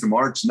get into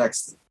March.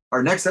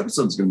 Our next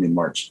episode is going to be in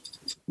March,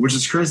 which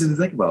is crazy to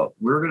think about.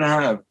 We're going to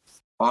have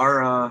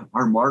our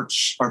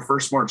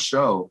first March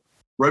show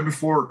right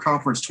before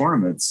conference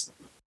tournaments.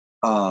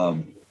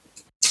 So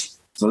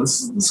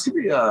this could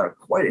be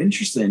quite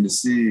interesting to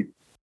see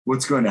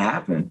what's going to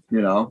happen.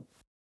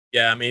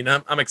 Yeah, I mean,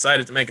 I'm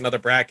excited to make another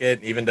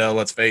bracket, even though,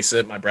 let's face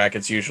it, my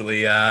bracket's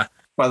usually By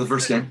the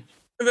first game.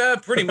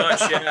 Pretty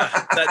much,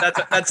 yeah.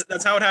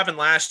 That's how it happened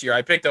last year.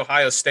 I picked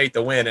Ohio State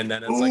to win, and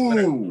then it's like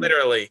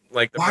literally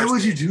like. Why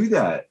would you do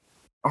that?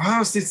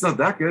 Ohio State's not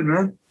that good,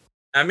 man.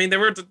 I mean, they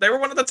were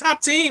one of the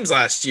top teams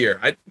last year.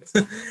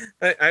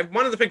 I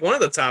wanted to pick one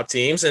of the top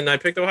teams, and I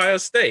picked Ohio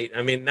State.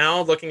 I mean,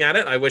 now looking at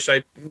it, I wish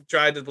I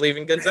tried to believe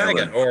in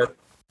Gonzaga, or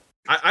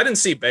I didn't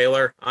see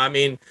Baylor. I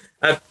mean,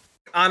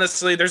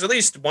 honestly, there's at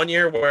least 1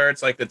 year where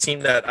it's like the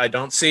team that I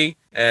don't see.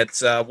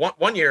 It's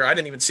one year I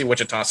didn't even see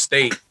Wichita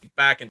State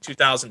back in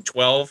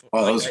 2012.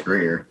 Oh, that was a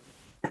great year.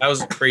 That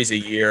was a crazy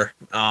year.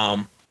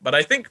 But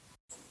I think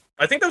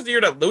that was the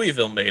year that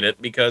Louisville made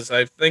it, because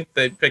I think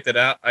they picked it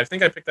out. I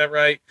think I picked that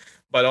right.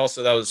 But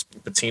also that was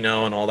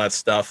Patino and all that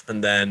stuff.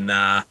 And then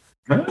I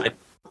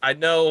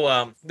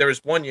know there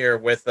was 1 year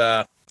with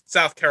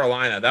South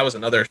Carolina. That was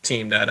another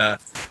team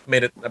that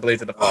made it, I believe,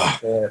 to the Final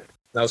Four.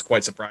 That was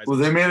quite surprising. Well,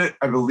 they made it.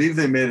 I believe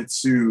they made it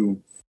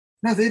to.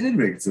 No, they did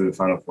make it to the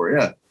Final Four.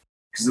 Yeah,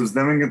 because it was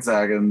them and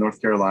Gonzaga, and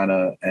North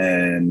Carolina,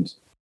 and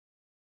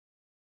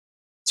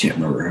can't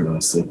remember who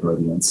else they played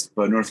against.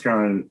 But North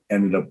Carolina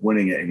ended up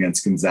winning it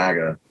against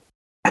Gonzaga.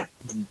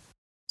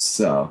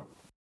 So,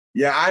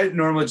 yeah, I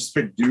normally just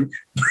pick Duke.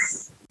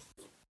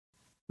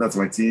 That's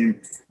my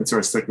team. That's who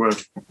I stick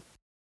with.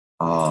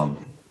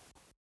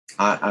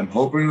 I'm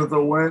hoping that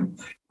they'll win.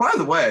 By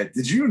the way,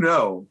 did you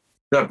know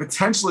that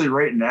potentially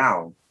right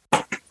now,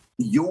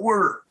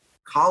 your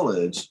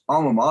college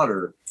alma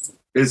mater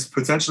is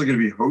potentially going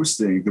to be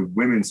hosting the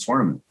women's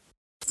tournament?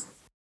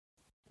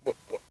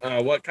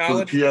 What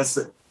college? For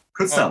the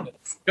Kutztown.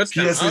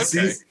 PSAC.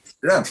 Okay.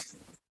 Yeah.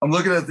 I'm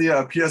looking at the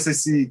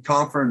PSAC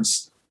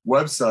conference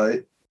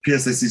website,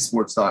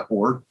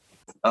 psacsports.org.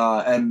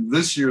 And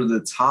this year,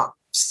 the top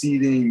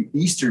seeding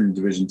Eastern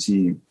Division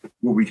team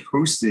will be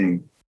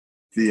hosting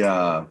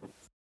the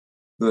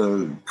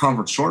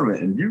conference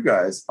tournament, and you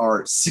guys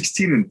are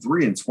 16-3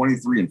 and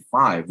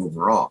 23-5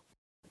 overall.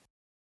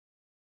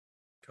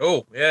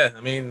 Cool. Yeah,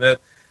 I mean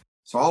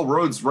So all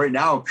roads right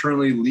now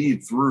currently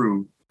lead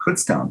through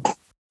Kutztown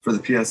for the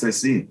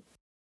PSAC.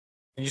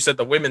 You said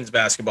the women's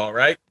basketball,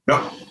 right?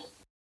 Yep.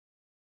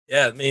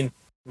 Yeah, I mean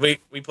we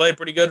played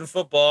pretty good in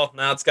football.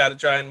 Now it's got to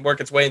try and work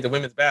its way into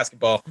women's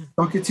basketball.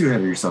 Don't get too ahead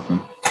of yourself,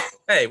 man.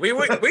 Hey, we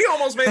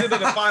almost made it to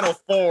the Final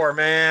Four,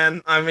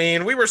 man. I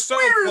mean, we were so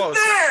close.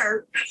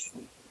 There.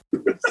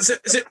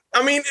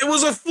 I mean, it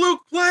was a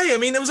fluke play. I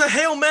mean, it was a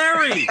Hail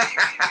Mary.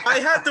 I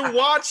had to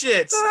watch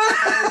it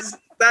as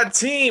that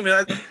team.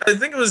 I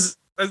think it was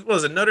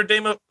Notre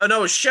Dame? No,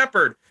 it was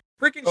Shepherd.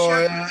 Freaking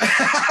Shepherd.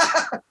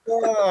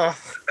 Yeah.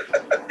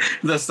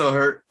 Does that still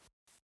hurt?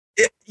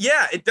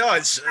 Yeah, it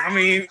does. I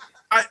mean,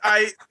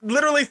 I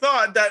literally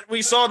thought that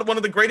we saw one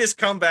of the greatest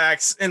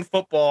comebacks in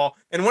football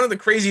and one of the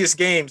craziest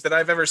games that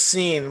I've ever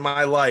seen in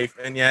my life.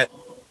 And yet,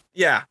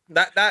 yeah,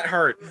 that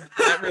hurt.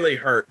 That really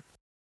hurt.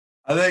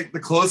 I think the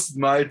closest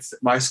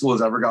my school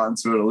has ever gotten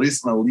to it, at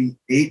least an Elite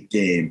Eight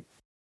game,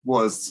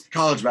 was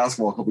college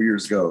basketball a couple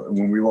years ago. And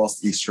when we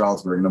lost to East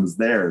Stroudsburg, and I was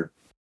there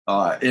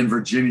in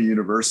Virginia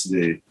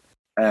University.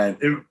 And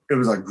it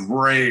was a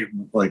great,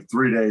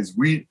 3 days.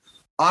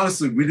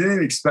 Honestly, we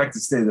didn't expect to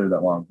stay there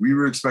that long. We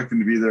were expecting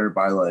to be there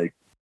by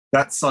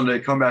that Sunday,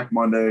 come back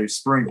Monday,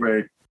 spring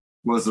break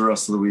was the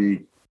rest of the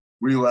week.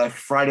 We left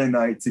Friday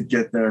night to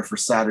get there for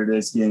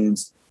Saturday's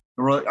games.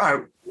 And we're like, all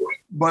right, we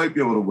might be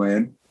able to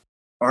win.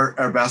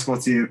 Our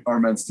basketball team, our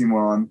men's team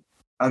won.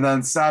 And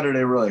then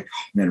Saturday, we're like,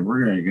 oh, man,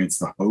 we're going against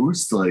the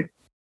host. It's going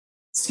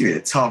to be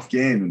a tough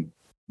game. And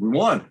we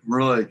won.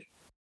 We're like,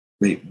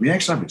 wait, we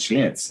actually have a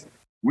chance.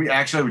 We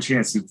actually have a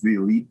chance to get to the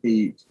Elite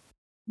Eight.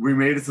 We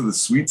made it to the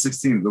Sweet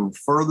 16, the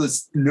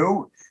furthest.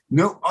 No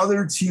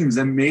other teams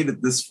have made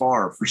it this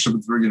far for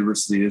Shippensburg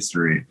University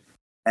history.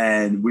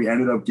 And we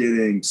ended up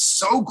getting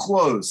so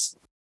close,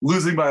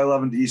 losing by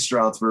 11 to East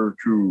Stroudsburg,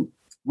 who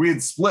we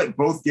had split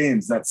both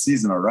games that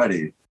season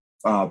already.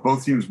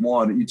 Both teams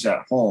won each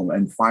at home.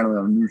 And finally,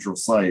 on a neutral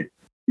site,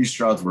 East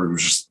Stroudsburg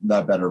was just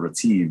that better of a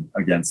team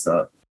against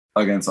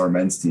our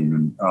men's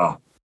team. And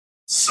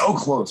so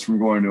close from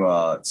going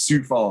to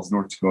Sioux Falls,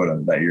 North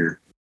Dakota that year.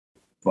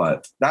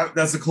 But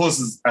that's the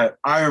closest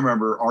I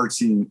remember our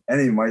team,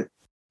 any of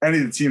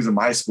the teams in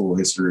my school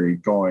history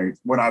going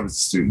when I was a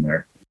student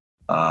there.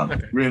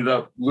 Okay. We ended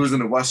up losing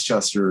to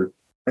Westchester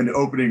in the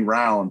opening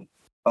round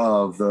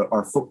of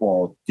our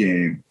football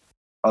game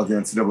of the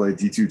NCAA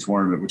D2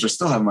 tournament, which I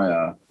still have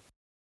my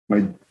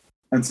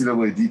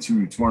NCAA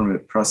D2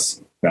 tournament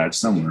press badge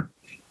somewhere.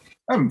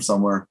 I have them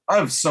somewhere. I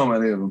have so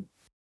many of them.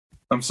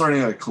 I'm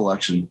starting a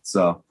collection,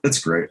 so it's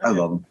great. I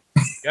love them.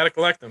 You got to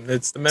collect them.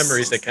 It's the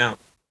memories that count.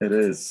 It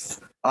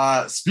is.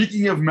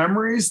 Speaking of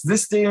memories,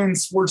 this day in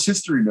sports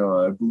history,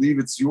 Noah, I believe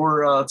it's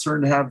your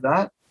turn to have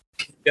that.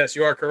 Yes,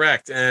 you are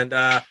correct. And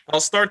I'll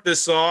start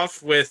this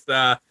off with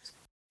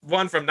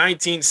one from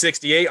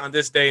 1968 on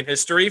this day in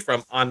history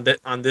from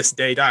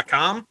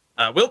onthisday.com.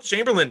 Wilt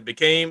Chamberlain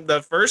became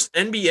the first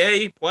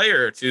NBA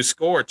player to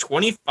score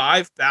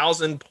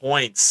 25,000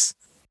 points.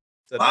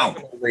 So wow.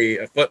 Definitely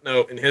a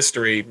footnote in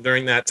history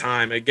during that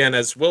time. Again,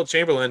 as Wilt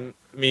Chamberlain,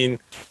 I mean,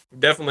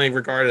 definitely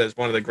regarded as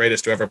one of the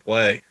greatest to ever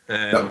play.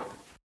 And,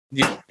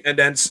 and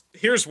then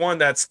here's one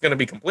that's going to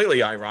be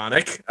completely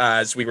ironic,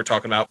 as we were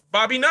talking about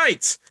Bobby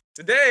Knight.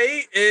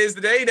 Today is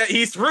the day that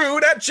he threw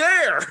that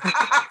chair.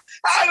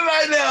 How did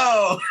I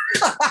know?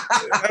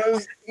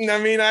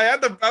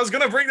 I was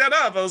going to bring that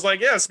up. I was like,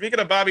 yeah, speaking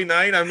of Bobby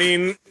Knight, I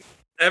mean,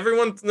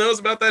 everyone knows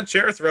about that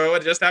chair throw.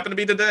 It just happened to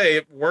be today.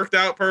 It worked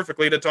out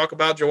perfectly to talk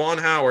about Juwan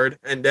Howard.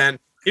 And then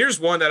here's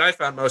one that I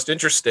found most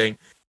interesting.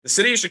 The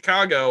city of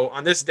Chicago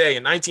on this day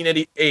in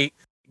 1988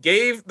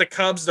 gave the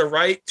Cubs the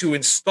right to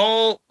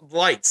install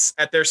lights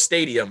at their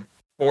stadium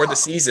for the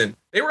season.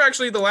 They were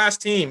actually the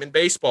last team in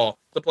baseball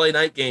to play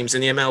night games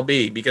in the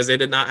MLB because they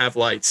did not have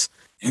lights.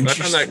 So I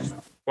found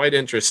that quite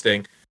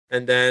interesting.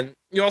 And then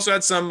you also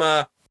had some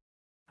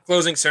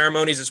closing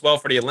ceremonies as well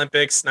for the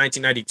Olympics,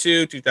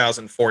 1992,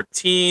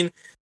 2014,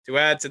 to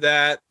add to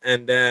that.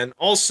 And then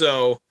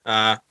also,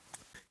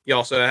 you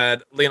also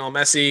had Lionel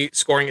Messi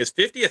scoring his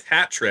 50th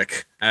hat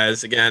trick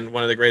as, again,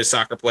 one of the greatest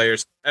soccer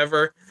players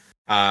ever,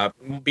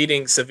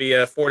 beating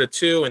Sevilla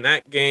 4-2 in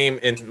that game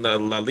in the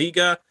La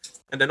Liga.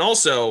 And then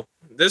also,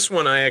 this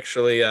one I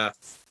actually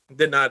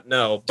did not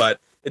know,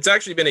 but it's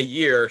actually been a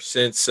year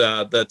since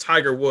the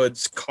Tiger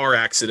Woods car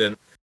accident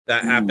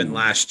that happened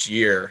last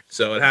year.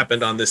 So it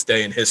happened on this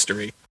day in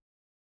history.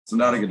 So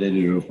not a good day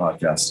to do a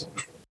podcast.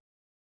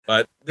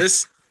 But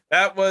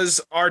that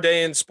was our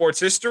day in sports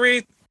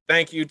history.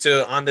 Thank you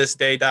to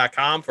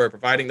onthisday.com for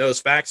providing those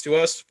facts to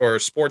us for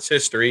sports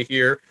history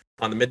here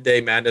on the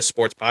Midday Madness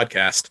Sports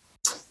Podcast.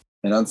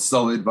 And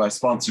unsullied by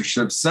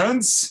sponsorship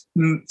since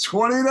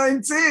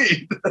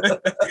 2019.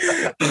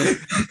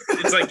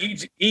 It's like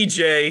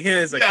EJ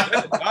is like,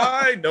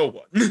 I no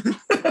one.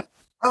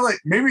 I'm like,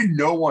 maybe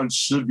no one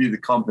should be the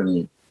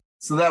company.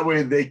 So that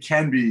way they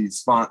can be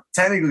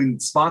technically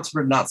sponsored,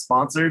 but not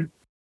sponsored.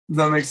 Does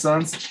that make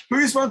sense? Who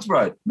are you sponsored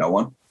by? No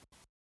one.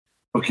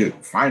 Okay,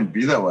 fine,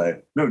 be that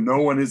way.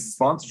 No one is a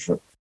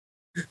sponsorship.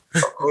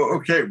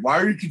 Okay, why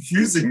are you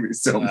confusing me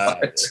so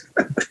much?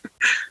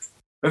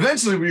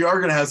 Eventually, we are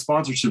going to have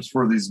sponsorships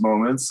for these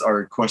moments.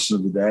 Our question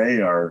of the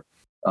day, our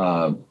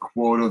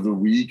quote of the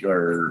week,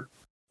 our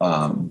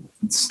on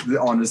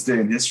this day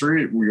in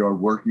history. We are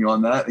working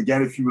on that.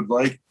 Again, if you would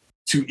like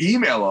to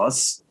email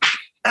us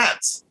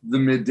at the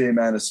Midday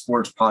Madness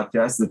Sports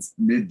Podcast, that's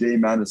Midday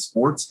Madness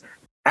Sports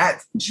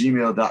at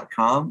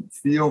gmail.com.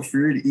 Feel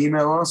free to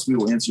email us. We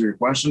will answer your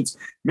questions.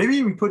 Maybe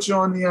even put you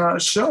on the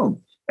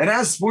show. And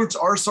as sports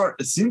are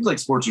it seems like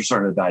sports are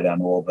starting to die down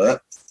a little bit,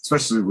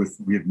 especially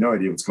we have no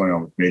idea what's going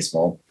on with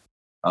baseball.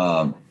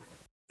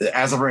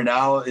 As of right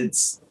now,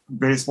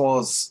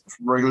 baseball's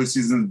regular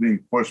season is being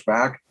pushed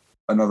back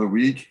another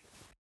week.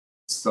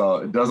 So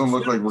it doesn't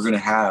look like we're going to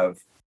have.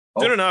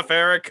 Soon enough,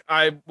 Eric.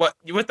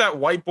 With that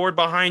whiteboard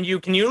behind you,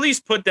 can you at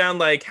least put down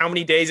like how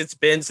many days it's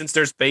been since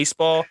there's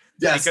baseball?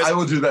 Yes, because I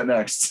will do that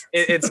next.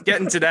 It's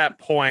getting to that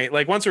point.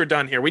 Like once we're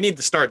done here, we need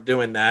to start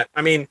doing that.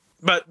 I mean,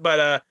 but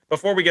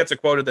before we get to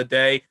quote of the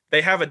day,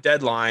 they have a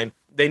deadline.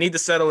 They need to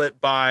settle it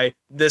by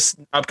this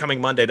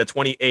upcoming Monday, the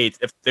 28th,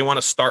 if they want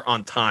to start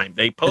on time.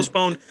 They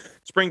postponed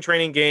spring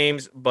training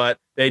games, but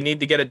they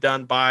need to get it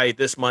done by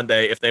this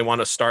Monday if they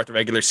want to start the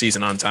regular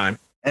season on time.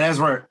 And as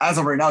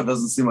of right now, it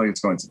doesn't seem like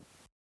it's going to.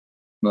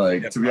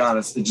 To be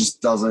honest, it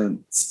just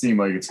doesn't seem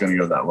like it's going to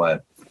go that way.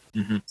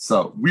 Mm-hmm.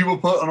 So we will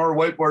put on our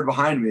whiteboard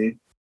behind me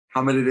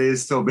how many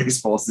days till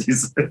baseball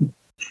season.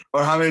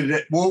 Or how many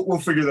days, we'll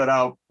figure that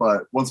out.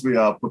 But once we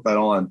put that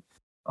on,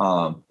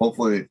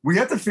 hopefully we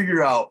have to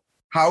figure out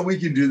how we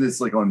can do this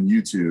like on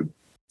YouTube.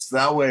 So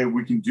that way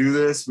we can do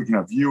this. We can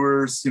have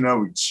viewers, we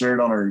can share it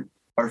on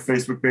our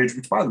Facebook page,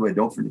 which by the way,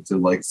 don't forget to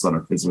like us on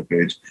our Facebook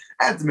page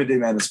at the Midday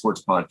Madness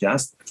Sports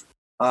Podcast,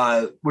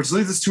 which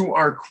leads us to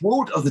our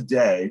quote of the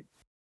day.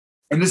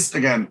 And this,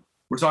 again,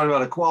 we're talking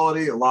about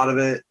equality. A lot of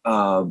it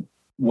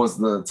was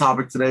the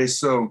topic today.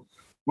 So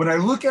when I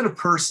look at a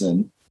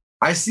person,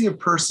 I see a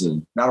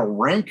person, not a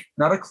rank,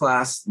 not a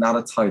class, not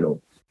a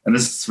title. And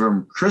this is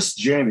from Chris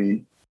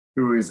Jamie,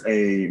 who is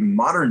a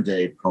modern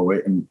day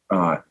poet and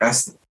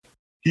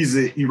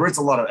he writes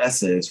a lot of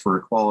essays for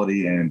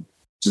equality and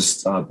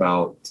just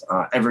about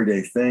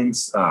everyday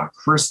things.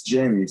 Chris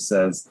Jamie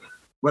says,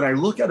 when I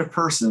look at a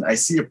person, I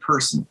see a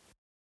person.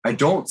 I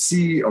don't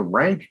see a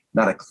rank,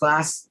 not a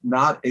class,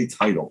 not a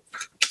title.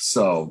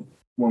 So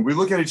when we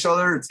look at each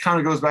other, it kind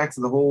of goes back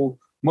to the whole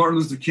Martin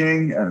Luther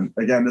King. And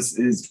again, this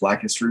is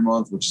Black History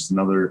Month, which is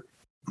another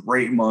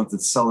great month.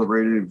 It's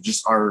celebrated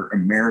just our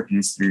American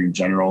history in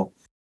general.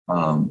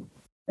 And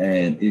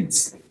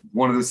it's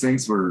one of those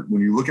things where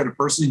when you look at a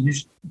person,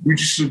 we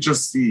should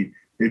just see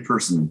a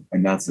person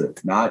and that's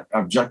it. Not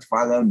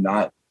objectify them,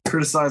 not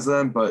criticize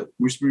them, but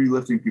we should be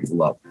lifting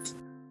people up.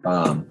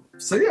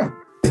 So yeah,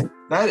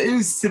 that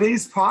is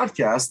today's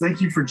podcast. Thank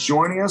you for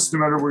joining us, no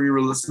matter where you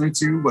were listening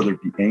to, whether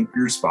it be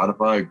Anchor,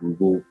 Spotify,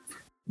 Google,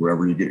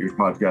 wherever you get your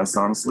podcasts,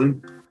 honestly.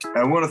 And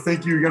I want to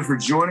thank you again for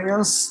joining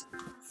us.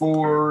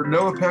 For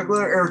Noah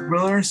Pegler, Eric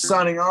Miller,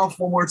 signing off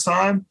one more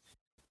time.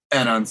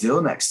 And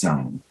until next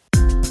time.